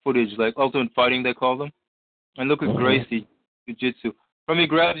footage, like Ultimate Fighting, they call them, and look at Gracie Jiu-Jitsu. From he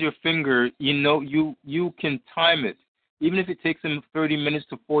grabs your finger, you can time it. Even if it takes him 30 minutes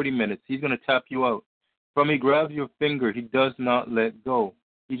to 40 minutes, he's going to tap you out. From he grabs your finger, he does not let go.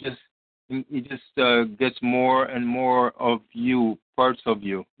 He just gets more and more of you, parts of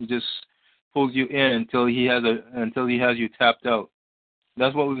you. He just pulls you in until he has you tapped out.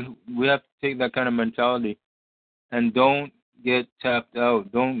 That's what we have to take, that kind of mentality, and don't get tapped out.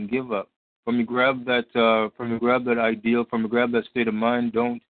 Don't give up. From you grab that ideal, from you grab that state of mind,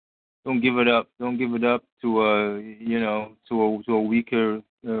 don't give it up. Don't give it up to a weaker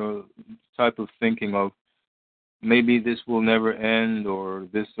type of thinking of maybe this will never end, or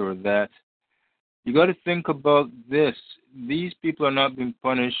this or that. You got to think about this. These people are not being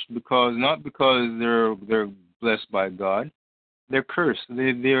punished not because they're blessed by God. They're cursed.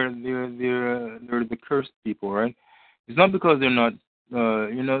 They're the cursed people, right? It's not because they're not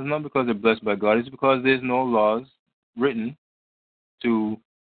it's not because they're blessed by God. It's because there's no laws written to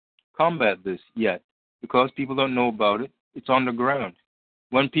combat this yet, because people don't know about it. It's on the ground.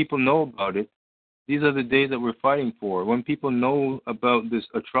 When people know about it, these are the days that we're fighting for. When people know about this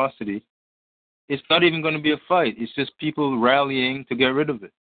atrocity, it's not even going to be a fight. It's just people rallying to get rid of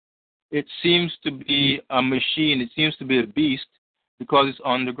it. It seems to be a machine. It seems to be a beast because it's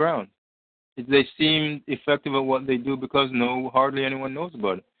on the ground. They seem effective at what they do because hardly anyone knows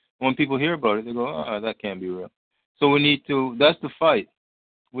about it. When people hear about it, they go, "Oh, that can't be real." So we need to. That's the fight.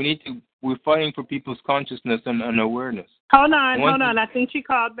 We're fighting for people's consciousness and awareness. Hold on. I think she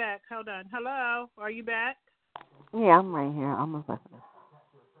called back. Hold on. Hello, are you back? Yeah, I'm right here. I'm listening.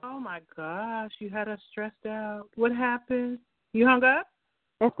 Oh my gosh, you had us stressed out. What happened? You hung up?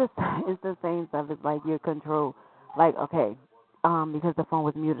 It's the same stuff. It's like your control. Like, okay, because the phone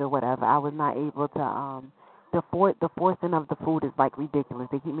was muted or whatever, I was not able to the forcing of the food is like ridiculous.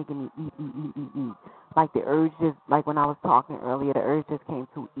 They keep making me eat. Like the urge just, like when I was talking earlier, the urge just came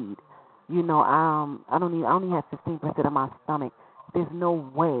to eat. You know, I only have 15% of my stomach. There's no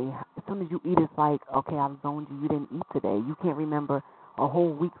way. As soon as you eat, it's like, okay, I've zoned you. You didn't eat today. You can't remember a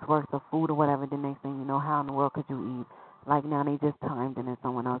whole week's worth of food or whatever. The next thing you know, how in the world could you eat? Like now they just timed and then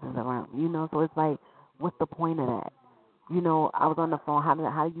someone else is around. You know, so it's like, what's the point of that? You know, I was on the phone. How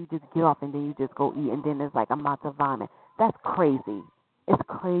do you just get off and then you just go eat and then it's like I'm about to vomit? That's crazy. It's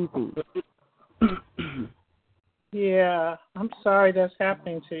crazy. Yeah, I'm sorry that's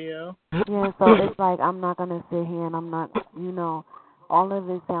happening to you. Yeah, so it's like I'm not going to sit here and I'm not, you know, all of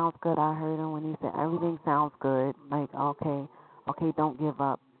it sounds good. I heard him when he said everything sounds good. Like, okay, don't give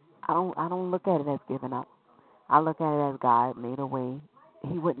up. I don't look at it as giving up. I look at it as God made a way.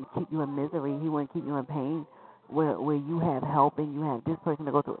 He wouldn't keep you in misery. He wouldn't keep you in pain where you have help and you have this person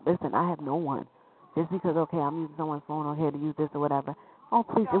to go through. Listen, I have no one. Just because, okay, I'm using someone's phone or here to use this or whatever. Oh,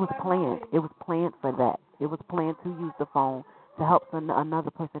 please, it was planned. It was planned for that. It was planned to use the phone to help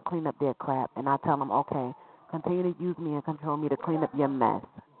another person clean up their crap. And I tell them, okay, continue to use me and control me to clean up your mess.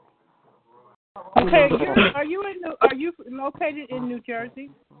 Okay, are you located in New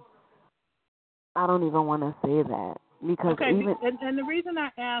Jersey? I don't even want to say that because and the reason I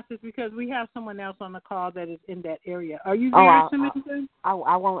ask is because we have someone else on the call that is in that area. Are you there, Samantha? I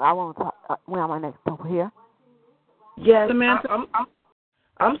won't talk. When am I next over here? Yes, Samantha.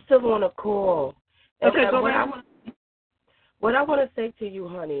 I'm still on a call. Okay, go ahead. ahead. What I want to say to you,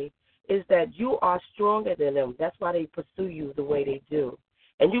 honey, is that you are stronger than them. That's why they pursue you the way they do.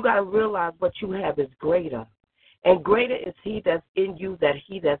 And you got to realize what you have is greater. And greater is he that's in you than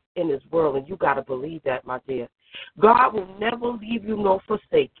he that's in this world. And you got to believe that, my dear. God will never leave you nor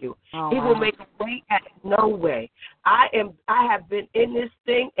forsake you. He will make a way at no way. I have been in this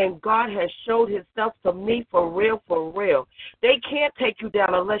thing, and God has showed himself to me for real, for real. They can't take you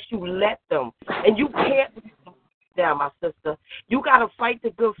down unless you let them. And you can't down, my sister. You got to fight the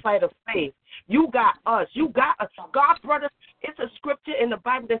good fight of faith. You got us. You got us. God, brothers, it's a scripture in the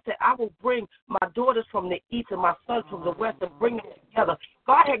Bible that said, I will bring my daughters from the east and my sons from the west and bring them together.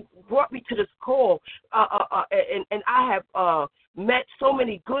 God had brought me to this call, and I have met so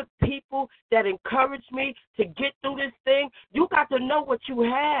many good people that encourage me to get through this thing. You got to know what you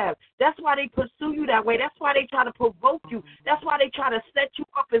have. That's why they pursue you that way. That's why they try to provoke you. That's why they try to set you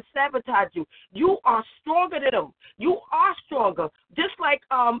up and sabotage you. You are stronger than them. You are stronger. Just like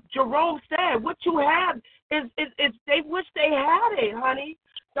Jerome said, what you have is they wish they had it, honey.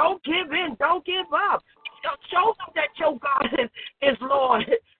 Don't give in. Don't give up. Show them that your God is Lord,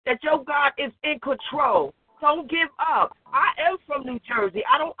 that your God is in control. Don't give up. I am from New Jersey.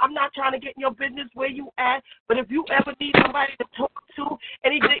 I'm not trying to get in your business where you at, but if you ever need somebody to talk to,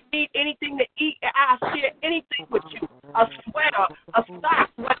 need anything to eat, I'll share anything with you. A sweater, a sock,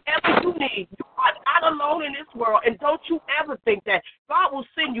 whatever you need. You are not alone in this world, and don't you ever think that. God will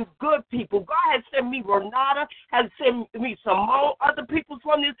send you good people. God has sent me Renata, has sent me Simone, other people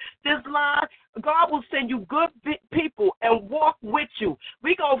from this line. God will send you good people and walk with you.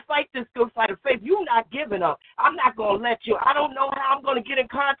 We're going to fight this good fight of faith. You're not giving up. I'm not going to let you. I don't know how I'm going to get in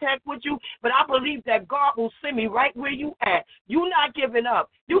contact with you, but I believe that God will send me right where you at. You're not giving up.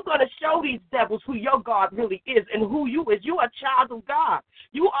 You're going to show these devils who your God really is and who you is. You are a child of God.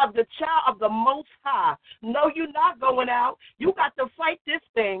 You are the child of the Most High. No, you're not going out. You got to fight this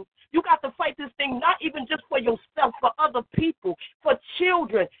thing. You got to fight this thing not even just for yourself, for other people, for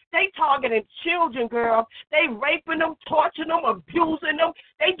children. They targeting children, girl. They raping them, torturing them, abusing them.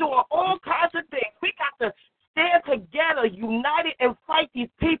 They doing all kinds of things. We got to stand together, united, and fight these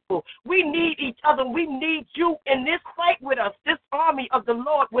people. We need each other. We need you in this fight with us, this army of the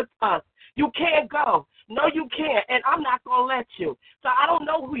Lord with us. You can't go. No, you can't, and I'm not going to let you. So I don't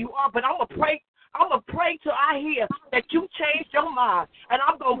know who you are, but I'm going to pray. I'm going to pray till I hear that you change your mind. And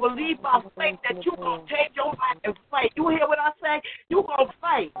I'm going to believe by faith that you're going to change your mind and fight. You hear what I say? You're going to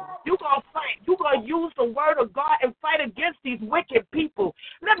fight. You're going to fight. You're going to use the word of God and fight against these wicked people.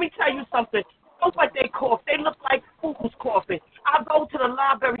 Let me tell you something. Look like they cough. They look like fools coughing. I go to the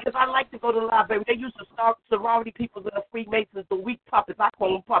library because I like to go told a lie, baby. They used to start sorority people and the Freemasons, the weak puppets. I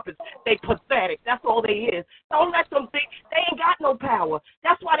call them puppets. They pathetic. That's all they is. Don't let them think they ain't got no power.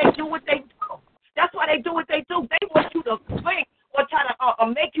 That's why they do what they do. That's why they do what they do. They want you to think or try to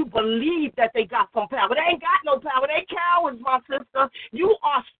make you believe that they got some power. They ain't got no power. They cowards, my sister. You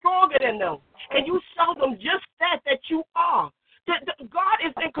are stronger than them. And you show them just that you are. God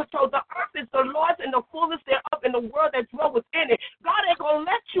is in control. The earth is the Lord's and the fullness thereof and the world that dwell within it. God ain't going to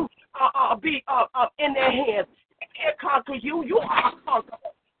let you be in their hands. They can't conquer you. You are a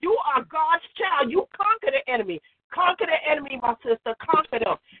conqueror. You are God's child. You conquer the enemy. Conquer the enemy, my sister. Conquer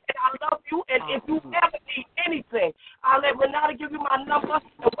them. And I love you. And if you ever need anything, I'll let Renata give you my number.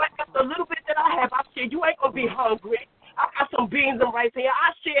 And whatever the little bit that I have, I share. You ain't going to be hungry. I got some beans and rice here.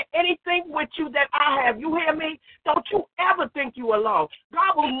 I share anything with you that I have. You hear me? Don't you ever think you alone.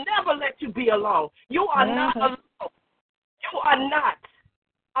 God will never let you be alone. You are not alone. You are not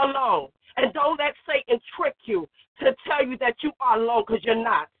alone. And don't let Satan trick you to tell you that you are alone, because you're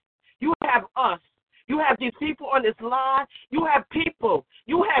not. You have us. You have these people on this line. You have people.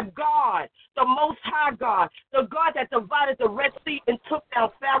 You have God, the Most High God, the God that divided the Red Sea and took down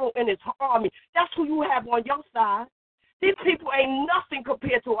Pharaoh and his army. That's who you have on your side. These people ain't nothing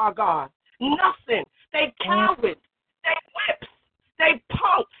compared to our God. Nothing. They cowards. They whips. They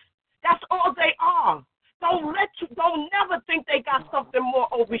punks. That's all they are. Don't never think they got something more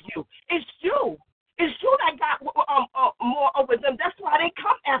over you. It's you. It's you that got more over them. That's why they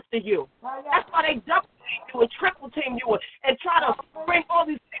come after you. That's why they double team you and triple team you and try to bring all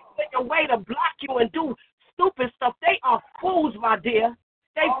these people in your way to block you and do stupid stuff. They are fools, my dear.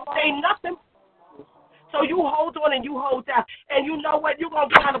 They nothing. So you hold on and you hold down. And you know what? You're going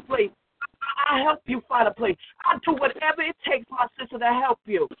to find a place. I'll help you find a place. I'll do whatever it takes, my sister, to help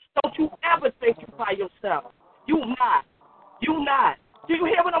you. Don't you ever think you by yourself. You not. You not. Do you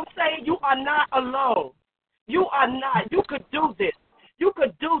hear what I'm saying? You are not alone. You are not. You could do this. You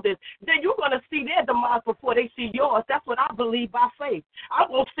could do this. Then you're going to see their demise before they see yours. That's what I believe by faith. I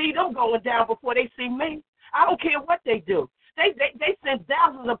won't see them going down before they see me. I don't care what they do. They send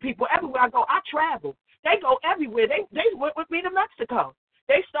thousands of people everywhere I go. I travel. They go everywhere. They went with me to Mexico.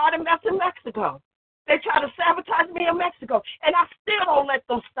 They started messing Mexico. They try to sabotage me in Mexico. And I still don't let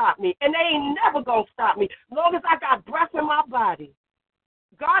them stop me. And they ain't never going to stop me as long as I got breath in my body.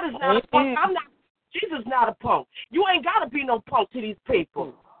 God is not a punk. Jesus is not a punk. You ain't got to be no punk to these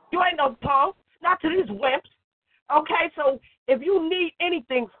people. You ain't no punk. Not to these wimps. Okay, so if you need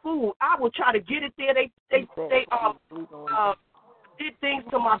anything, food, I will try to get it there. They did things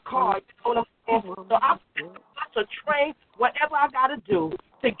to my car. You know what I'm saying? So I'm to train whatever I got to do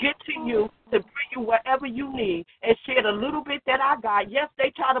to get to you, to bring you whatever you need, and share the little bit that I got. Yes,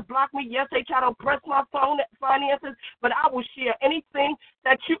 they try to block me. Yes, they try to oppress my finances, but I will share anything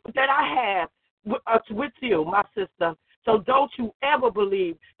that I have with you, my sister. So don't you ever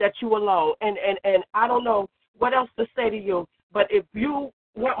believe that you alone. And I don't know what else to say to you, but if you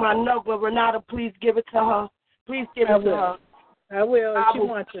want my number, Renata, please give it to her. Please give it to her. I will. If she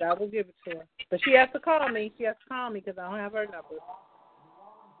wants it, I will give it to her. But she has to call me. She has to call me because I don't have her number.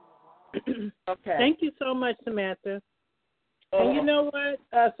 Okay. Thank you so much, Samantha. And you know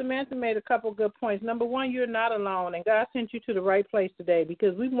what? Samantha made a couple good points. Number one, you're not alone, and God sent you to the right place today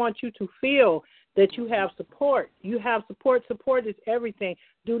because we want you to feel that you have support. You have support. Support is everything.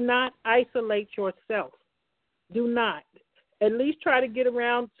 Do not isolate yourself. Do not. At least try to get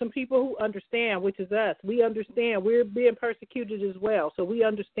around some people who understand, which is us. We understand. We're being persecuted as well, so we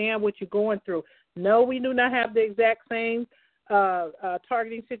understand what you're going through. No, we do not have the exact same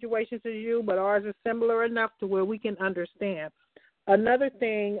targeting situations as you, but ours is similar enough to where we can understand. Another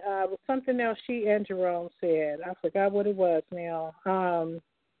thing was something else she and Jerome said. I forgot what it was now.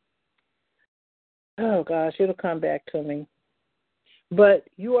 Oh, gosh, it'll come back to me. But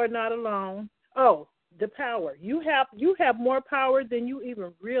you are not alone. Oh, the power. You have more power than you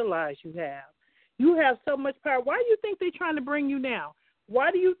even realize you have. You have so much power. Why do you think they're trying to bring you down?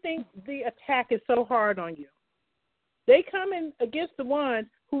 Why do you think the attack is so hard on you? They come in against the ones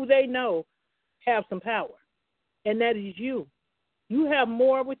who they know have some power, and that is you. You have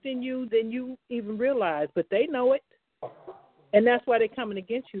more within you than you even realize, but they know it, and that's why they're coming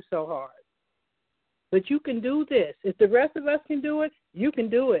against you so hard. But you can do this. If the rest of us can do it, you can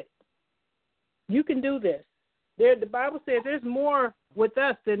do it. You can do this. The Bible says there's more with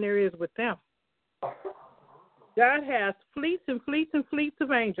us than there is with them. God has fleets and fleets and fleets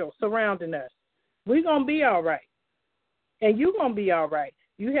of angels surrounding us. We're going to be all right. And you're going to be all right.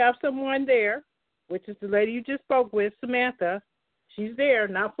 You have someone there, which is the lady you just spoke with, Samantha. She's there,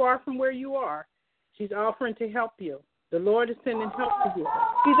 not far from where you are. She's offering to help you. The Lord is sending help to you.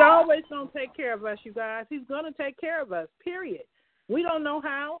 He's always going to take care of us, you guys. He's going to take care of us, period. We don't know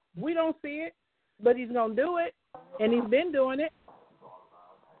how. We don't see it, but he's going to do it, and he's been doing it.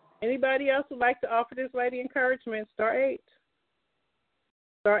 Anybody else would like to offer this lady encouragement? Star 8.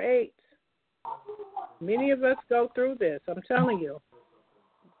 Star 8. Many of us go through this, I'm telling you.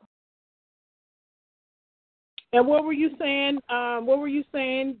 And what were you saying?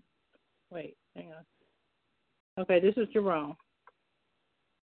 Wait, hang on. Okay, this is Jerome.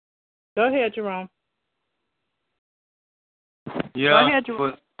 Go ahead, Jerome. Yeah. Go ahead,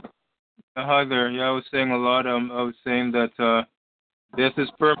 Jerome. Hi there. Yeah, I was saying a lot. I was saying that death is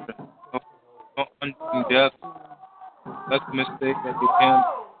permanent. No undoing death. That's a mistake that you can't.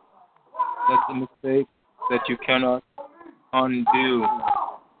 That's a mistake that you cannot undo.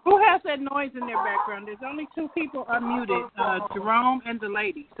 Who has that noise in their background? There's only two people unmuted, Jerome and the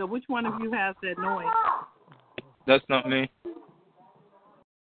lady. So which one of you has that noise? That's not me.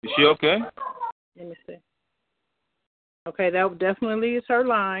 Is she okay? Let me see. Okay, that definitely is her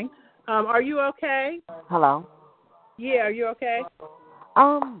line. Are you okay? Hello. Yeah, are you okay?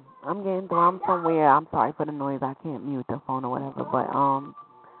 I'm getting through. I'm somewhere. I'm sorry for the noise. I can't mute the phone or whatever. But I'm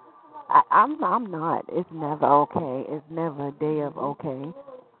not. It's never okay. It's never a day of okay.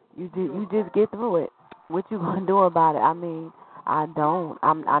 You just get through it. What you gonna do about it? I mean, I know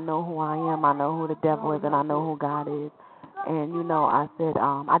who I am. I know who the devil is, and I know who God is. And I said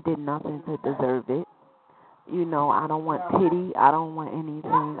I did nothing to deserve it. I don't want pity. I don't want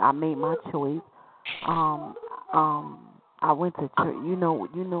anything. I made my choice. I went to church. When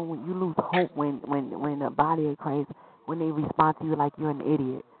you lose hope when the body of Christ, when they respond to you like you're an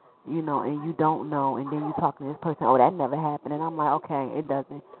idiot, and you don't know, and then you talking to this person, oh, that never happened, and I'm like, okay, it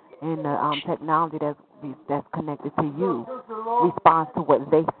doesn't. And the technology that's connected to you responds to what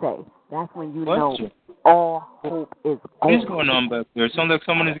they say. That's when you know all hope is gone. What is going on back there? It sounds like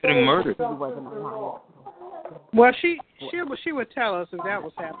someone is getting murdered. He wasn't alive. Well, she would tell us if that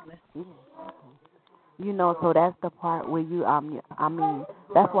was happening. So that's the part where you, I mean,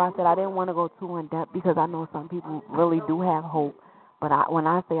 that's why I said I didn't want to go too in depth because I know some people really do have hope. But when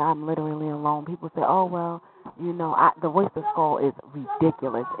I say I'm literally alone, people say, oh, well, the voice of skull is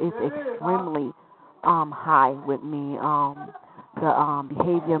ridiculous. It's extremely high with me. The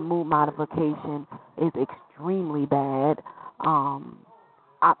behavior mood modification is extremely bad.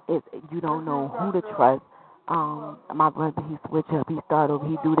 You don't know who to trust. My brother, he switch up, he start over,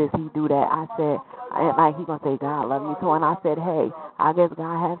 he do this, he do that. I said, like he gonna say God love me too, and I said, hey, I guess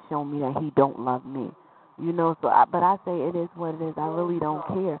God has shown me that he don't love me, but I say it is what it is. I really don't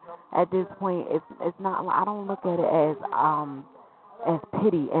care. At this point, it's not. I don't look at it as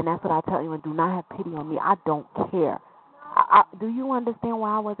pity, and that's what I tell you. And do not have pity on me. I don't care. Do you understand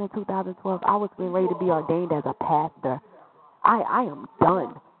where I was in 2012? I was getting ready to be ordained as a pastor. I am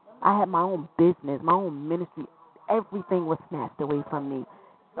done. I had my own business, my own ministry. Everything was snatched away from me.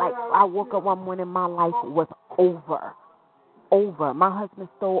 Like, I woke up one morning, my life was over. My husband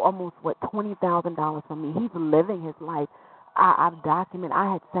stole almost, $20,000 from me. He's living his life. I've documented.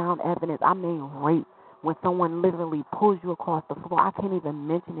 I had sound evidence. I mean, rape. When someone literally pulls you across the floor, I can't even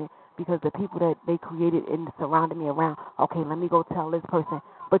mention it because the people that they created and surrounded me around, okay, let me go tell this person.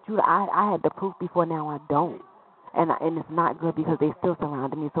 But I had the proof before, now I don't. And it's not good because they still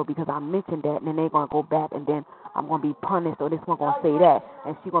surrounded me. So because I mentioned that, and then they're gonna go back, and then I'm gonna be punished, or this one gonna say that,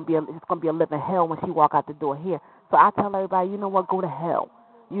 and it's gonna be a living hell when she walk out the door here. So I tell everybody, you know what, go to hell,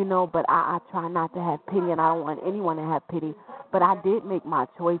 But I try not to have pity, and I don't want anyone to have pity. But I did make my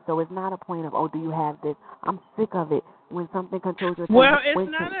choice, so it's not a point of, oh, do you have this? I'm sick of it when something controls your. Well,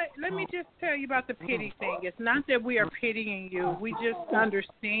 it's not. Let me just tell you about the pity thing. It's not that we are pitying you. We just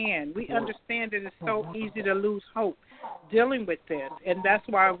understand. We understand that it's so easy to lose hope dealing with this, and that's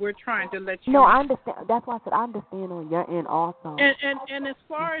why we're trying to let you. No, I understand. That's why I said I understand on your end also. And as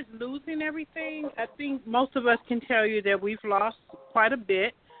far as losing everything, I think most of us can tell you that we've lost quite a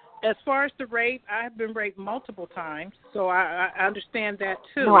bit. As far as the rape, I have been raped multiple times, so I understand that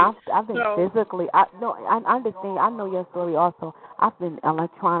too. No, I've been physically. I understand. I know your story also. I've been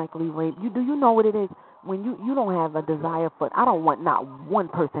electronically raped. Do you know what it is when you don't have a desire for? I don't want not one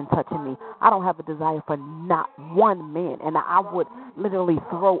person touching me. I don't have a desire for not one man, and I would literally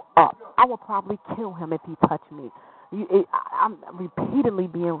throw up. I would probably kill him if he touched me. I'm repeatedly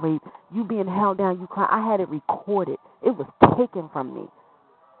being raped. You being held down. You cry. I had it recorded. It was taken from me.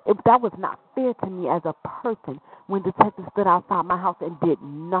 That was not fair to me as a person when detectives stood outside my house and did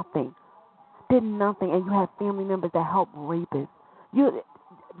nothing, and you have family members that help rapists.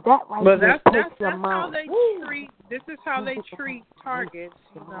 That's how This is how they treat targets.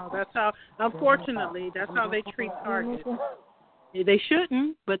 You know, that's how. Unfortunately, that's how they treat targets. They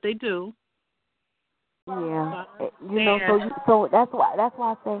shouldn't, but they do. Yeah, you know, so that's why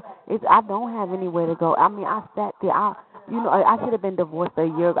I say I don't have anywhere to go. I mean, I sat there. I should have been divorced a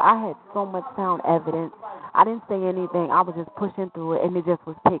year ago. I had so much sound evidence. I didn't say anything. I was just pushing through it, and it just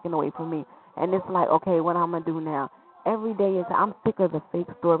was taken away from me. And it's like, okay, what I'm gonna do now? Every day I'm sick of the fake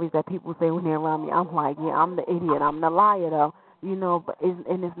stories that people say when they're around me. I'm like, yeah, I'm the idiot. I'm the liar, though. You know, but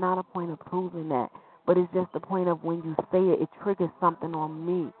it's not a point of proving that, but it's just the point of when you say it, it triggers something on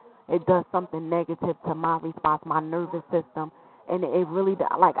me. It does something negative to my response, my nervous system, and it really,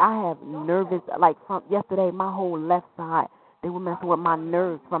 like, I have nervous, like, from yesterday, my whole left side, they were messing with my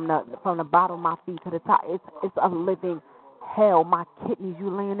nerves from the bottom of my feet to the top. It's a living hell. My kidneys, you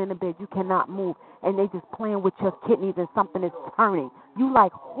laying in the bed, you cannot move, and they just playing with your kidneys, and something is turning. You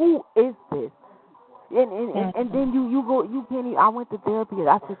like, who is this? And then you can't even, I went to therapy.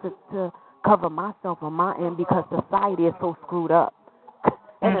 I just to cover myself on my end because society is so screwed up.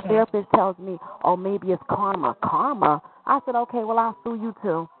 And the therapist tells me, oh, maybe it's karma. Karma? I said, okay, well, I'll sue you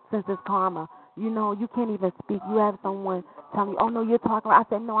too, since it's karma. You know, you can't even speak. You have someone tell me, oh, no, you're talking. I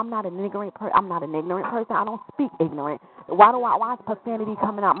said, no, I'm not an ignorant person. I'm not an ignorant person. I don't speak ignorant. Why is profanity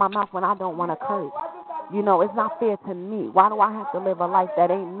coming out my mouth when I don't want to curse? You know, it's not fair to me. Why do I have to live a life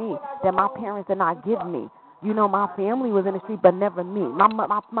that ain't me, that my parents did not give me? You know, my family was in the street, but never me. My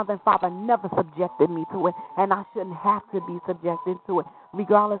mother and father never subjected me to it, and I shouldn't have to be subjected to it,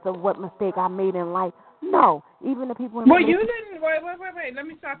 regardless of what mistake I made in life. No, even the people. Well, you didn't. Wait. Let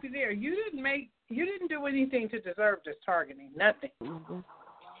me stop you there. You didn't do anything to deserve this targeting. Nothing. Mm-hmm.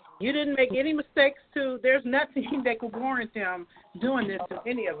 You didn't make any mistakes there's nothing that could warrant them doing this to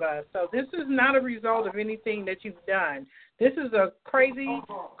any of us. So this is not a result of anything that you've done. This is a crazy,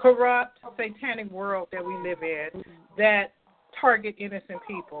 corrupt, satanic world that we live in that target innocent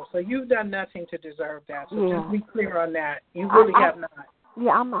people. So you've done nothing to deserve that. So just be clear on that. You really have not.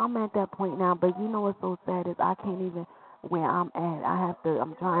 Yeah, I'm at that point now, but you know what's so sad is I can't even where I'm at.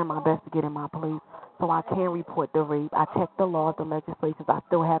 I'm trying my best to get in my place so I can report the rape. I checked the laws, the legislations. I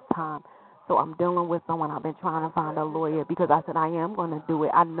still have time. So I'm dealing with someone. I've been trying to find a lawyer because I said I am going to do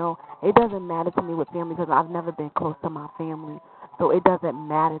it. I know it doesn't matter to me with family because I've never been close to my family. So it doesn't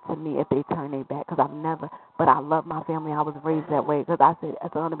matter to me if they turn their back because but I love my family. I was raised that way because I said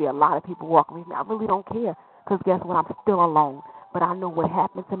there's going to be a lot of people walking with me. I really don't care because guess what? I'm still alone. But I know what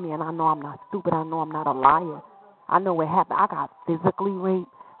happened to me, and I know I'm not stupid. I know I'm not a liar. I know what happened. I got physically raped,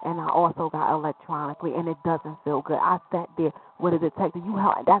 and I also got electronically, and it doesn't feel good. I sat there with a detective.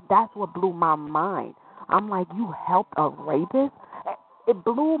 That's what blew my mind. I'm like, you helped a rapist? It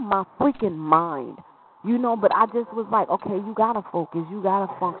blew my freaking mind. You know, but I just was like, okay, you got to focus. You got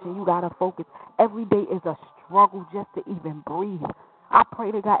to function. You got to focus. Every day is a struggle just to even breathe. I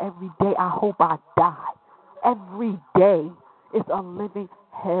pray to God every day. I hope I die. Every day. It's a living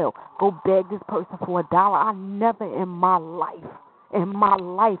hell. Go beg this person for $1. I never in my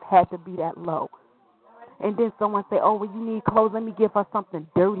life had to be that low. And then someone say, oh, well, you need clothes. Let me give her something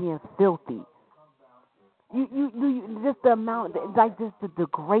dirty and filthy. You just the amount, like just to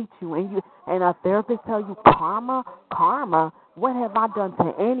degrade you. And a therapist tell you karma. What have I done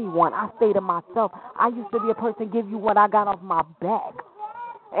to anyone? I say to myself, I used to be a person give you what I got off my back.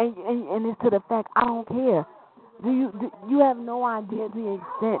 And it's to the fact I don't care. You have no idea the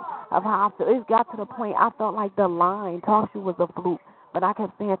extent of how I feel. It got to the point I felt like the line toss you was a fluke, but I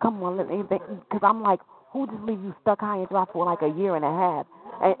kept saying, "Come on, because I'm like, who just leave you stuck high and dry for like a year and a half?"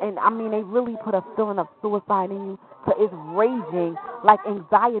 And I mean, they really put a feeling of suicide in you, so it's raging like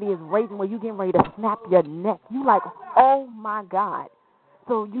anxiety is raging where you getting ready to snap your neck. You like, oh my God.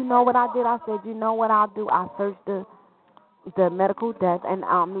 So you know what I did? I said, you know what I'll do? I searched the medical death in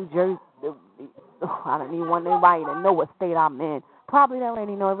New Jersey. I don't even want anybody to know what state I'm in. Probably they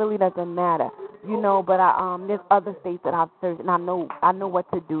already know. It really doesn't matter, you know. But there's other states that I've searched, and I know what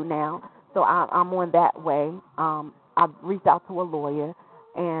to do now. So I'm on that way. I've reached out to a lawyer,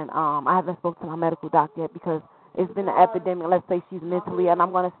 and I haven't spoken to my medical doctor yet because it's been an epidemic. Let's say she's mentally, and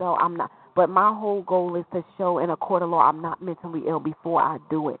I'm going to say I'm not. But my whole goal is to show in a court of law I'm not mentally ill before I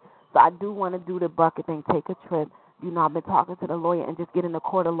do it. So I do want to do the bucket thing, take a trip. You know, I've been talking to the lawyer and just get in the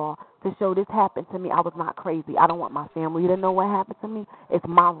court of law to show this happened to me. I was not crazy. I don't want my family to know what happened to me. It's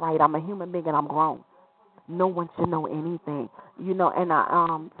my right. I'm a human being and I'm grown. No one should know anything. You know, and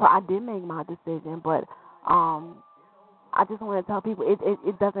so I did make my decision, but I just want to tell people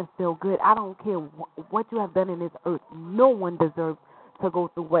it doesn't feel good. I don't care what you have done in this earth. No one deserves to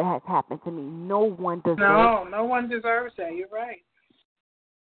go through what has happened to me. No one deserves. No one deserves that. You're right.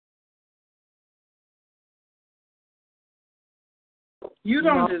 You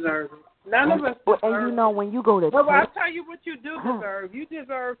don't deserve it. None of us deserve it. And you know, when you go to well, church, I'll tell you what you do deserve. You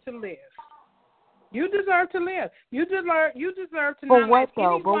deserve to live. You deserve to live. You deserve to but not what let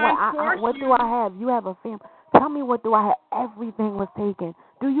though? anyone But what force do I have? You have a family. Tell me, what do I have? Everything was taken.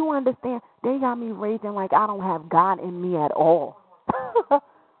 Do you understand? They got me raging like I don't have God in me at all.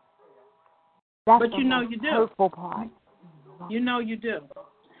 That's but the you know most you do. hurtful part. You know you do.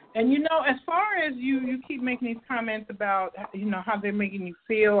 And, you know, as far as you keep making these comments about, you know, how they're making you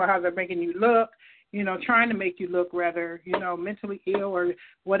feel or how they're making you look, you know, trying to make you look rather, you know, mentally ill or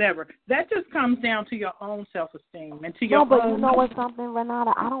whatever, that just comes down to your own self-esteem and to your own. No, but you know what's something,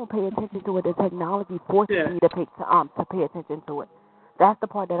 Renata? I don't pay attention to it. The technology forces me to pay attention to it. That's the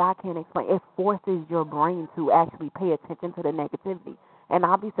part that I can't explain. It forces your brain to actually pay attention to the negativity. And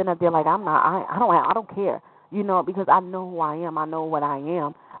I'll be sitting up there like I don't care, you know, because I know who I am. I know what I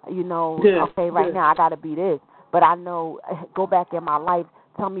am. You know, right now I got to be this. But I know, go back in my life,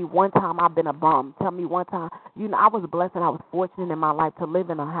 tell me one time I've been a bum. Tell me one time, you know, I was blessed and I was fortunate in my life to live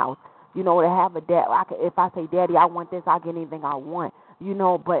in a house, you know, to have a dad. If I say, Daddy, I want this, I get anything I want, you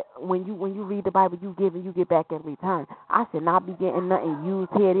know. But when you read the Bible, you give and you get back in return. I should not be getting nothing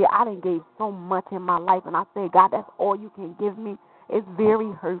used here. I done gave so much in my life, and I said, God, that's all you can give me. It's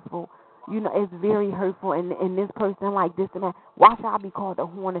very hurtful. You know, it's very hurtful, and this person like this and that. Why should I be called a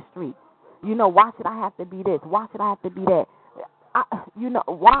whore on the street? You know, why should I have to be this? Why should I have to be that? You know,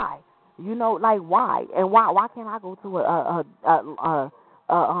 why? You know, like why? And why can't I go to a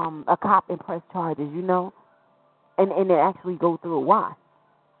cop and press charges? You know, and it actually go through? Why?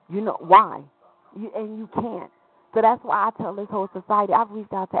 You know why? You can't. So that's why I tell this whole society. I've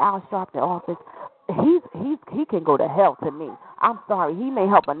reached out to Al Sharpton office. He can go to hell to me. I'm sorry. He may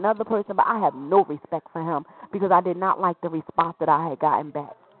help another person, but I have no respect for him because I did not like the response that I had gotten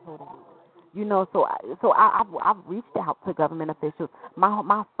back. You know, so I've reached out to government officials.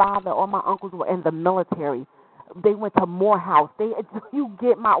 My father or my uncles were in the military. They went to Morehouse. You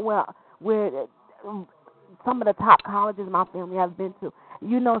get where some of the top colleges my family has been to.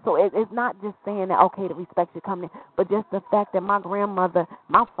 You know, so it's not just saying that, okay, the respect should come in, but just the fact that my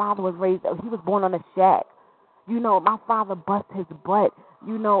father was raised, he was born on a shack. You know, my father bust his butt,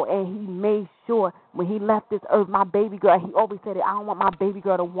 you know, and he made sure when he left this earth, my baby girl, he always said it, I don't want my baby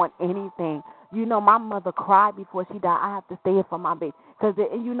girl to want anything. You know, my mother cried before she died. I have to stay here for my baby. Because,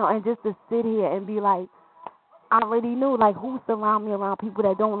 you know, and just to sit here and be like, I already knew, like, who surround me around people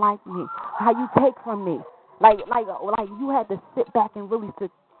that don't like me? How you take from me? Like you had to sit back and really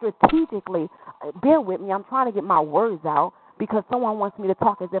strategically, bear with me, I'm trying to get my words out because someone wants me to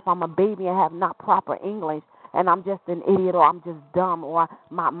talk as if I'm a baby and have not proper English and I'm just an idiot or I'm just dumb or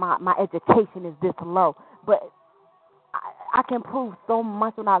my education is this low. But I can prove so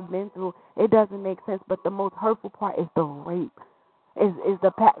much what I've been through. It doesn't make sense, but the most hurtful part is the rape, is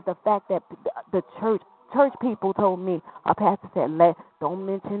the fact that the church people told me, a pastor said, don't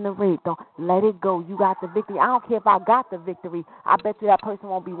mention the rape. Don't let it go. You got the victory. I don't care if I got the victory. I bet you that person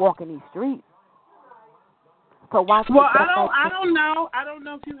won't be walking these streets. So why? Well, I don't know. I don't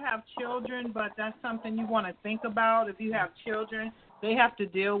know if you have children, but that's something you want to think about. If you have children, they have to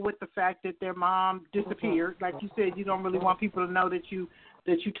deal with the fact that their mom disappeared. Like you said, you don't really want people to know that you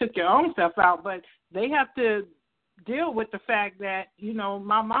took your own self out, but they have to deal with the fact that, you know,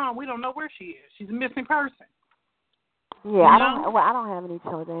 my mom, we don't know where she is. She's a missing person. Yeah, I don't have any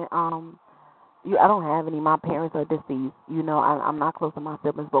children. I don't have any. My parents are deceased. You know, I'm not close to my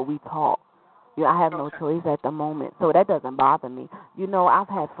siblings, but we talk. You know, I have no choice at the moment, so that doesn't bother me. You know, I've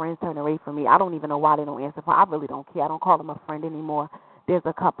had friends turn away from me. I don't even know why they don't answer phone. I really don't care. I don't call them a friend anymore. There's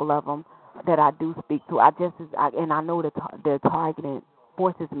a couple of them that I do speak to. And I know the targeting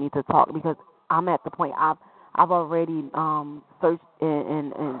forces me to talk because I'm at the point I've already searched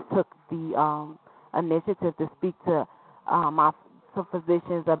and took the initiative to speak to my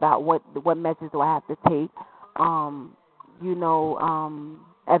physicians about what measures do I have to take. You know,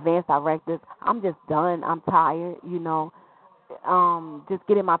 advanced directives. I'm just done. I'm tired. You know, just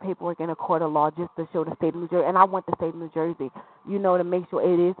getting my paperwork in a court of law just to show the state of New Jersey, and I want the state of New Jersey, you know, to make sure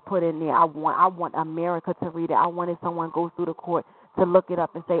it is put in there. I want America to read it. I wanted someone goes through the court to look it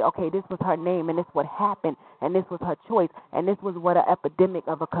up and say, okay, this was her name, and this what happened, and this was her choice, and this was what an epidemic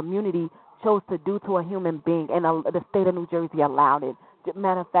of a community chose to do to a human being, and the state of New Jersey allowed it.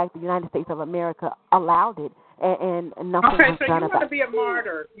 Matter of fact, the United States of America allowed it, and nothing was done about it. Okay, so you want to be a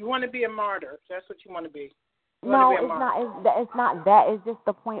martyr. You want to be a martyr. That's what you want to be. No, it's not. It's not that. It's just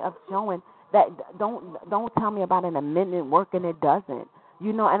the point of showing that don't tell me about an amendment working. It doesn't.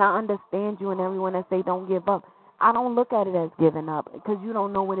 You know, and I understand you and everyone that say don't give up. I don't look at it as giving up because you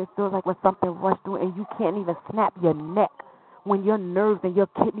don't know what it feels like when something rushed through and you can't even snap your neck when your nerves and your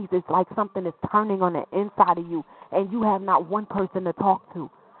kidneys is like something is turning on the inside of you, and you have not one person to talk to,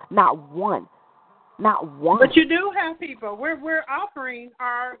 not one. But you do have people. We're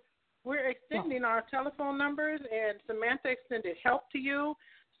extending our telephone numbers, and Samantha extended help to you.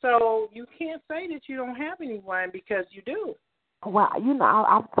 So you can't say that you don't have anyone, because you do. Well,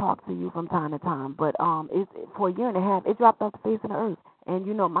 I've talked to you from time to time, but it's for a year and a half. It dropped off the face of the earth, and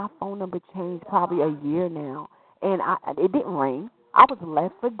my phone number changed probably a year now, and it didn't ring. I was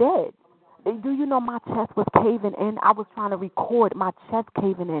left for dead. Do you know my chest was caving in? I was trying to record my chest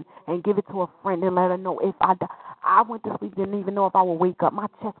caving in and give it to a friend and let her know if I went to sleep, didn't even know if I would wake up. My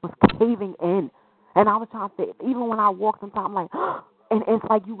chest was caving in, and I was trying to say, even when I walk sometimes, I'm like, and it's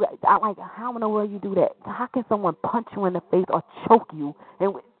like how in the world you do that? How can someone punch you in the face or choke you?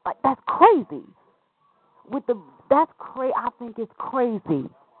 And like, that's crazy. That's crazy. I think it's crazy.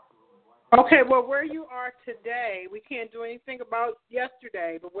 Okay, well, where you are today, we can't do anything about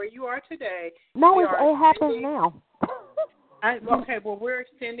yesterday, but where you are today. No, it happens now. Okay, well, we're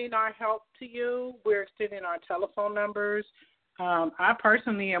extending our help to you. We're extending our telephone numbers. I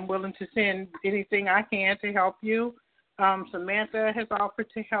personally am willing to send anything I can to help you. Samantha has offered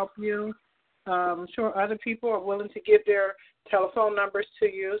to help you. I'm sure other people are willing to give their telephone numbers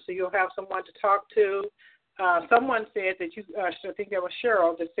to you, so you'll have someone to talk to. Someone said that I think that was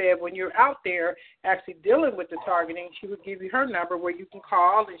Cheryl, that said when you're out there actually dealing with the targeting, she would give you her number where you can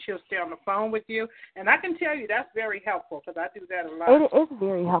call and she'll stay on the phone with you. And I can tell you that's very helpful, because I do that a lot. It is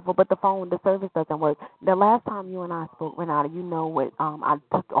very helpful, but the service doesn't work. The last time you and I spoke, Renata, what I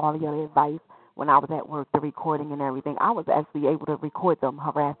took all your advice when I was at work, the recording and everything. I was actually able to record them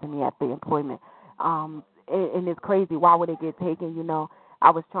harassing me at the employment. And it's crazy. Why would it get taken? I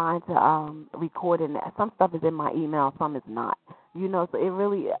was trying to record it, and some stuff is in my email, some is not. So it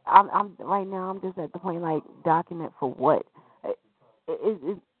really, I'm right now, I'm just at the point, like, document for what?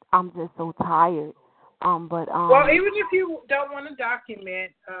 I'm just so tired. Well, even if you don't want to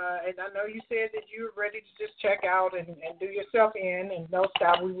document, and I know you said that you're ready to just check out and do yourself in and no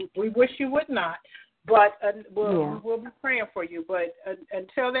stop. We wish you would not, but we'll be praying for you. But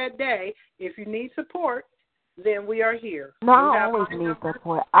until that day, if you need support, then we are here. No, I always need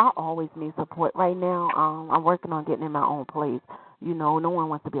support. I always need support. Right now, I'm working on getting in my own place. No one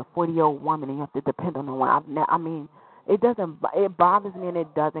wants to be a 40-year-old woman and you have to depend on no one. It bothers me, and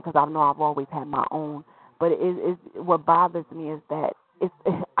it doesn't, because I know I've always had my own. But what bothers me is that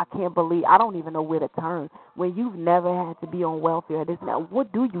I can't believe, I don't even know where to turn. When you've never had to be on welfare,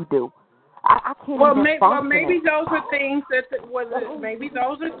 what do you do? I can't even function. Maybe those are things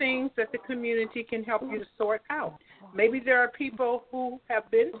that the community can help you to sort out. Maybe there are people who have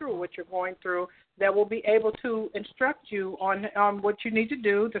been through what you're going through that will be able to instruct you on what you need to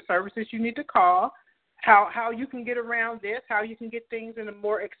do, the services you need to call, how you can get around this, how you can get things in a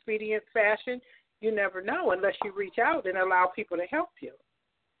more expedient fashion. You never know unless you reach out and allow people to help you.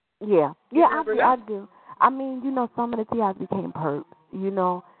 Yeah, I do. I mean, some of the TIs became perps,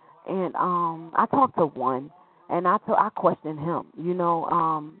 and I talked to one, and I questioned him,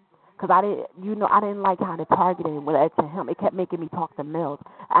 because I didn't like how they targeted it to him. It kept making me talk to males,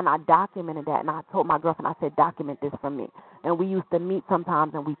 and I documented that, and I told my girlfriend, I said, document this for me. And we used to meet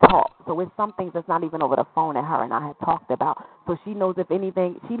sometimes, and we talk. So it's some things that's not even over the phone that her and I had talked about. So she knows if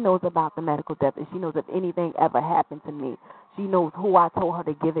anything, she knows about the medical debt, and she knows if anything ever happened to me. She knows who I told her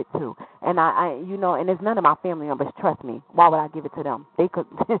to give it to. And and it's none of my family members, trust me. Why would I give it to them? They could,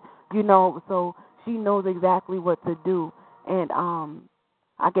 so she knows exactly what to do. And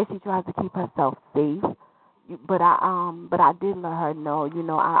I guess she tries to keep herself safe. But I did let her know,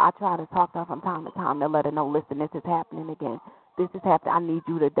 I try to talk to her from time to time to let her know, listen, this is happening again. This is happening. I need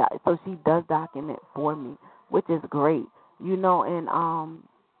you to die. So she does document for me, which is great, and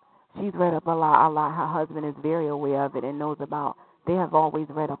she's read up a lot. Her husband is very aware of it and knows about, they have always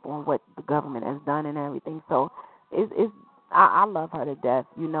read up on what the government has done and everything. So I love her to death.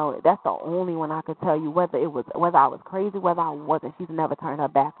 That's the only one I could tell you, whether I was crazy, whether I wasn't, she's never turned her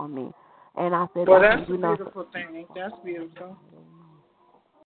back on me. And I said, well, that's a beautiful thing. That's beautiful.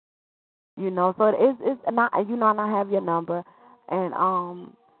 So it's not, and I have your number, and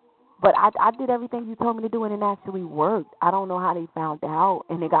but I did everything you told me to do, and it actually worked. I don't know how they found out,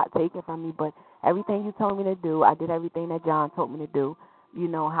 and it got taken from me, but everything you told me to do, I did everything that John told me to do.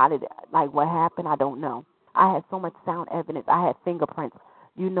 What happened, I don't know. I had so much sound evidence. I had fingerprints.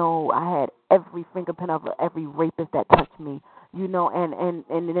 I had every fingerprint of every rapist that touched me. And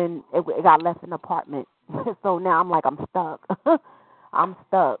then it got left in the apartment. So now I'm like, I'm stuck. I'm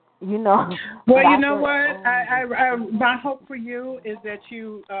stuck, Well, you know what? My hope for you is that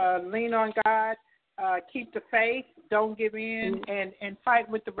you lean on God. keep the faith, don't give in, and fight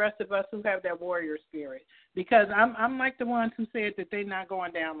with the rest of us who have that warrior spirit. Because I'm like the ones who said that they're not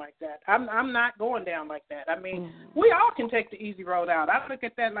going down like that. I'm not going down like that. I mean, we all can take the easy road out. I look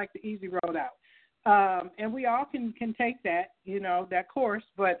at that like the easy road out. And we all can take that, that course.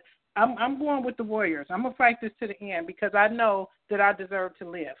 But I'm going with the warriors. I'm going to fight this to the end because I know that I deserve to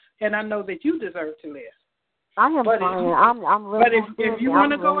live. And I know that you deserve to live. I am trying. I'm really. But if you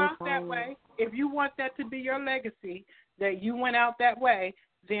want to go out that way, if you want that to be your legacy, that you went out that way,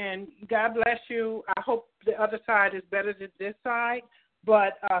 then God bless you. I hope the other side is better than this side.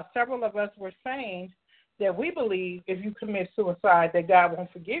 But several of us were saying that we believe if you commit suicide, that God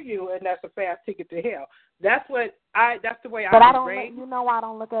won't forgive you, and that's a fast ticket to hell. That's the way I was raised. You know why I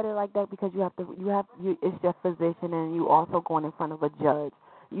don't look at it like that? Because it's your physician, and you also going in front of a judge.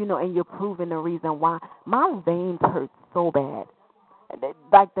 And you're proving the reason why. My veins hurt so bad.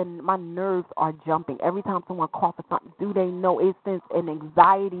 Like my nerves are jumping. Every time someone coughs or something, do they know it's an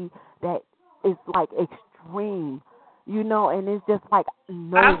anxiety that is like extreme, and it's just like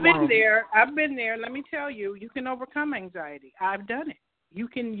I've been there. Let me tell you, you can overcome anxiety. I've done it. You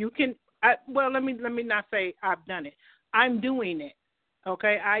can. Let me not say I've done it. I'm doing it.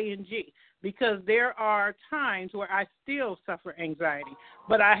 Okay, ING. Because there are times where I still suffer anxiety,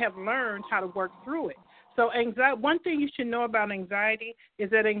 but I have learned how to work through it. So one thing you should know about anxiety is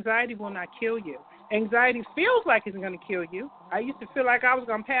that anxiety will not kill you. Anxiety feels like it's going to kill you. I used to feel like I was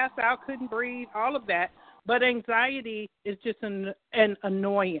going to pass out, couldn't breathe, all of that. But anxiety is just an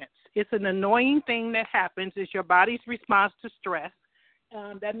annoyance. It's an annoying thing that happens. It's your body's response to stress.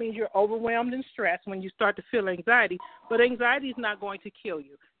 That means you're overwhelmed and stressed when you start to feel anxiety. But anxiety is not going to kill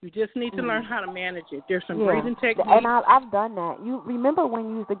you. You just need to learn how to manage it. There's some breathing techniques. And I've done that. You remember when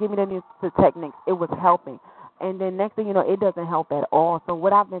you used to give me the techniques? It was helping. And then next thing you know, it doesn't help at all. So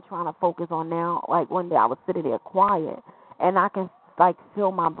what I've been trying to focus on now, like one day I was sitting there quiet, and I can like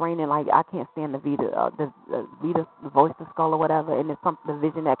feel my brain, and like I can't stand the voice, the skull or whatever, and it's the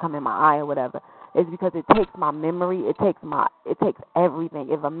vision that come in my eye or whatever. It's because it takes my memory, it takes everything.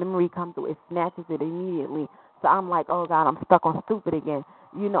 If a memory comes through, it snatches it immediately. So I'm like, oh God, I'm stuck on stupid again,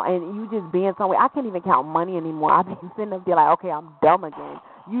 and you just being somewhere. I can't even count money anymore. I've been sitting up there like, okay, I'm dumb again,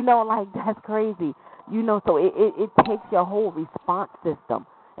 like that's crazy, So it takes your whole response system.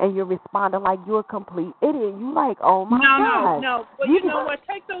 And you're responding like you're a complete idiot. You like, oh my God. No. But you know what?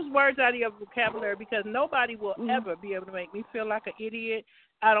 Take those words out of your vocabulary because nobody will ever be able to make me feel like an idiot.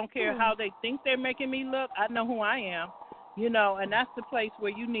 I don't care how they think they're making me look. I know who I am, and that's the place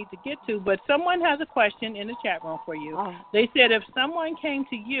where you need to get to. But someone has a question in the chat room for you. They said if someone came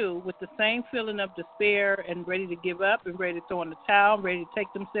to you with the same feeling of despair and ready to give up and ready to throw in the towel, ready to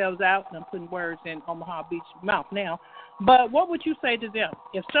take themselves out, and I'm putting words in Omaha Beach mouth now, but what would you say to them?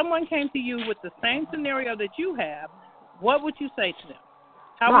 If someone came to you with the same scenario that you have, what would you say to them?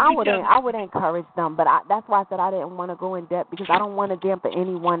 I would encourage them, but that's why I said I didn't want to go in depth because I don't want to dampen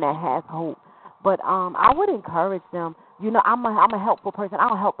anyone that has hope. But I would encourage them. I'm a helpful person.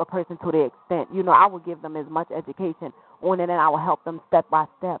 I'll help a person to the extent. I will give them as much education on it, and I will help them step by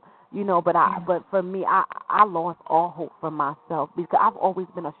step. But for me, I lost all hope for myself because I've always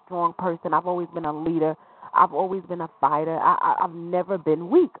been a strong person. I've always been a leader. I've always been a fighter. I've never been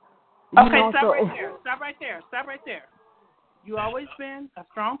weak. Stop right there. You've always been a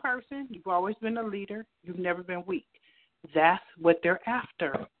strong person. You've always been a leader. You've never been weak. That's what they're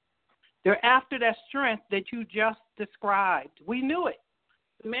after. They're after that strength that you just described. We knew it.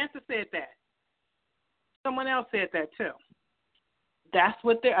 Samantha said that. Someone else said that too. That's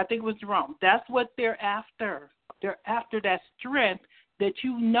what I think it was Jerome. That's what they're after. They're after that strength that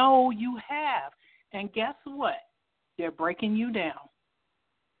you have. And guess what? They're breaking you down.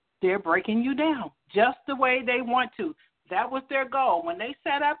 They're breaking you down just the way they want to. That was their goal. When they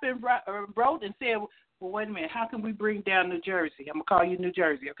sat up and wrote and said, well, wait a minute, how can we bring down New Jersey? I'm going to call you New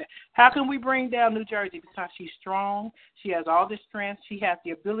Jersey, okay? How can we bring down New Jersey? Because she's strong. She has all the strength. She has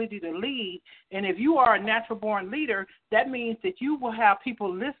the ability to lead. And if you are a natural-born leader, that means that you will have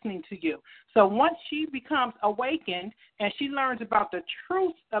people listening to you. So once she becomes awakened and she learns about the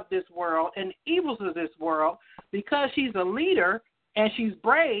truth of this world and the evils of this world, because she's a leader and she's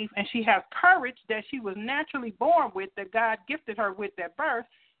brave and she has courage that she was naturally born with, that God gifted her with at birth,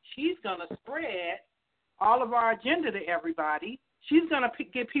 she's going to spread all of our agenda to everybody. She's going to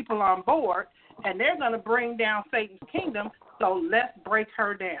get people on board, and they're going to bring down Satan's kingdom, so let's break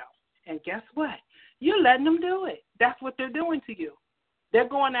her down. And guess what? You're letting them do it. That's what they're doing to you. They're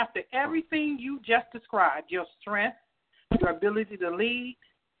going after everything you just described, your strength, your ability to lead,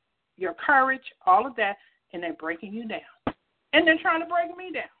 your courage, all of that, and they're breaking you down. And they're trying to break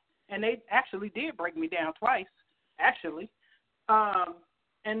me down. and they actually did break me down twice, actually.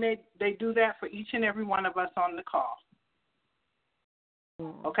 And they do that for each and every one of us on the call.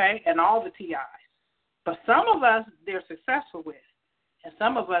 Okay? And all the TIs. But some of us, they're successful with. And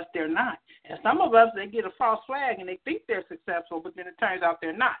some of us, they're not. And some of us, they get a false flag and they think they're successful, but then it turns out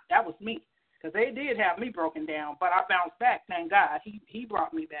they're not. That was me. Because they did have me broken down, but I bounced back, thank God. He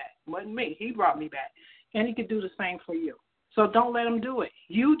brought me back. It wasn't me. He brought me back. And he could do the same for you. So don't let them do it.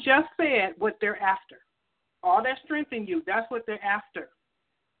 You just said what they're after. All that strength in you, that's what they're after.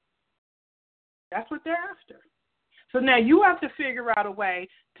 That's what they're after. So now you have to figure out a way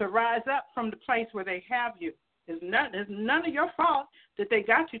to rise up from the place where they have you. It's none of your fault that they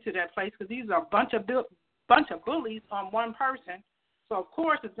got you to that place, because these are a bunch of bullies on one person. So, of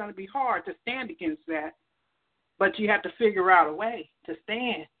course, it's going to be hard to stand against that. But you have to figure out a way to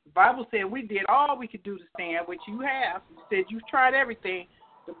stand. The Bible said we did all we could do to stand, which you have. It said you've tried everything.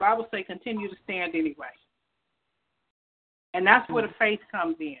 The Bible said continue to stand anyway. And that's where the faith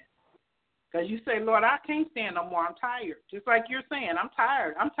comes in. Because you say, Lord, I can't stand no more. I'm tired. Just like you're saying, I'm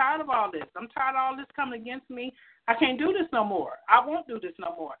tired. I'm tired of all this. I'm tired of all this coming against me. I can't do this no more. I won't do this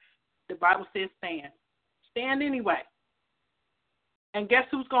no more. The Bible says stand. Stand anyway. And guess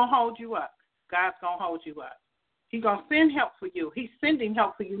who's going to hold you up? God's going to hold you up. He's going to send help for you. He's sending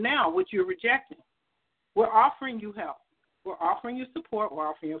help for you now, which you're rejecting. We're offering you help. We're offering you support. We're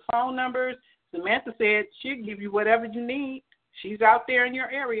offering you phone numbers. Samantha said she'll give you whatever you need. She's out there in your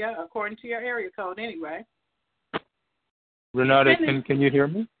area, according to your area code anyway. Renata, can you hear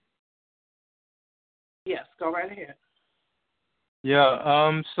me? Yes, go right ahead.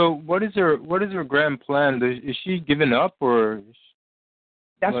 Yeah. So what is her grand plan? Is she giving up, or?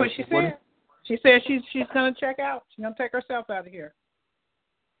 That's what she said. She said she's going to check out. She's going to take herself out of here.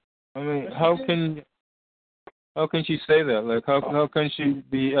 I mean, how can she say that? Like, how can she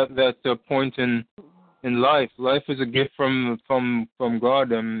be at that point in life? Life is a gift from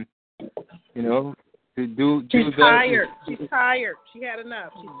God, and you know, to do She's that. Tired. She's tired. She had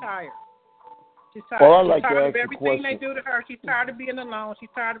enough. She's tired. She's tired. Well, I'd like she's to tired ask of a everything question. they do to her. She's tired of being alone. She's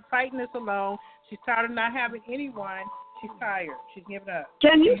tired of fighting this alone. She's tired of not having anyone. She's tired. She's giving up.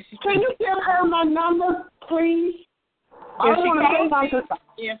 Can you give her my number, please?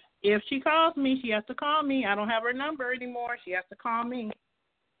 If she calls me, she has to call me. I don't have her number anymore. She has to call me.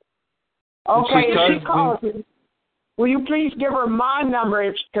 Okay, if she calls me, will you please give her my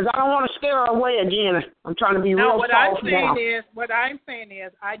number? Because I don't want to scare her away again. I'm trying to be real soft now. What I'm saying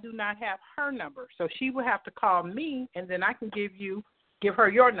is I do not have her number. So she will have to call me, and then I can give her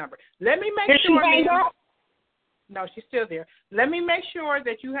your number. Let me make sure. No, she's still there. Let me make sure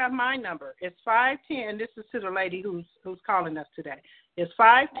that you have my number. It's 510. This is to the lady who's calling us today. It's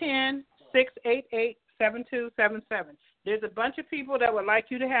 510-688-7277. There's a bunch of people that would like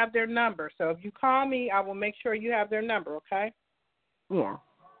you to have their number. So if you call me, I will make sure you have their number, okay? Yeah.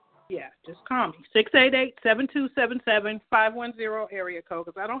 Yeah, just call me. 688-7277, 510 area code,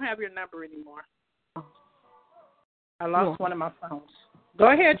 because I don't have your number anymore. I lost one of my phones.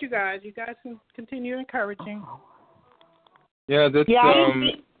 Go ahead, you guys. You guys can continue encouraging. Yeah, that's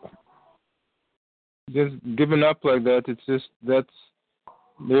just giving up like that. It's just they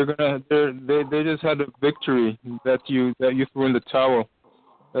just had a victory that you threw in the towel.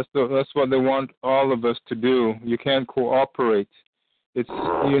 That's what they want all of us to do. You can't cooperate. It's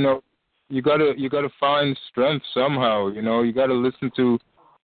you gotta find strength somehow. You gotta listen to.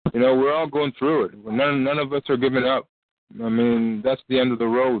 We're all going through it. None of us are giving up. I mean, that's the end of the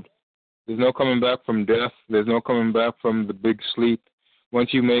road. There's no coming back from death. There's no coming back from the big sleep.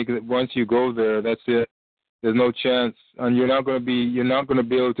 Once you go there, that's it. There's no chance, and you're not going to be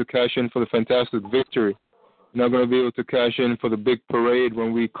able to cash in for the fantastic victory. You're not going to be able to cash in for the big parade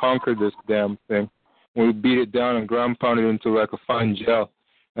when we conquer this damn thing, when we beat it down and ground pound it into like a fine gel,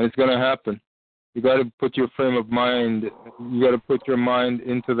 and it's going to happen. You got to put your frame of mind. You got to put your mind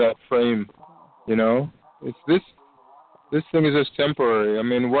into that frame. It's this. This thing is just temporary. I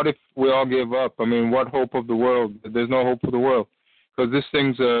mean, what if we all gave up? I mean, what hope of the world? There's no hope for the world, because this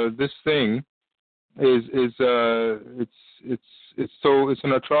thing is it's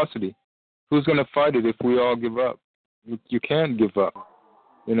an atrocity. Who's going to fight it if we all give up? You can't give up.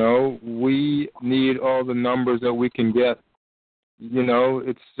 We need all the numbers that we can get.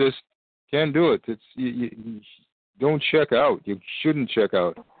 It's just can't do it. You don't check out. You shouldn't check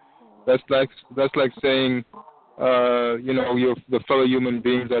out. That's like saying. The fellow human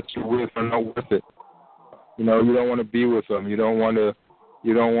beings that you're with are not worth it. You don't want to be with them. You don't want to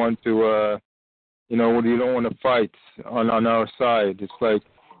fight on our side. It's like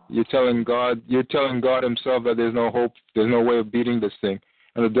you're telling God himself that there's no hope, there's no way of beating this thing.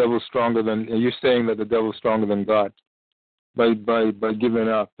 and the devil's stronger than. And you're saying that the devil's stronger than God by giving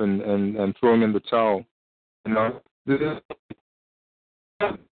up and throwing in the towel. You know, the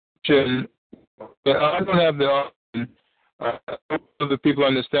option. I don't have the option. The people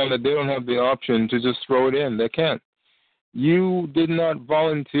understand that they don't have the option to just throw it in. They can't. You did not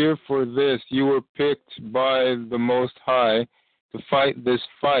volunteer for this. You were picked by the Most High to fight this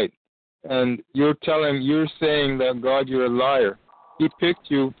fight. And you're saying that God, you're a liar. He picked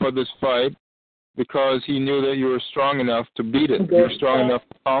you for this fight because he knew that you were strong enough to beat it. You're strong enough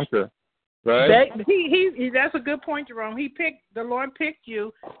to conquer. Right? That's a good point, Jerome. The Lord picked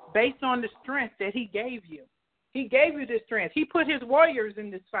you based on the strength that he gave you. He gave you this strength. He put his warriors in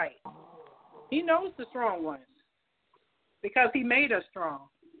this fight. He knows the strong ones because he made us strong.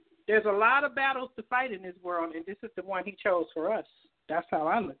 There's a lot of battles to fight in this world, and this is the one he chose for us. That's how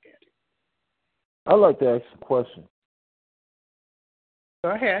I look at it. I'd like to ask a question.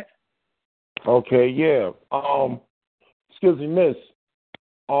 Go ahead. Okay, yeah. Excuse me, miss.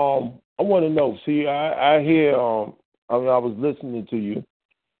 I want to know. See, I hear. I was listening to you,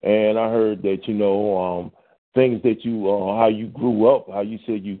 and I heard that things that you how you grew up, how you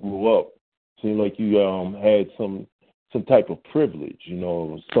said you grew up. Seemed like you had some type of privilege,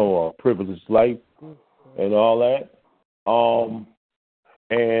 so privileged life and all that.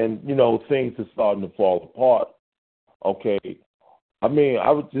 And things are starting to fall apart. Okay, I mean, I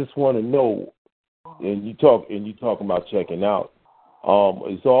would just want to know, and you talking about checking out.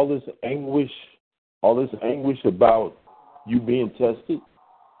 Is all this anguish about you being tested?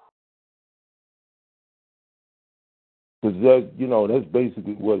 Because that's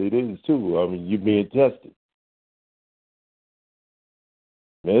basically what it is too. I mean, you're being tested,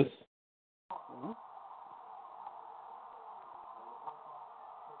 miss.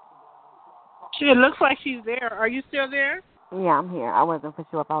 It looks like she's there. Are you still there? Yeah, I'm here. I wasn't for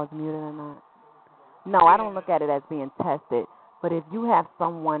sure if I was muted or not. No, I don't look at it as being tested. But if you have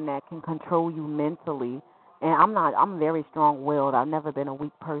someone that can control you mentally, and I'm very strong-willed. I've never been a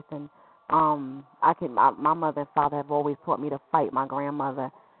weak person. My mother and father have always taught me to fight. My grandmother,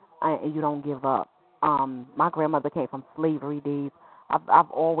 and you don't give up. My grandmother came from slavery days.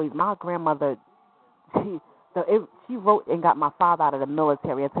 My grandmother, she wrote and got my father out of the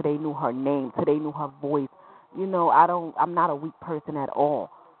military until they knew her name, until they knew her voice. I'm not a weak person at all.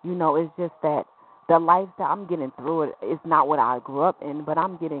 It's just that the lifestyle, I'm getting through it. It's not what I grew up in, but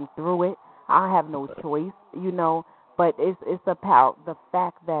I'm getting through it. I have no choice, but it's about the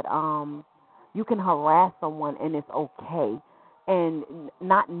fact that you can harass someone and it's okay, and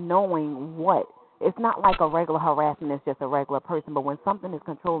not knowing what. It's not like a regular harassment, it's just a regular person, but when something is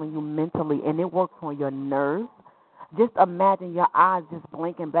controlling you mentally and it works on your nerves, just imagine your eyes just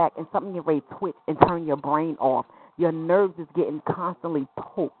blinking back and something get ready to twitch and turn your brain off. Your nerves is getting constantly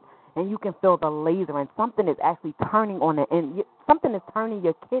poked, and you can feel the laser, and something is actually turning on the end. Something is turning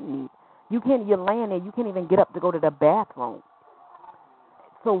your kidneys. You're laying there, you can't even get up to go to the bathroom.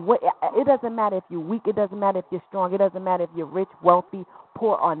 So it doesn't matter if you're weak, it doesn't matter if you're strong, it doesn't matter if you're rich, wealthy,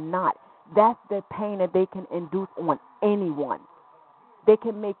 poor, or not. That's the pain that they can induce on anyone. They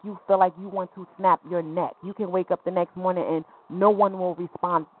can make you feel like you want to snap your neck. You can wake up the next morning and no one will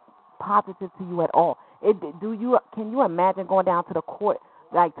respond positive to you at all. Can you imagine going down to the court,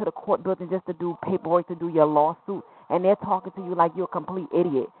 like to the court building just to do paperwork, to do your lawsuit, and they're talking to you like you're a complete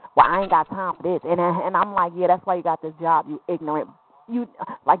idiot? Well, I ain't got time for this. And I'm like, yeah, that's why you got this job, you ignorant. You're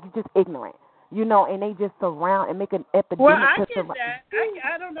just ignorant. And they just surround and make an epidemic. Well, I get that.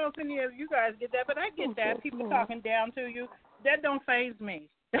 I don't know if any of you guys get that, but I get that. People talking down to you. That don't faze me.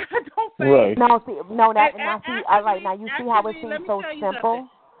 That don't faze right. me. Now you see how it seems so simple?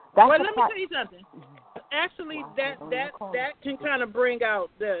 Let me tell you something. Actually, that can kind of bring out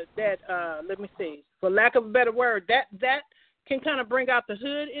let me see, for lack of a better word, that can kind of bring out the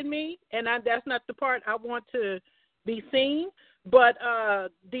hood in me, and that's not the part I want to be seen. But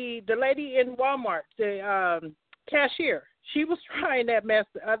the lady in Walmart, the cashier, she was trying that mess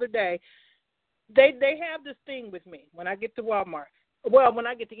the other day. They have this thing with me when I get to Walmart. Well, when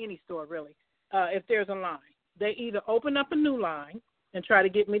I get to any store, really, if there's a line. They either open up a new line and try to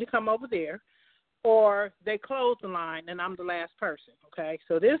get me to come over there, or they close the line and I'm the last person, okay?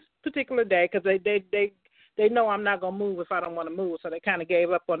 So this particular day, because they know I'm not going to move if I don't want to move, so they kind of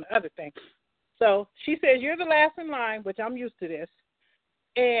gave up on the other thing. So she says, you're the last in line, which I'm used to this.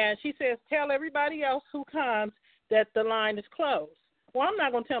 And she says, tell everybody else who comes that the line is closed. Well, I'm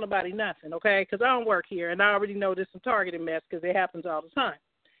not going to tell nobody nothing, okay, because I don't work here, and I already know this is some targeting mess because it happens all the time.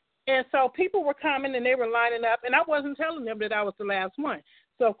 And so people were coming, and they were lining up, and I wasn't telling them that I was the last one.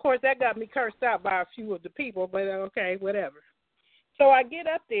 So, of course, that got me cursed out by a few of the people, but okay, whatever. So I get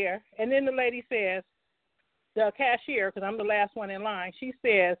up there, and then the lady says, the cashier, because I'm the last one in line, she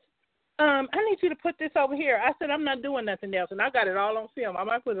says, I need you to put this over here. I said, I'm not doing nothing else, and I got it all on film. I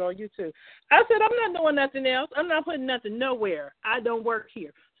might put it on YouTube. I said, I'm not doing nothing else. I'm not putting nothing nowhere. I don't work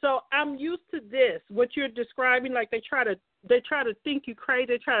here. So I'm used to this, what you're describing, like they try to think you crazy,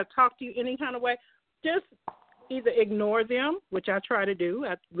 they try to talk to you any kind of way. Just either ignore them, which I try to do,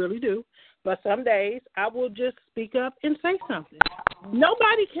 I really do, but some days I will just speak up and say something.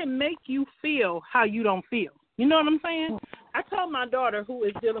 Nobody can make you feel how you don't feel. You know what I'm saying? I told my daughter, who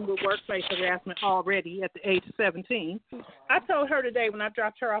is dealing with workplace harassment already at the age of 17, I told her today when I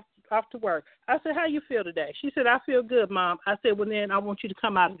dropped her off to work, I said, how you feel today? She said, I feel good, Mom. I said, well, then I want you to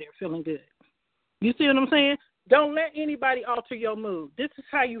come out of there feeling good. You see what I'm saying? Don't let anybody alter your mood. This is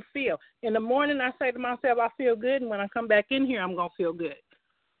how you feel. In the morning, I say to myself, I feel good, and when I come back in here, I'm going to feel good.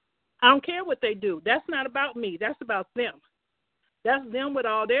 I don't care what they do. That's not about me. That's about them. That's them with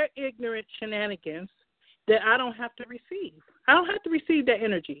all their ignorant shenanigans that I don't have to receive. I don't have to receive that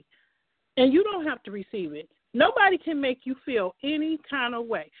energy, and you don't have to receive it. Nobody can make you feel any kind of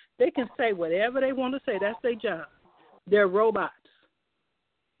way. They can say whatever they want to say. That's their job. They're robots.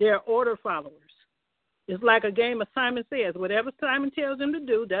 They're order followers. It's like a game of Simon Says. Whatever Simon tells them to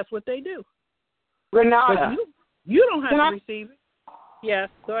do, that's what they do. Renata. But you don't have to receive it. Yes,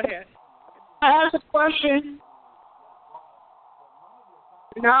 go ahead. I ask a question.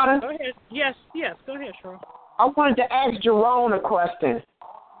 Renata? Go ahead. Yes, go ahead, Cheryl. I wanted to ask Jerome a question.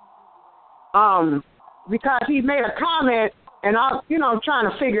 Because he made a comment, and I'm trying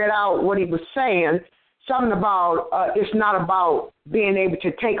to figure it out what he was saying. Something about it's not about being able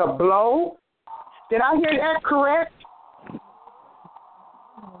to take a blow. Did I hear that correct?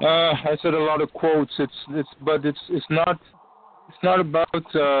 I said a lot of quotes. It's not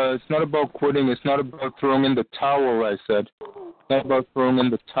about quitting. It's not about throwing in the towel. I said it's not about throwing in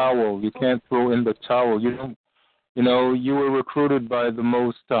the towel. You can't throw in the towel. You were recruited by the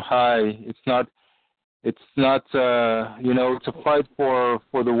Most High. It's not. It's a fight for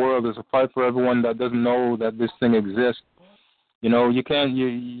the world. It's a fight for everyone that doesn't know that this thing exists. You can't.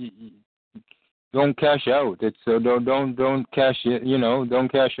 You don't cash out. It's don't cash it. Don't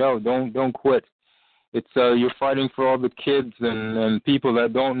cash out. Don't quit. It's you're fighting for all the kids and people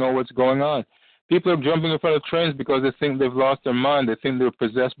that don't know what's going on. People are jumping in front of trains because they think they've lost their mind. They think they're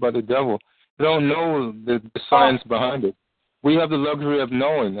possessed by the devil. They don't know the science behind it. We have the luxury of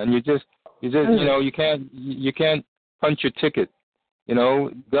knowing, and you can't punch your ticket.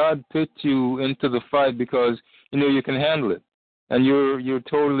 God put you into the fight because you can handle it. And you're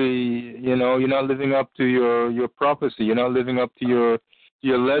totally, you're not living up to your prophecy. You're not living up to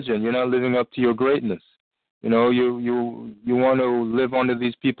your legend. You're not living up to your greatness. You want to live under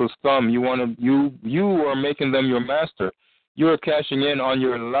these people's thumb. You are making them your master. You are cashing in on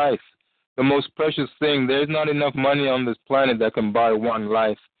your life. The most precious thing. There's not enough money on this planet that can buy one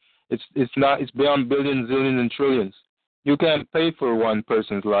life. It's beyond billions, zillions, and trillions. You can't pay for one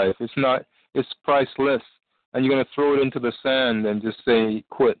person's life. It's priceless. And you're going to throw it into the sand and just say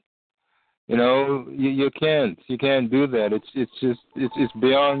quit. You can't do that. It's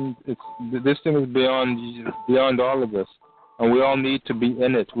beyond. This thing is beyond all of us, and we all need to be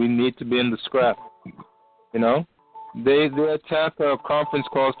in it. We need to be in the scrap. They attack our conference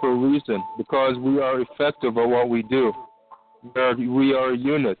calls for a reason, because we are effective at what we do. We are a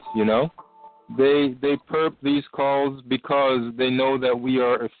unit. They perp these calls because they know that we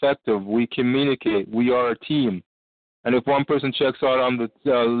are effective. We communicate. We are a team. And if one person checks out on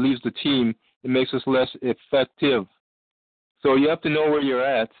leaves the team, it makes us less effective. So you have to know where you're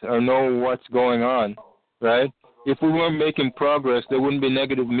at or know what's going on, right? If we weren't making progress, there wouldn't be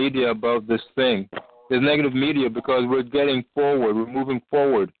negative media about this thing. There's negative media because we're getting forward. We're moving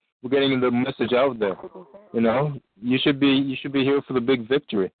forward. We're getting the message out there. You should be here for the big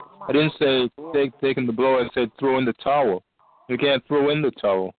victory. I didn't say taking the blow. I said throw in the towel. You can't throw in the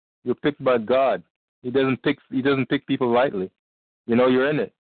towel. You're picked by God. He doesn't pick people lightly. You're in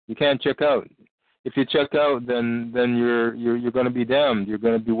it. You can't check out. If you check out, then you're going to be damned. You're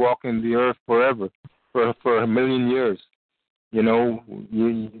going to be walking the earth forever, for a million years. God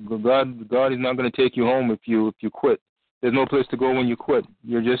is not going to take you home if you quit. There's no place to go when you quit.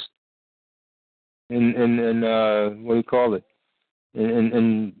 You're just in what do you call it?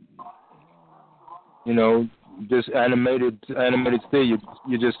 In just animated state.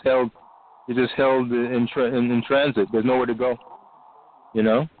 You just held in transit. There's nowhere to go.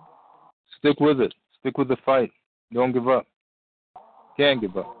 Stick with it. Stick with the fight. Don't give up. Can't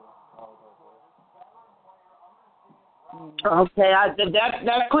give up. Okay,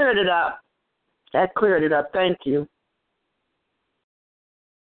 that cleared it up. That cleared it up. Thank you.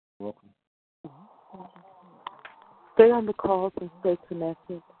 Welcome. Stay on the calls and stay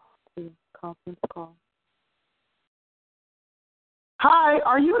connected to conference call. Hi,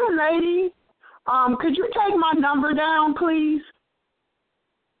 are you the lady? Could you take my number down, please?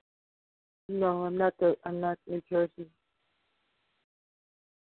 No, I'm not in Jersey.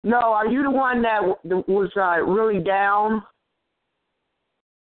 No, are you the one that was really down?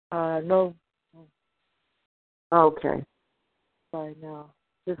 No. Okay. Sorry, no.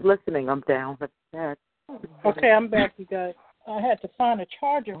 Just listening, I'm down. That's bad. Okay, I'm back, you guys. I had to find a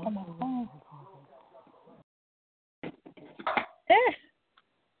charger for my phone.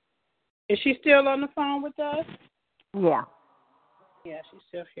 Is she still on the phone with us? Yeah. Yeah, she's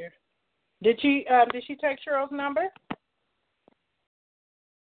still here. Did she take Cheryl's number?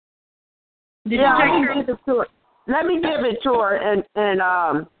 Let me give it to her, and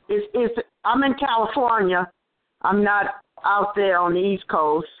it's I'm in California. I'm not out there on the East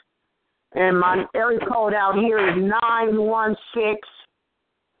Coast, and my area code out here is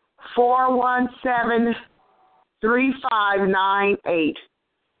 916-417-3598.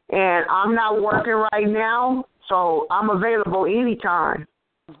 And I'm not working right now, so I'm available anytime.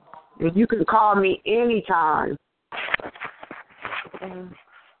 And you can call me anytime.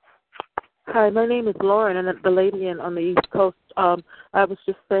 Hi, my name is Lauren, and the lady on the East Coast. I was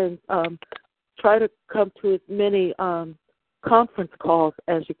just saying, try to come to as many conference calls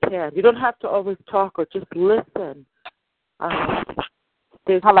as you can. You don't have to always talk or just listen.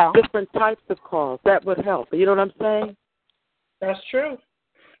 There's different types of calls. That would help. You know what I'm saying? That's true.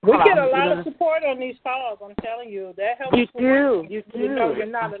 We get a lot of support on these calls. I'm telling you, that helps. You do. You know, you're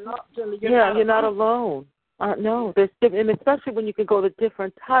not alone. You're not alone. No, and especially when you can go to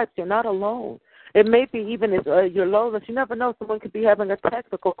different types, you're not alone. It may be even if you're lonely. You never know. Someone could be having a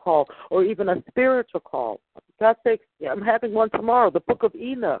technical call or even a spiritual call. God sakes, I'm having one tomorrow. The Book of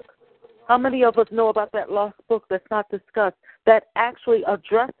Enoch. How many of us know about that lost book that's not discussed that actually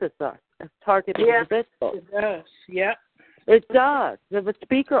addresses us as targeted individuals? It does. Yeah. It does. There's a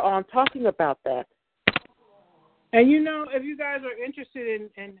speaker on talking about that. And you know, if you guys are interested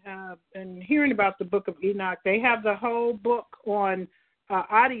in hearing about the Book of Enoch, they have the whole book on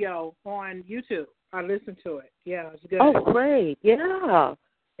audio on YouTube. I listened to it. Yeah, it's good. Oh, great. Yeah.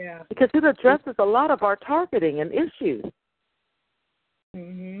 Yeah. Because it addresses a lot of our targeting and issues.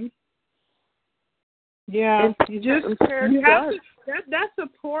 Mhm. Yeah. That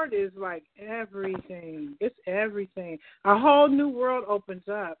support is like everything. It's everything. A whole new world opens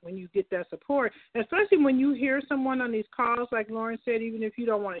up when you get that support, especially when you hear someone on these calls, like Lauren said, even if you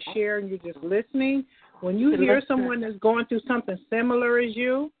don't want to share and you're just listening, when you hear someone that's going through something similar as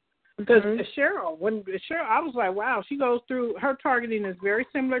you, because Cheryl, I was like, wow, she goes through, her targeting is very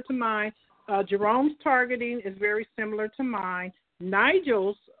similar to mine. Jerome's targeting is very similar to mine.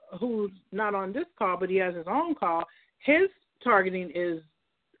 Nigel's, who's not on this call, but he has his own call, his targeting is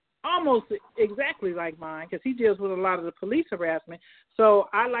almost exactly like mine because he deals with a lot of the police harassment. So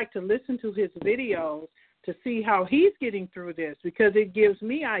I like to listen to his videos to see how he's getting through this because it gives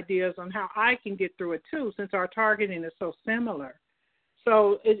me ideas on how I can get through it too since our targeting is so similar.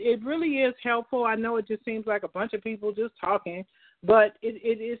 So it really is helpful. I know it just seems like a bunch of people just talking, but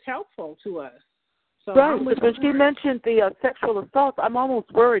it is helpful to us. So right, but when she mentioned the sexual assault, I'm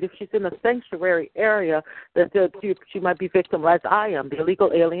almost worried if she's in a sanctuary area that she might be victimized. I am, the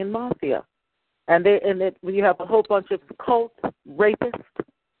illegal alien mafia. And when you have a whole bunch of cult rapists,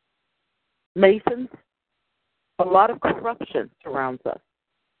 masons, a lot of corruption surrounds us.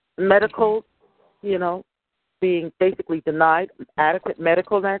 Medical, being basically denied adequate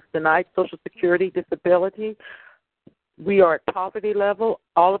medical needs, denied Social Security, disability. We are at poverty level.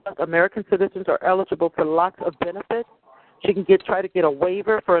 All of us American citizens are eligible for lots of benefits. She can try to get a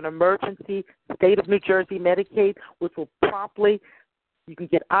waiver for an emergency state of New Jersey Medicaid, which will you can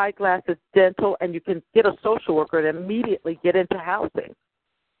get eyeglasses, dental, and you can get a social worker and immediately get into housing.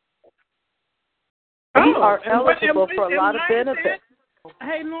 We are eligible for a lot of benefits.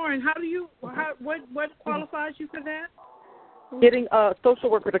 Hey, Lauren, what qualifies you for that? Getting a social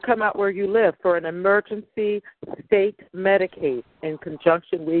worker to come out where you live for an emergency state Medicaid in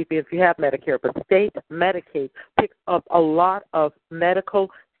conjunction with, if you have Medicare, but state Medicaid picks up a lot of medical,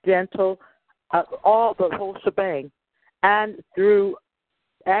 dental, all the whole shebang, and can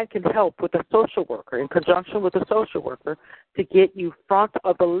help with a social worker in conjunction with a social worker to get you front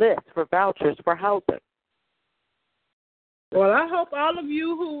of the list for vouchers for housing. Well, I hope all of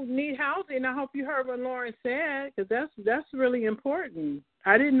you who need housing, I hope you heard what Lauren said, because that's really important.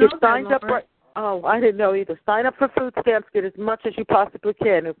 I didn't know that, Lauren. Oh, I didn't know either. Sign up for food stamps. Get as much as you possibly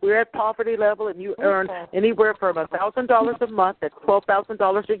can. If we're at poverty level and you earn anywhere from $1,000 a month, that's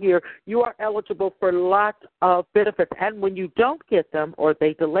 $12,000 a year, you are eligible for lots of benefits. And when you don't get them or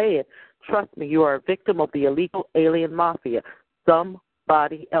they delay it, trust me, you are a victim of the illegal alien mafia.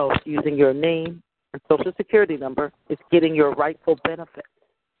 Somebody else using your name and Social Security number is getting your rightful benefits.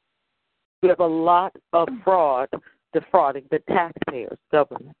 We have a lot of fraud defrauding the taxpayers,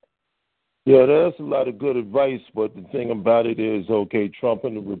 government. Yeah, that's a lot of good advice, but the thing about it is, okay, Trump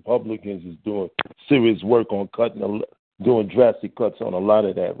and the Republicans is doing serious work on doing drastic cuts on a lot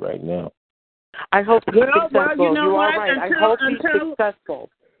of that right now. I hope he's successful. Well, you know what? Are right. I hope he's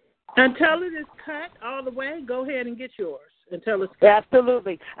successful. Until it is cut all the way, go ahead and get yours. Until it's cut.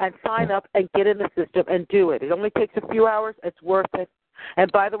 Absolutely. And sign up and get in the system and do it. It only takes a few hours. It's worth it.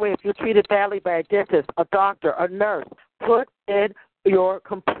 And by the way, if you're treated badly by a dentist, a doctor, a nurse, put in your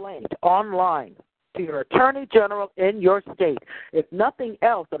complaint online to your attorney general in your state. If nothing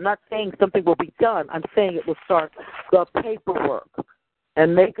else, I'm not saying something will be done. I'm saying it will start the paperwork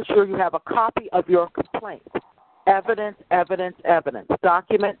and make sure you have a copy of your complaint. Evidence, evidence, evidence.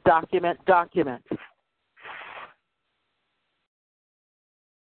 Document, document, document.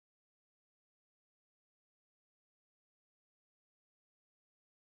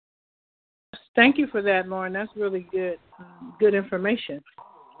 Thank you for that, Lauren. That's really good information.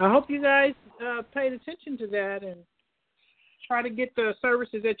 I hope you guys paid attention to that and try to get the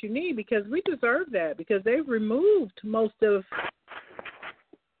services that you need, because we deserve that, because they've removed most of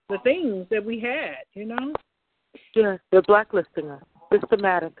the things that we had, you know? Yeah, they're blacklisting us.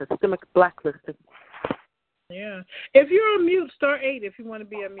 Systematic blacklisting. Yeah. If you're on mute, star 8 if you want to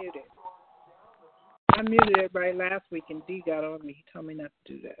be unmuted. I muted everybody last week, and D got on me. He told me not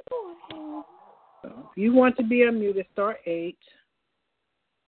to do that. So if you want to be unmuted, star 8.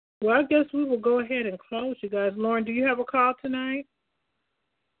 Well, I guess we will go ahead and close, you guys. Lauren, do you have a call tonight?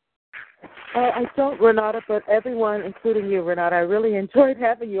 I don't, Renata, but everyone, including you, Renata, I really enjoyed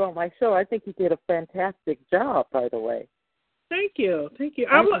having you on my show. I think you did a fantastic job, by the way. Thank you. I think you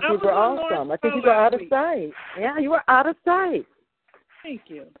were awesome. I think you were out of sight. Yeah, you were out of sight. Thank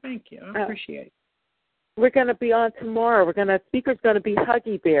you. I appreciate it. We're going to be on tomorrow. Speaker's going to be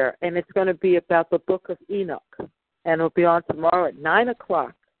Huggy Bear, and it's going to be about the Book of Enoch. And it'll be on tomorrow at 9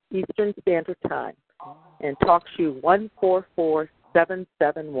 o'clock Eastern Standard Time. And talk shoe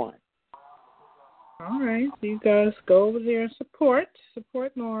 144771. All right. So you guys go over there and support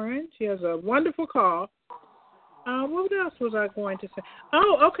Lauren. She has a wonderful call. What else was I going to say?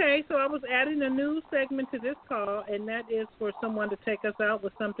 Oh, okay. So I was adding a new segment to this call, and that is for someone to take us out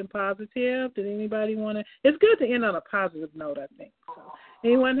with something positive. Did anybody want to? It's good to end on a positive note, I think. So,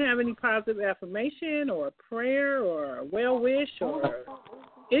 anyone have any positive affirmation or a prayer or a well wish or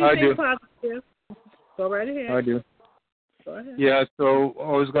anything positive? Go right ahead. I do. Go ahead. Yeah. So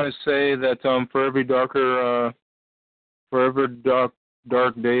I was going to say that for every dark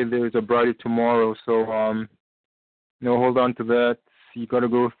day, there's a brighter tomorrow. So hold on to that. You got to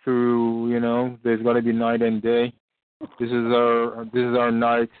go through. There's got to be night and day. This is our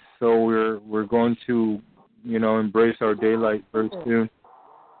night. So we're going to, embrace our daylight very soon.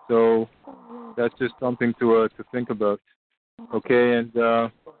 So that's just something to think about. Okay, and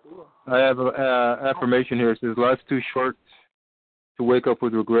I have an affirmation here. It says, life's too short to wake up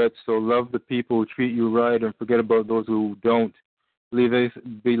with regrets. So love the people who treat you right and forget about those who don't. Believe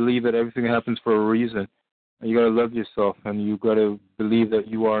that everything happens for a reason. And you got to love yourself, and you got to believe that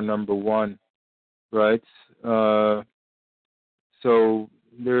you are number one, right? So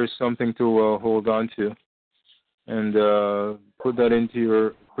there's something to hold on to, and put that into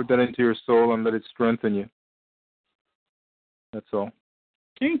your soul and let it strengthen you. That's all.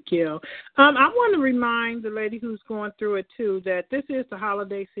 Thank you. I want to remind the lady who's going through it too that this is the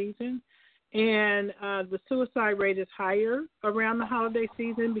holiday season. And the suicide rate is higher around the holiday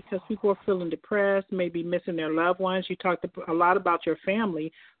season because people are feeling depressed, maybe missing their loved ones. You talked a lot about your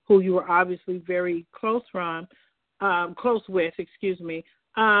family, who you were obviously very close with. I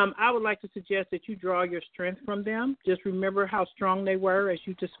would like to suggest that you draw your strength from them. Just remember how strong they were as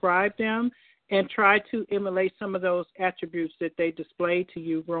you described them, and try to emulate some of those attributes that they displayed to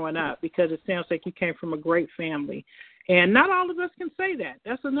you growing up, because it sounds like you came from a great family. And not all of us can say that.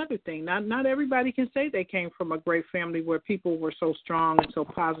 That's another thing. Not everybody can say they came from a great family where people were so strong and so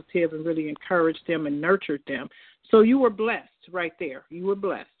positive and really encouraged them and nurtured them. So you were blessed right there. You were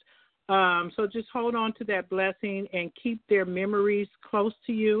blessed. So just hold on to that blessing and keep their memories close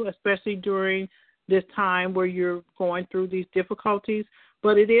to you, especially during this time where you're going through these difficulties.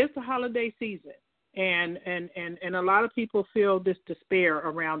 But it is the holiday season, and a lot of people feel this despair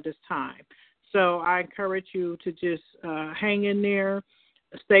around this time. So I encourage you to just hang in there,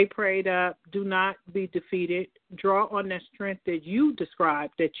 stay prayed up, do not be defeated. Draw on that strength that you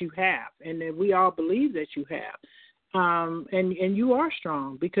described that you have and that we all believe that you have. And you are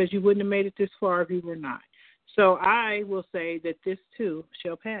strong because you wouldn't have made it this far if you were not. So I will say that this too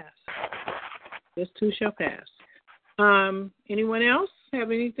shall pass. This too shall pass. Anyone else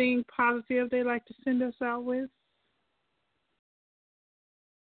have anything positive they'd like to send us out with?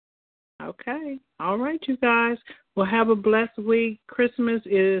 Okay. All right, you guys. Well, have a blessed week. Christmas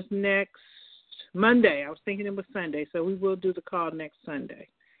is next Monday. I was thinking it was Sunday, so we will do the call next Sunday.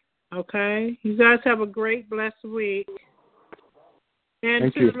 Okay? You guys have a great, blessed week. And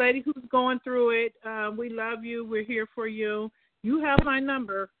Thank to you. the lady who's going through it, we love you. We're here for you. You have my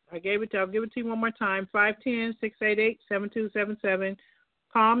number. I'll give it to you one more time, 510-688-7277.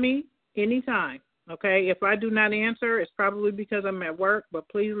 Call me anytime. Okay, if I do not answer, it's probably because I'm at work, but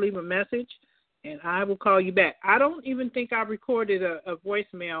please leave a message, and I will call you back. I don't even think I recorded a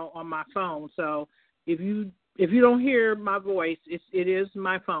voicemail on my phone, so if you don't hear my voice, it is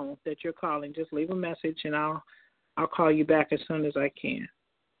my phone that you're calling. Just leave a message, and I'll call you back as soon as I can.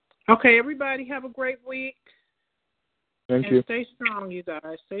 Okay, everybody, have a great week. Thank you. Stay strong, you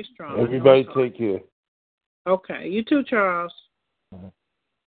guys. Stay strong. Everybody take care. Okay, you too, Charles.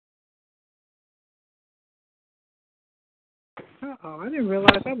 Uh-oh, I didn't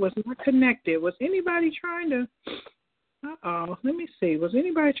realize I was not connected. Was anybody trying to... let me see. Was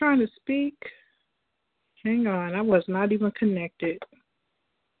anybody trying to speak? Hang on, I was not even connected.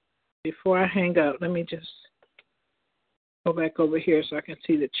 Before I hang up, let me just go back over here so I can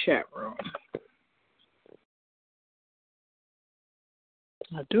see the chat room.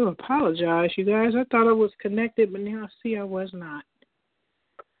 I do apologize, you guys. I thought I was connected, but now I see I was not.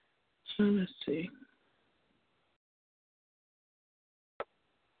 So let's see.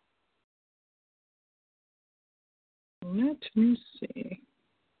 Let me see.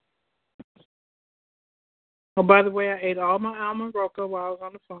 Oh, by the way, I ate all my almond roca while I was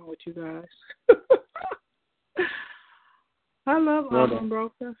on the phone with you guys. I love almond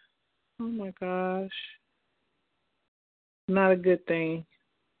roca. Oh, my gosh. Not a good thing.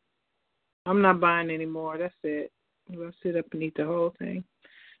 I'm not buying any more. That's it. I'll sit up and eat the whole thing.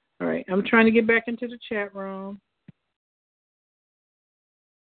 All right. I'm trying to get back into the chat room.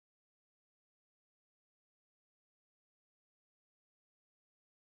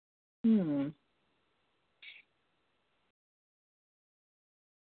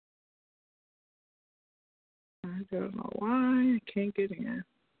 I don't know why I can't get in.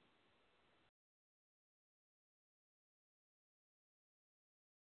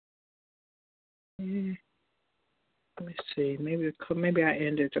 Yeah. Let me see. Maybe I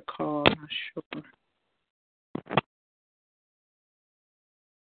ended the call. I'm not sure.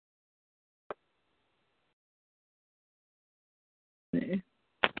 Yeah.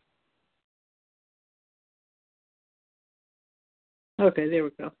 Okay, there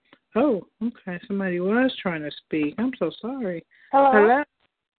we go. Oh, okay. Somebody was trying to speak. I'm so sorry. Hello? Hello?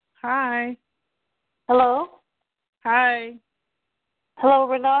 Hi. Hello? Hi. Hello,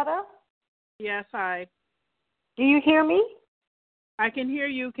 Renata? Yes, hi. Do you hear me? I can hear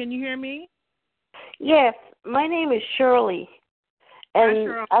you. Can you hear me? Yes. My name is Shirley.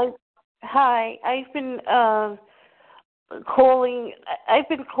 And Hi, Shirley. I've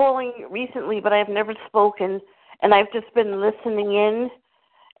been calling recently, but I've never spoken, and I've just been listening in.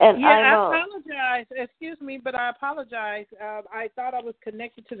 And I apologize. Excuse me, but I apologize. I thought I was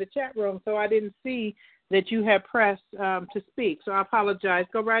connected to the chat room, so I didn't see that you had pressed to speak. So I apologize.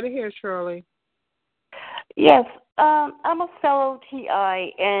 Go right ahead, Shirley. Yes, I'm a fellow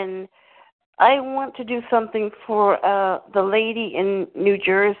TI, and I want to do something for the lady in New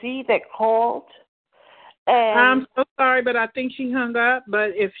Jersey that called. And I'm so sorry, but I think she hung up.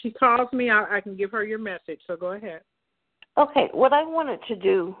 But if she calls me, I can give her your message. So go ahead. Okay, what I wanted to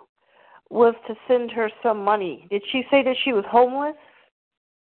do was to send her some money. Did she say that she was homeless?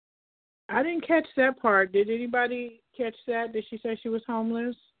 I didn't catch that part. Did anybody catch that? Did she say she was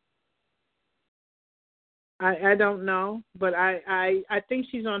homeless? I don't know, but I think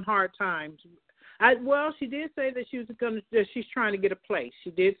she's on hard times. She did say that she's trying to get a place.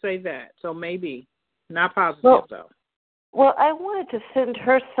 She did say that, so maybe not positive though. Well, I wanted to send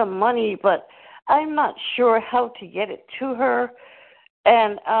her some money, but I'm not sure how to get it to her,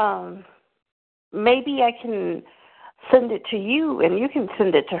 and maybe I can send it to you, and you can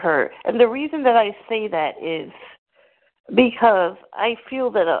send it to her. And the reason that I say that is because I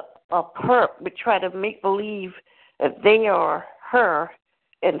feel that a perp would try to make believe that they are her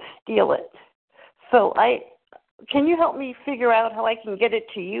and steal it. So can you help me figure out how I can get it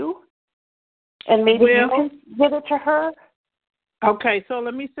to you? And maybe you can give it to her? Okay, so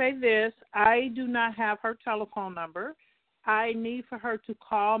let me say this. I do not have her telephone number. I need for her to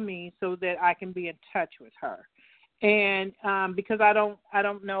call me so that I can be in touch with her. And because I don't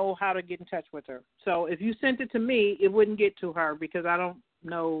know how to get in touch with her. So if you sent it to me, it wouldn't get to her because I don't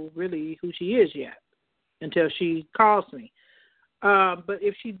know really who she is yet until she calls me. But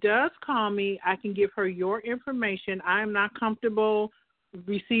if she does call me, I can give her your information. I'm not comfortable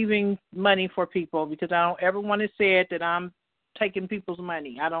receiving money for people because I don't ever want to say it that I'm taking people's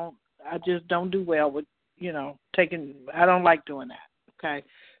money. I just don't do well with, I don't like doing that. Okay.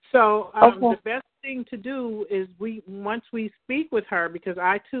 So the best thing to do is once we speak with her, because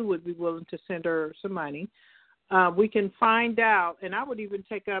I too would be willing to send her some money, we can find out, and I would even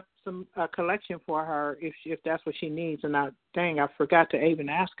take up a collection for her if that's what she needs. And I forgot to even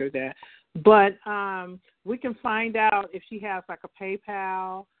ask her that. But we can find out if she has like a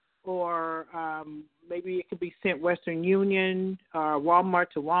PayPal or maybe it could be sent Western Union or Walmart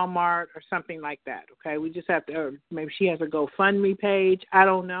to Walmart or something like that. Okay, we just have to, or maybe she has a GoFundMe page. I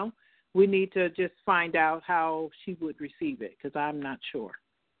don't know. We need to just find out how she would receive it because I'm not sure.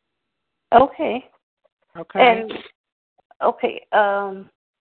 Okay. Okay. And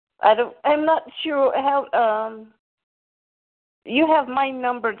I'm not sure how. You have my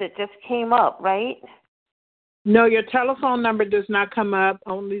number that just came up, right? No, your telephone number does not come up.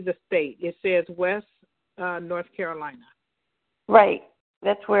 Only the state. It says West North Carolina. Right.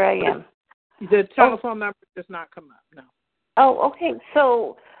 That's where I am. The telephone number does not come up. No. Oh, okay.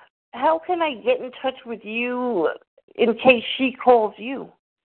 So, how can I get in touch with you in case she calls you?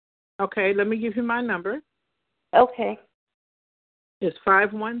 Okay, let me give you my number. Okay. It's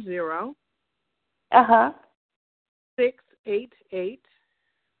 510. 688.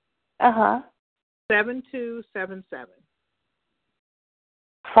 7277.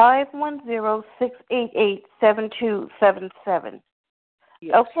 510-688-7277.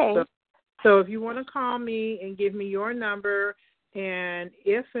 Yes. Okay. So if you want to call me and give me your number, and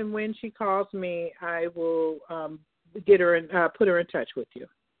if and when she calls me, I will get her and put her in touch with you.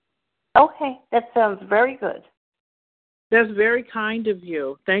 Okay, that sounds very good. That's very kind of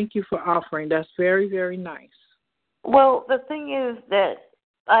you. Thank you for offering. That's very, very nice. Well, the thing is that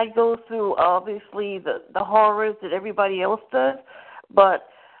I go through, obviously, the horrors that everybody else does, but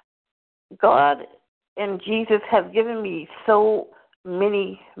God and Jesus have given me so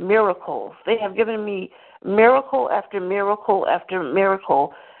many miracles. They have given me miracle after miracle after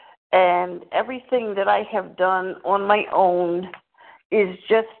miracle, and everything that I have done on my own is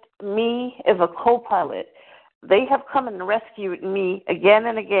just me as a co-pilot. They have come and rescued me again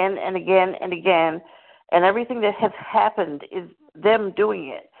and again and again and again, and everything that has happened is them doing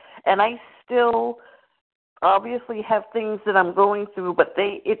it. And I still obviously have things that I'm going through, but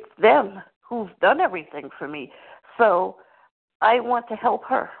it's them who've done everything for me. So I want to help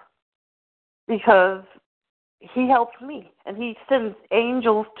her because he helps me, and he sends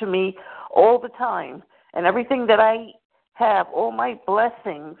angels to me all the time. And everything that I have, all my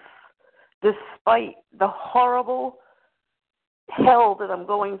blessings, despite the horrible hell that I'm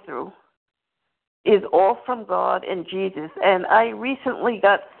going through, is all from God and Jesus. And I recently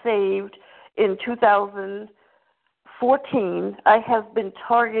got saved in 2014. I have been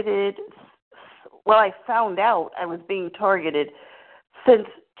targeted, well, I found out I was being targeted since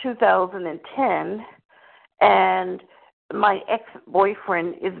 2010, and my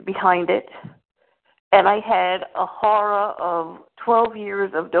ex-boyfriend is behind it. And I had a horror of 12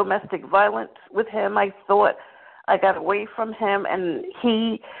 years of domestic violence with him. I thought I got away from him, and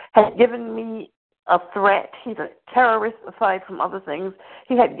he had given me a threat. He's a terrorist aside from other things.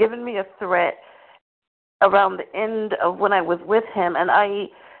 He had given me a threat around the end of when I was with him, and I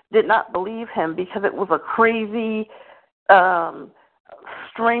did not believe him because it was a crazy,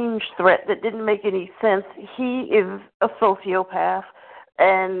 strange threat that didn't make any sense. He is a sociopath,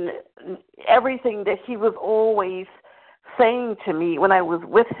 and everything that he was always saying to me when I was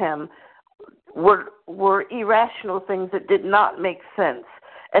with him were irrational things that did not make sense.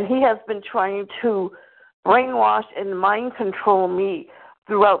 And he has been trying to brainwash and mind control me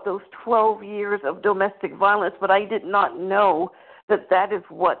throughout those 12 years of domestic violence, but I did not know that that is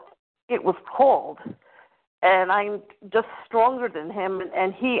what it was called. And I'm just stronger than him,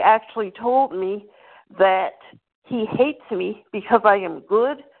 and he actually told me that he hates me because I am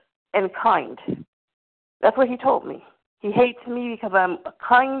good and kind. That's what he told me. He hates me because I'm a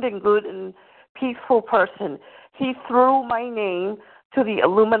kind and good and peaceful person. He threw my name to the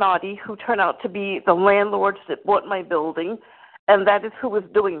Illuminati, who turned out to be the landlords that bought my building, and that is who is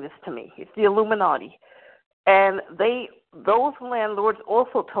doing this to me. It's the Illuminati. And those landlords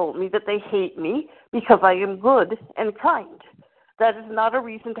also told me that they hate me because I am good and kind. That is not a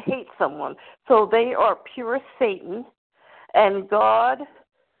reason to hate someone. So they are pure Satan, and God,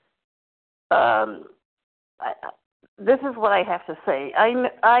 this is what I have to say.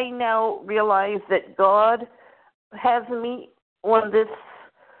 I now realize that God has me on this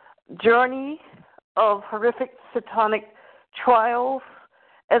journey of horrific satanic trials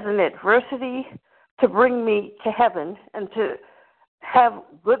as an adversity to bring me to heaven and to have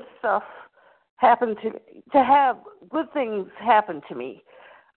good stuff happen to have good things happen to me,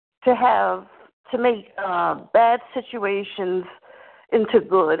 to make bad situations into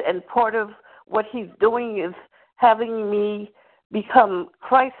good. And part of what he's doing is having me become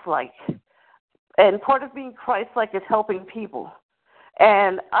Christ-like. And part of being Christ-like is helping people.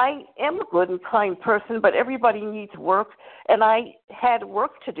 And I am a good and kind person, but everybody needs work, and I had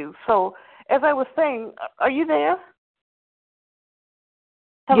work to do. So as I was saying, are you there?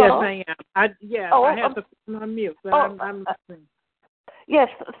 Hello? Yes, I am. I have to put on mute, but I'm listening. Yes,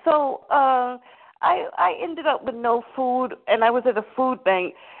 so I ended up with no food, and I was at a food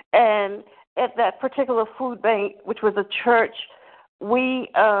bank, and at that particular food bank, which was a church, we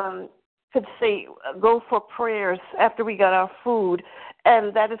could say go for prayers after we got our food,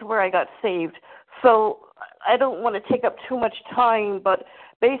 and that is where I got saved. So I don't want to take up too much time, but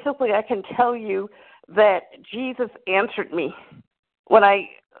basically I can tell you that Jesus answered me when I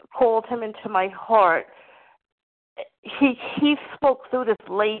called him into my heart. He spoke through this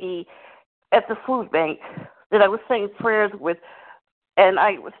lady at the food bank that I was saying prayers with, and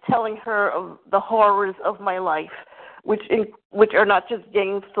I was telling her of the horrors of my life, which are not just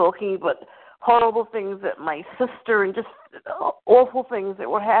gang stalking, but horrible things that my sister and just awful things that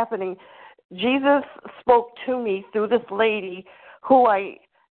were happening. Jesus spoke to me through this lady who I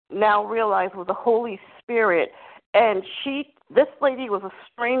now realize was the Holy Spirit, and this lady was a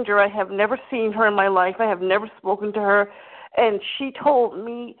stranger. I have never seen her in my life. I have never spoken to her, and she told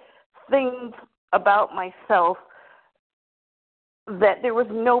me things about myself that there was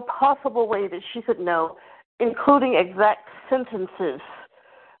no possible way that she could know, including exact sentences.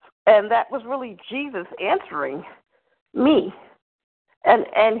 And that was really Jesus answering me. And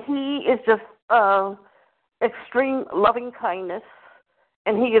he is just extreme loving kindness,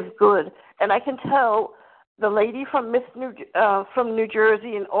 and he is good. And I can tell the lady from New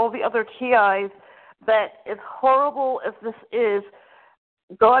Jersey and all the other TIs that as horrible as this is,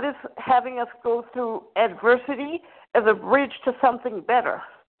 God is having us go through adversity as a bridge to something better.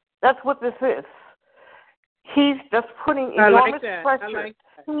 That's what this is. He's just putting enormous pressure.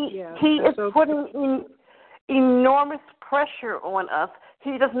 He is putting enormous pressure on us.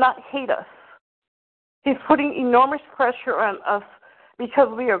 He does not hate us. He's putting enormous pressure on us because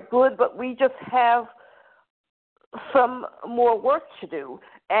we are good, but we just have some more work to do.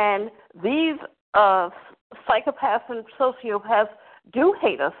 And these psychopaths and sociopaths do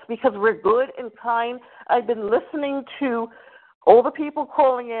hate us because we're good and kind. I've been listening to all the people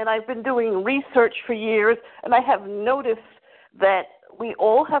calling in. I've been doing research for years, and I have noticed that we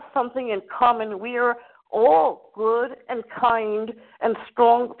all have something in common. We are all good and kind and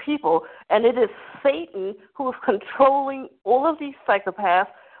strong people, and it is Satan who is controlling all of these psychopaths,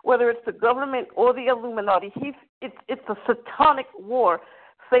 whether it's the government or the Illuminati. It's a satanic war.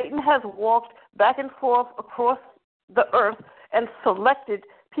 Satan has walked back and forth across the earth and selected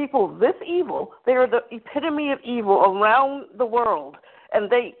people this evil. They are the epitome of evil around the world, and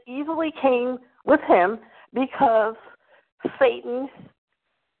they easily came with him because Satan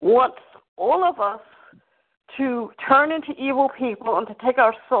wants all of us to turn into evil people and to take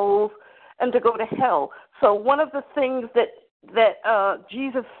our souls and to go to hell. So one of the things that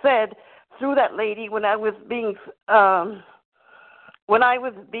Jesus said through that lady when I was being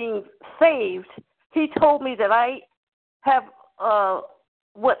saved, he told me that I have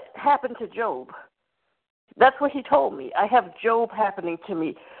what happened to Job. That's what he told me. I have Job happening to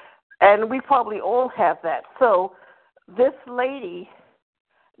me, and we probably all have that. So this lady,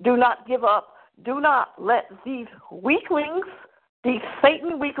 do not give up. Do not let these weaklings, these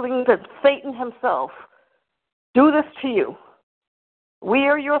Satan weaklings and Satan himself, do this to you. We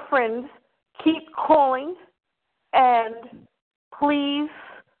are your friends. Keep calling, and please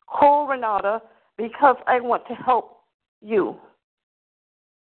call Renata because I want to help you.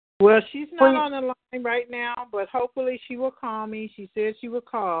 Well, she's not on the line right now, but hopefully she will call me. She said she would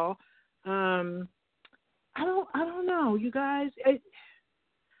call. I don't know, you guys.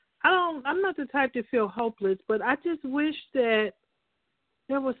 I'm not the type to feel hopeless, but I just wish that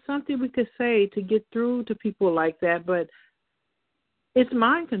there was something we could say to get through to people like that. But it's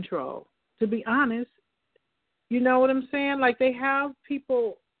mind control. To be honest, You know what I'm saying? Like they have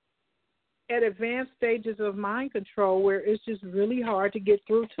people at advanced stages of mind control where it's just really hard to get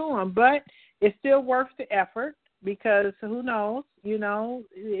through to them. But it's still worth the effort because who knows? You know,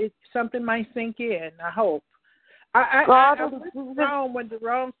 something might sink in, I hope. I was Jerome when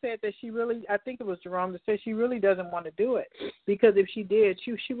Jerome said that she really, I think it was Jerome that said she really doesn't want to do it because if she did,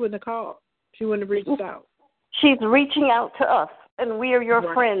 she wouldn't have called. She wouldn't have reached out. She's reaching out to us, and we are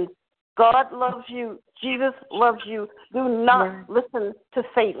your friends. God loves you. Jesus loves you. Do not listen to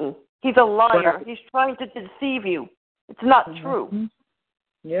Satan. He's a liar. He's trying to deceive you. It's not true.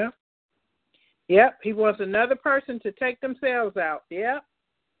 Yeah. Yep. He wants another person to take themselves out. Yep.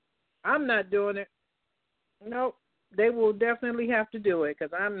 I'm not doing it. Nope. They will definitely have to do it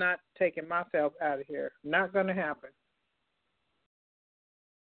because I'm not taking myself out of here. Not going to happen.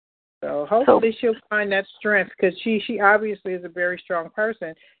 So hopefully she'll find that strength because she obviously is a very strong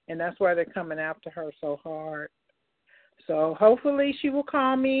person, and that's why they're coming after her so hard. So hopefully she will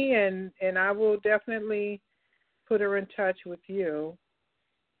call me, and I will definitely put her in touch with you.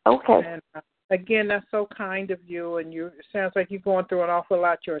 Okay. And again, that's so kind of you, and it sounds like you're going through an awful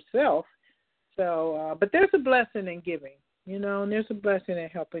lot yourself. So, but there's a blessing in giving, you know, and there's a blessing in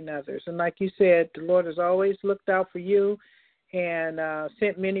helping others. And like you said, the Lord has always looked out for you and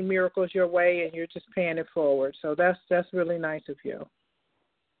sent many miracles your way, and you're just paying it forward. So that's really nice of you.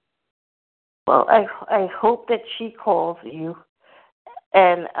 Well, I hope that she calls you,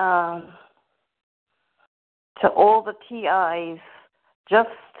 and to all the TIs,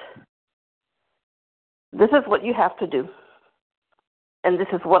 this is what you have to do, and this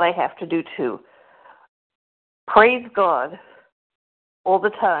is what I have to do too. Praise God all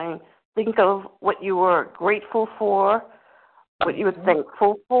the time. Think of what you were grateful for, what you were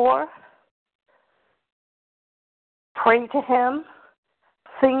thankful for. Pray to Him,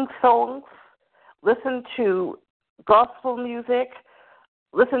 sing songs, listen to gospel music,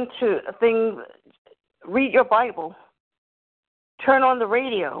 listen to things, read your Bible, turn on the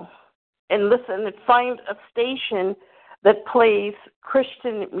radio, and listen and find a station that plays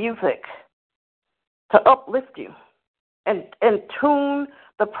Christian music to uplift you and tune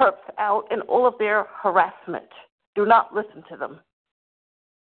the perps out and all of their harassment. Do not listen to them.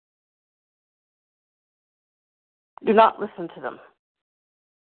 Do not listen to them.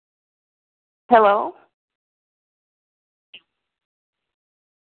 Hello?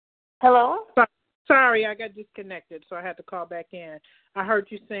 Hello? Sorry, I got disconnected, so I had to call back in. I heard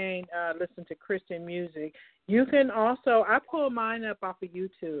you saying listen to Christian music. You can also, I pull mine up off of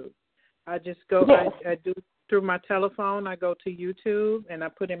YouTube. I just go, I do through my telephone. I go to YouTube and I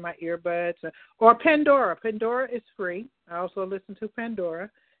put in my earbuds or Pandora. Pandora is free. I also listen to Pandora.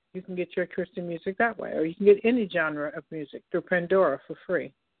 You can get your Christian music that way, or you can get any genre of music through Pandora for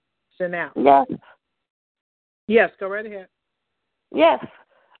free. So now. Yes. Yes, go right ahead. Yes.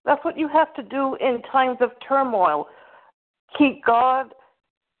 That's what you have to do in times of turmoil. Keep God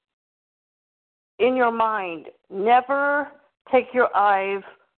in your mind. Never take your eyes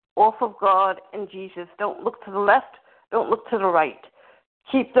off of God and Jesus. Don't look to the left. Don't look to the right.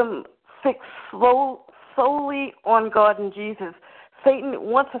 Keep them fixed solely on God and Jesus. Satan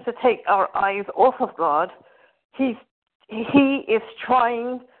wants us to take our eyes off of God. He is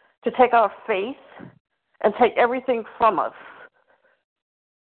trying to take our faith and take everything from us.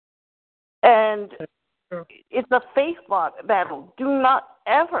 And it's a faith battle. Do not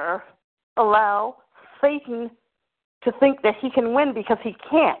ever allow Satan to think that he can win because he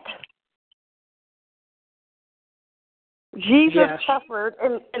can't. Jesus suffered,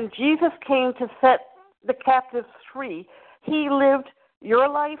 and Jesus came to set the captives free. He lived your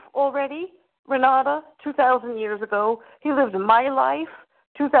life already, Renata, 2,000 years ago. He lived my life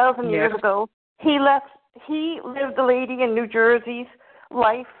 2,000 years ago. He lived the lady in New Jersey's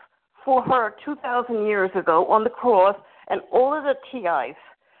life for her 2,000 years ago on the cross, and all of the TIs.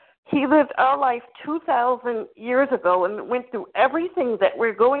 He lived our life 2,000 years ago and went through everything that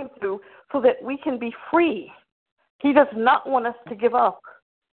we're going through so that we can be free. He does not want us to give up.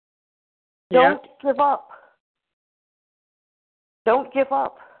 Don't give up. Don't give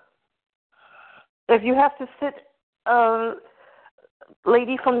up. If you have to sit,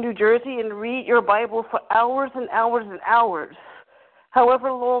 lady from New Jersey, and read your Bible for hours and hours and hours,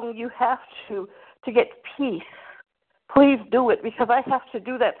 however long you have to get peace, please do it, because I have to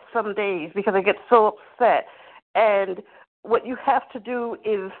do that some days because I get so upset. And what you have to do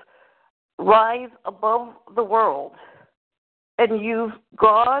is rise above the world and use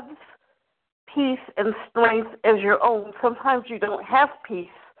God's peace and strength as your own. Sometimes you don't have peace.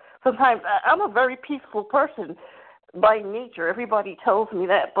 Sometimes I'm a very peaceful person by nature. Everybody tells me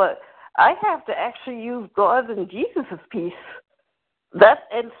that, but I have to actually use God's and Jesus' peace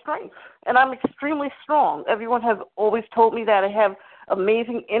and strength. And I'm extremely strong. Everyone has always told me that I have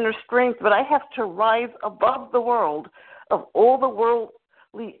amazing inner strength, but I have to rise above the world of all the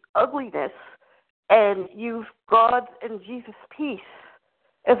worldly ugliness and use God's and Jesus' peace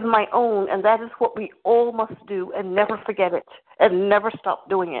as my own, and that is what we all must do, and never forget it, and never stop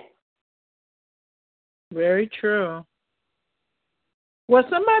doing it. Very true. Was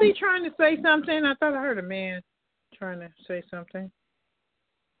somebody trying to say something? I thought I heard a man trying to say something.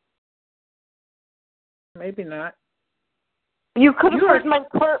 Maybe not. You could have heard my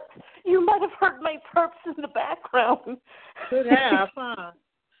perps. You might have heard my perps in the background. Could have, huh?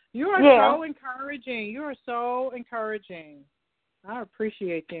 You are so encouraging. You are so encouraging. I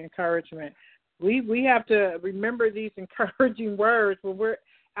appreciate the encouragement. We have to remember these encouraging words when we're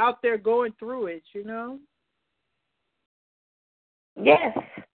out there going through it, you know? Yes.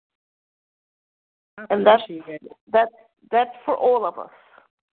 And that's for all of us.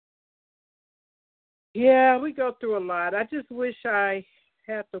 Yeah, we go through a lot. I just wish I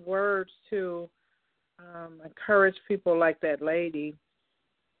had the words to encourage people like that lady.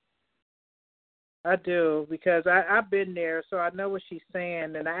 I do, because I've been there, so I know what she's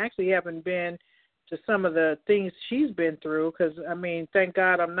saying, and I actually haven't been to some of the things she's been through, because, I mean, thank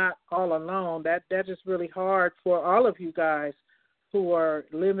God I'm not all alone. That is really hard for all of you guys who are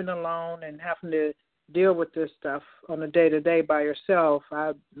living alone and having to deal with this stuff on a day-to-day by yourself.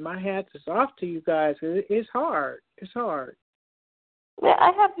 My hat is off to you guys. It's hard. It's hard. Yeah,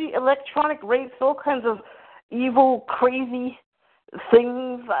 I have the electronic race, all kinds of evil, crazy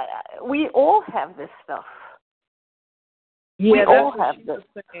things. We all have this stuff. Yeah, we all have this.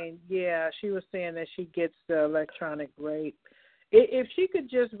 She was saying that she gets the electronic rape. If she could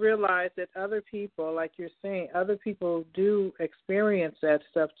just realize that other people, like you're saying, other people do experience that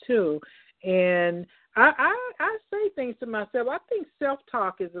stuff too. And I say things to myself. I think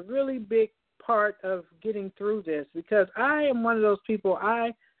self-talk is a really big part of getting through this, because I am one of those people,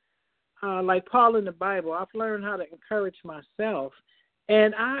 like Paul in the Bible, I've learned how to encourage myself.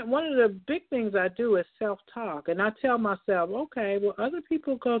 And one of the big things I do is self-talk. And I tell myself, okay, well, other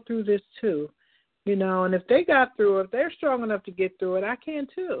people go through this too, you know, and if they got through it, if they're strong enough to get through it, I can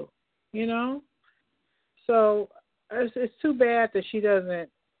too, you know. So it's too bad that she doesn't,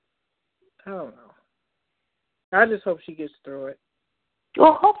 I don't know. I just hope she gets through it.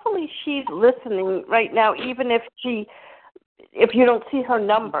 Well, hopefully she's listening right now, even if you don't see her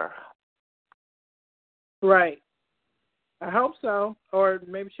number. Right. I hope so. Or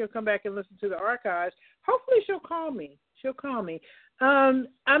maybe she'll come back and listen to the archives. Hopefully she'll call me. I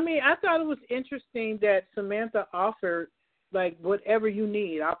mean, I thought it was interesting that Samantha offered, like, whatever you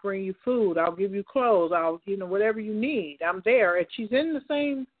need. I'll bring you food. I'll give you clothes. Whatever you need. I'm there. And she's in the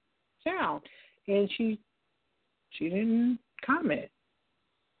same town. And she didn't comment.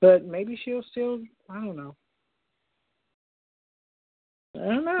 But maybe she'll still, I don't know.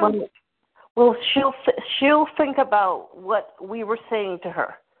 Well, she'll think about what we were saying to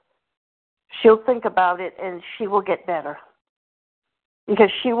her. She'll think about it, and she will get better.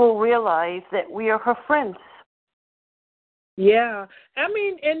 Because she will realize that we are her friends. Yeah. I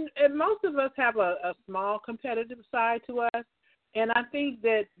mean, and most of us have a small competitive side to us. And I think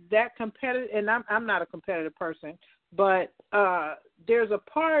that competitive, and I'm not a competitive person, but there's a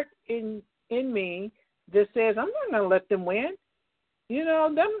part in me that says, I'm not going to let them win. You know,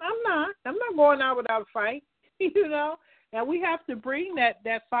 I'm not going out without a fight, you know. And we have to bring that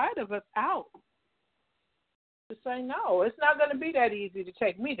side of us out to say, no, it's not going to be that easy to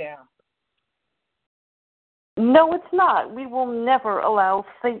take me down. No, it's not. We will never allow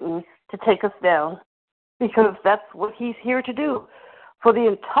Satan to take us down, because that's what he's here to do for the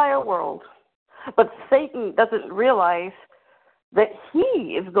entire world. But Satan doesn't realize that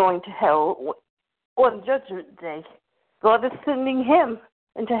he is going to hell on Judgment Day. God is sending him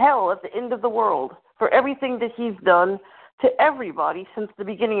into hell at the end of the world for everything that he's done to everybody since the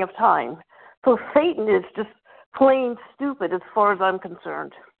beginning of time. So Satan is just plain stupid as far as I'm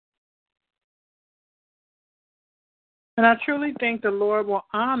concerned. And I truly think the Lord will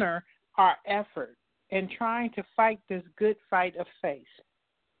honor our effort in trying to fight this good fight of faith.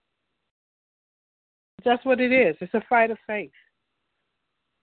 That's what it is. It's a fight of faith.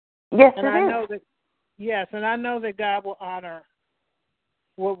 Yes, and it I is. know that. Yes, and I know that God will honor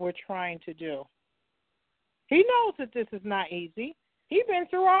what we're trying to do. He knows that this is not easy. He's been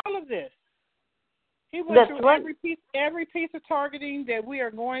through all of this. He went through every piece of targeting that we are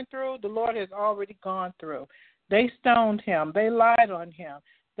going through. The Lord has already gone through. They stoned him. They lied on him.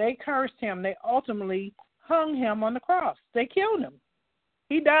 They cursed him. They ultimately hung him on the cross. They killed him.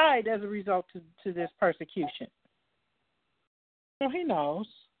 He died as a result to this persecution. So he knows.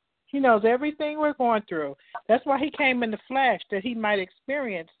 He knows everything we're going through. That's why he came in the flesh, that he might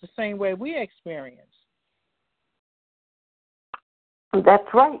experience the same way we experience. That's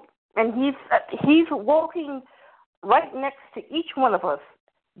right. And he's walking right next to each one of us,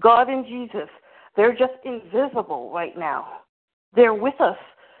 God and Jesus. They're just invisible right now. They're with us.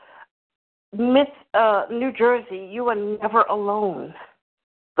 Miss New Jersey, you are never alone.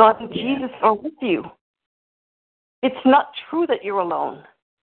 God and Jesus are with you. It's not true that you're alone.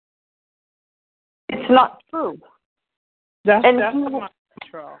 It's not true. That's the mind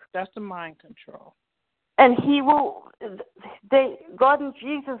control. That's the mind control. And God and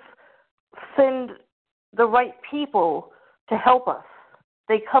Jesus send the right people to help us.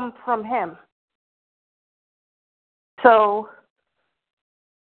 They come from Him. So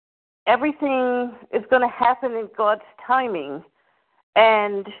everything is going to happen in God's timing,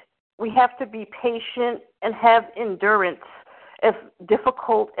 and we have to be patient and have endurance, as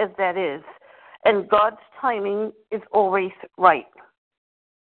difficult as that is. And God's timing is always right.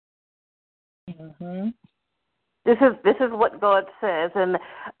 Mm-hmm. This is what God says, and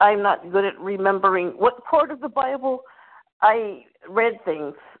I'm not good at remembering what part of the Bible I read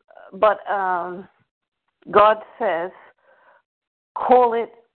things, but God says, call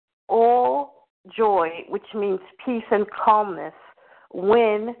it all joy, which means peace and calmness,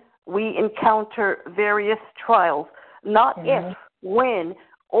 when we encounter various trials. Not if, when.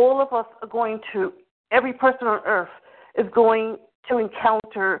 All of us are going to, every person on earth is going to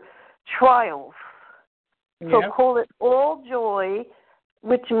encounter trials. So call it all joy,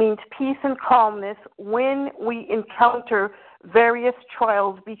 which means peace and calmness, when we encounter various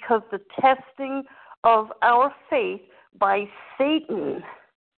trials, because the testing of our faith by Satan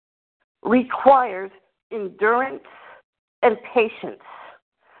requires endurance and patience.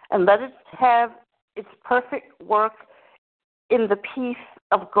 And let it have its perfect work in the peace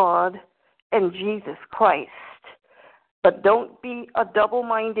of God and Jesus Christ. But don't be a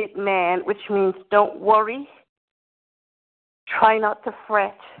double-minded man, which means don't worry, try not to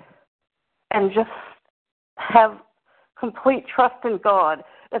fret, and just have complete trust in God.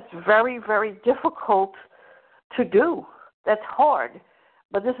 That's very, very difficult to do. That's hard.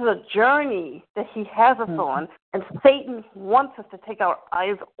 But this is a journey that He has us on, and Satan wants us to take our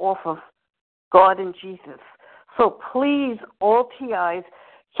eyes off of God and Jesus. So please, all TIs,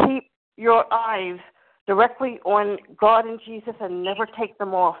 keep your eyes directly on God and Jesus and never take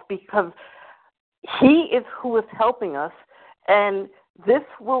them off, because He is who is helping us, and this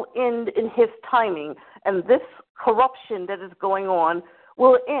will end in His timing, and this corruption that is going on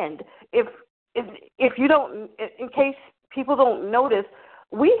will end. If you don't, in case people don't notice,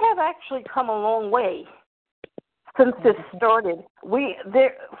 we have actually come a long way since this started.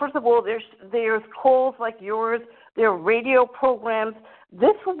 First of all, there's calls like yours, there are radio programs.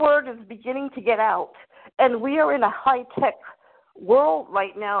 This word is beginning to get out, and we are in a high-tech world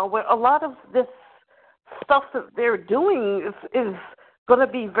right now where a lot of this stuff that they're doing is going to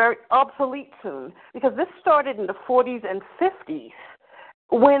be very obsolete soon, because this started in the 40s and 50s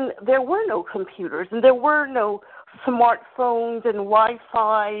when there were no computers and there were no smartphones and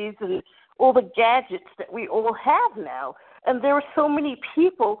Wi-Fis and all the gadgets that we all have now. And there are so many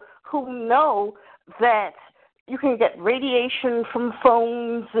people who know that you can get radiation from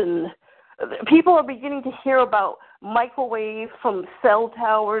phones, and people are beginning to hear about microwaves from cell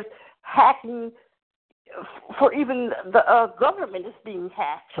towers, hacking, for even the government is being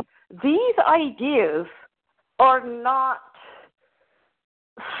hacked. These ideas are not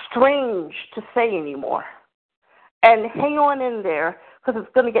strange to say anymore. And hang on in there, because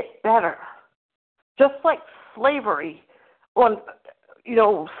it's going to get better. Just like slavery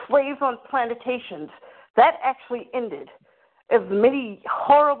slaves on plantations, that actually ended. As many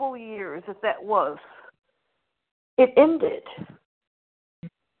horrible years as that was, it ended.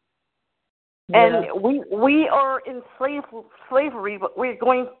 And we are in slavery, but we're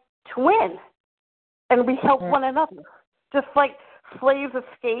going to win. And we help one another. Just like slaves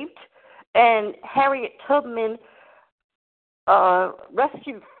escaped, and Harriet Tubman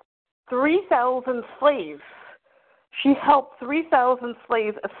rescued 3,000 slaves. She helped 3,000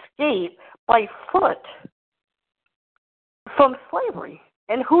 slaves escape by foot from slavery.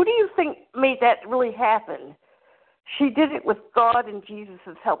 And who do you think made that really happen? She did it with God and Jesus'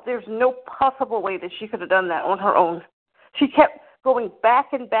 help. There's no possible way that she could have done that on her own. She kept going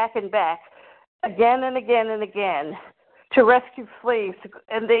back and back and back, again and again and again, to rescue slaves.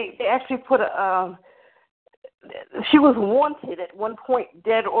 And they actually put she was wanted at one point,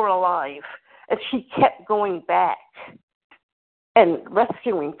 dead or alive, and she kept going back. and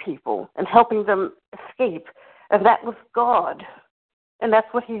rescuing people and helping them escape. And that was God. And that's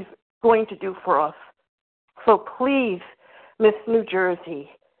what he's going to do for us. So please, Miss New Jersey,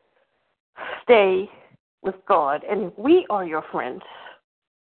 stay with God. And we are your friends.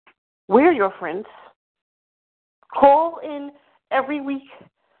 We're your friends. Call in every week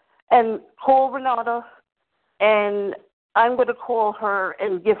and call Renata, and I'm going to call her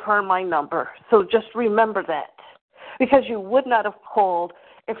and give her my number. So just remember that, because you would not have called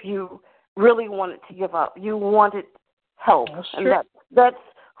if you really wanted to give up. You wanted help, and that's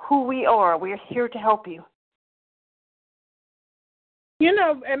who we are. We're here to help you. You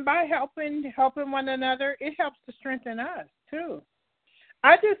know, and by helping one another, it helps to strengthen us, too.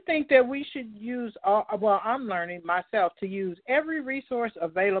 I just think that we should use, I'm learning myself to use every resource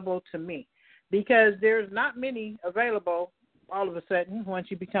available to me, because there's not many available all of a sudden once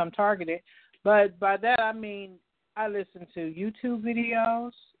you become targeted. But by that I mean I listen to YouTube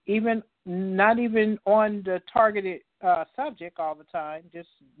videos, not even on the targeted subject all the time, just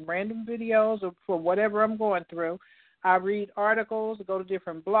random videos for whatever I'm going through. I read articles, go to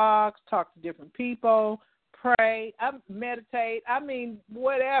different blogs, talk to different people, pray, I meditate,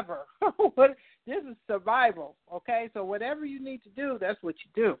 whatever. This is survival, okay? So whatever you need to do, that's what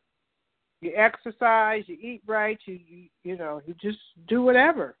you do. You exercise, you eat right, you just do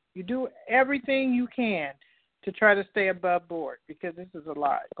whatever. You do everything you can to try to stay above board, because this is a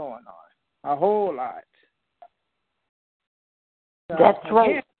lot going on, a whole lot. So, that's right.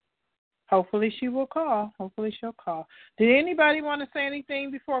 Again, hopefully she will call. Hopefully she'll call. Did anybody want to say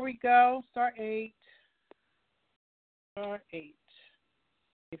anything before we go? Star 8.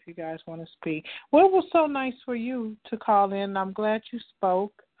 If you guys want to speak. Well, it was so nice for you to call in. I'm glad you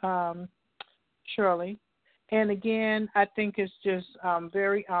spoke, Shirley. And again, I think it's just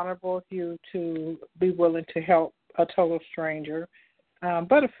very honorable of you to be willing to help a total stranger,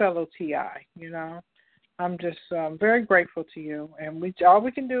 but a fellow TI, I'm just very grateful to you. And all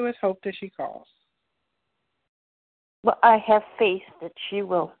we can do is hope that she calls. Well, I have faith that she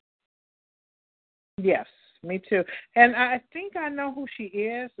will. Yes. Me too. And I think I know who she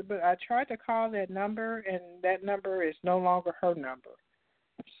is, but I tried to call that number, and that number is no longer her number.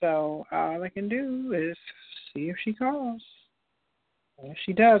 So all I can do is see if she calls. And if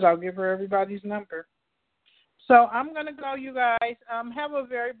she does, I'll give her everybody's number. So I'm going to go, you guys. Have a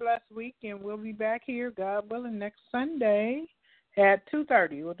very blessed week, and we'll be back here, God willing, next Sunday at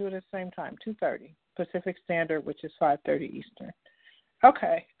 2:30. We'll do it at the same time, 2:30 Pacific Standard, which is 5:30 Eastern.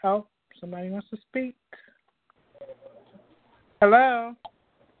 Okay. Oh, somebody wants to speak. Hello.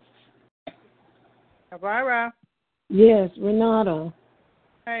 Elvira. Yes, Renata.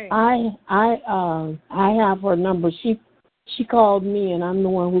 Hey. I have her number. She called me, and I'm the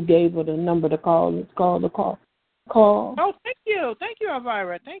one who gave her the number to call. It's called the call. Oh, thank you,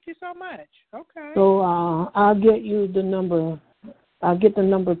 Elvira. Thank you so much. Okay. So I'll get you the number. I'll get the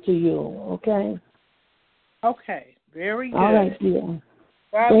number to you. Okay. Okay. Very good. All right, dear.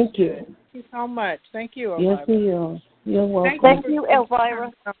 Thank you. Thank you so much. Thank you, Elvira. Yes, dear. You're welcome. Thank you,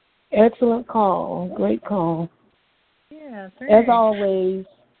 Elvira. Excellent call. Great call. Yeah, thanks. As always.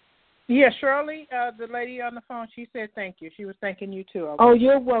 Yeah, Shirley, the lady on the phone, she said thank you. She was thanking you too. Elvira. Oh,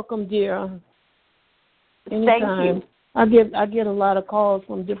 you're welcome, dear. Anytime. Thank you. I get a lot of calls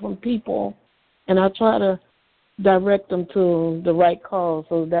from different people, and I try to direct them to the right call.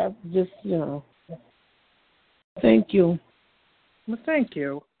 So that just, Thank you. Well, thank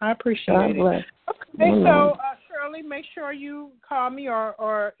you. I appreciate God it. Bless. Okay, so Shirley, make sure you call me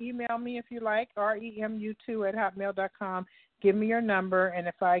or email me if you like, remu2@hotmail.com. Give me your number, and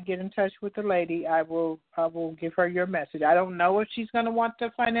if I get in touch with the lady, I will give her your message. I don't know if she's going to want the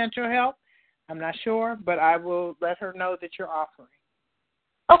financial help. I'm not sure, but I will let her know that you're offering.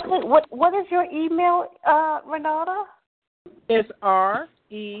 Okay, what is your email, Renata? It's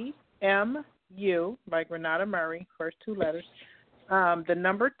REMU, like Renata Murray, first two letters, the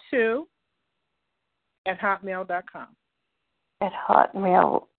number 2 at hotmail.com. At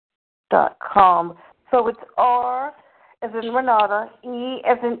hotmail.com. So it's R as in Renata, E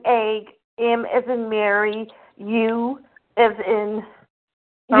as in egg, M as in Mary, U as in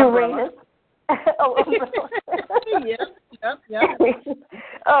Uranus. Yep.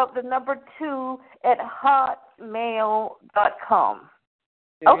 The number 2 at hotmail.com.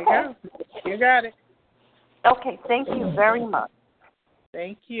 Okay. You got it. Okay, thank you very much.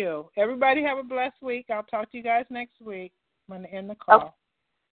 Thank you. Everybody have a blessed week. I'll talk to you guys next week. I'm going to end the call.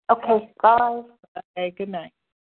 Okay, bye. Okay, good night.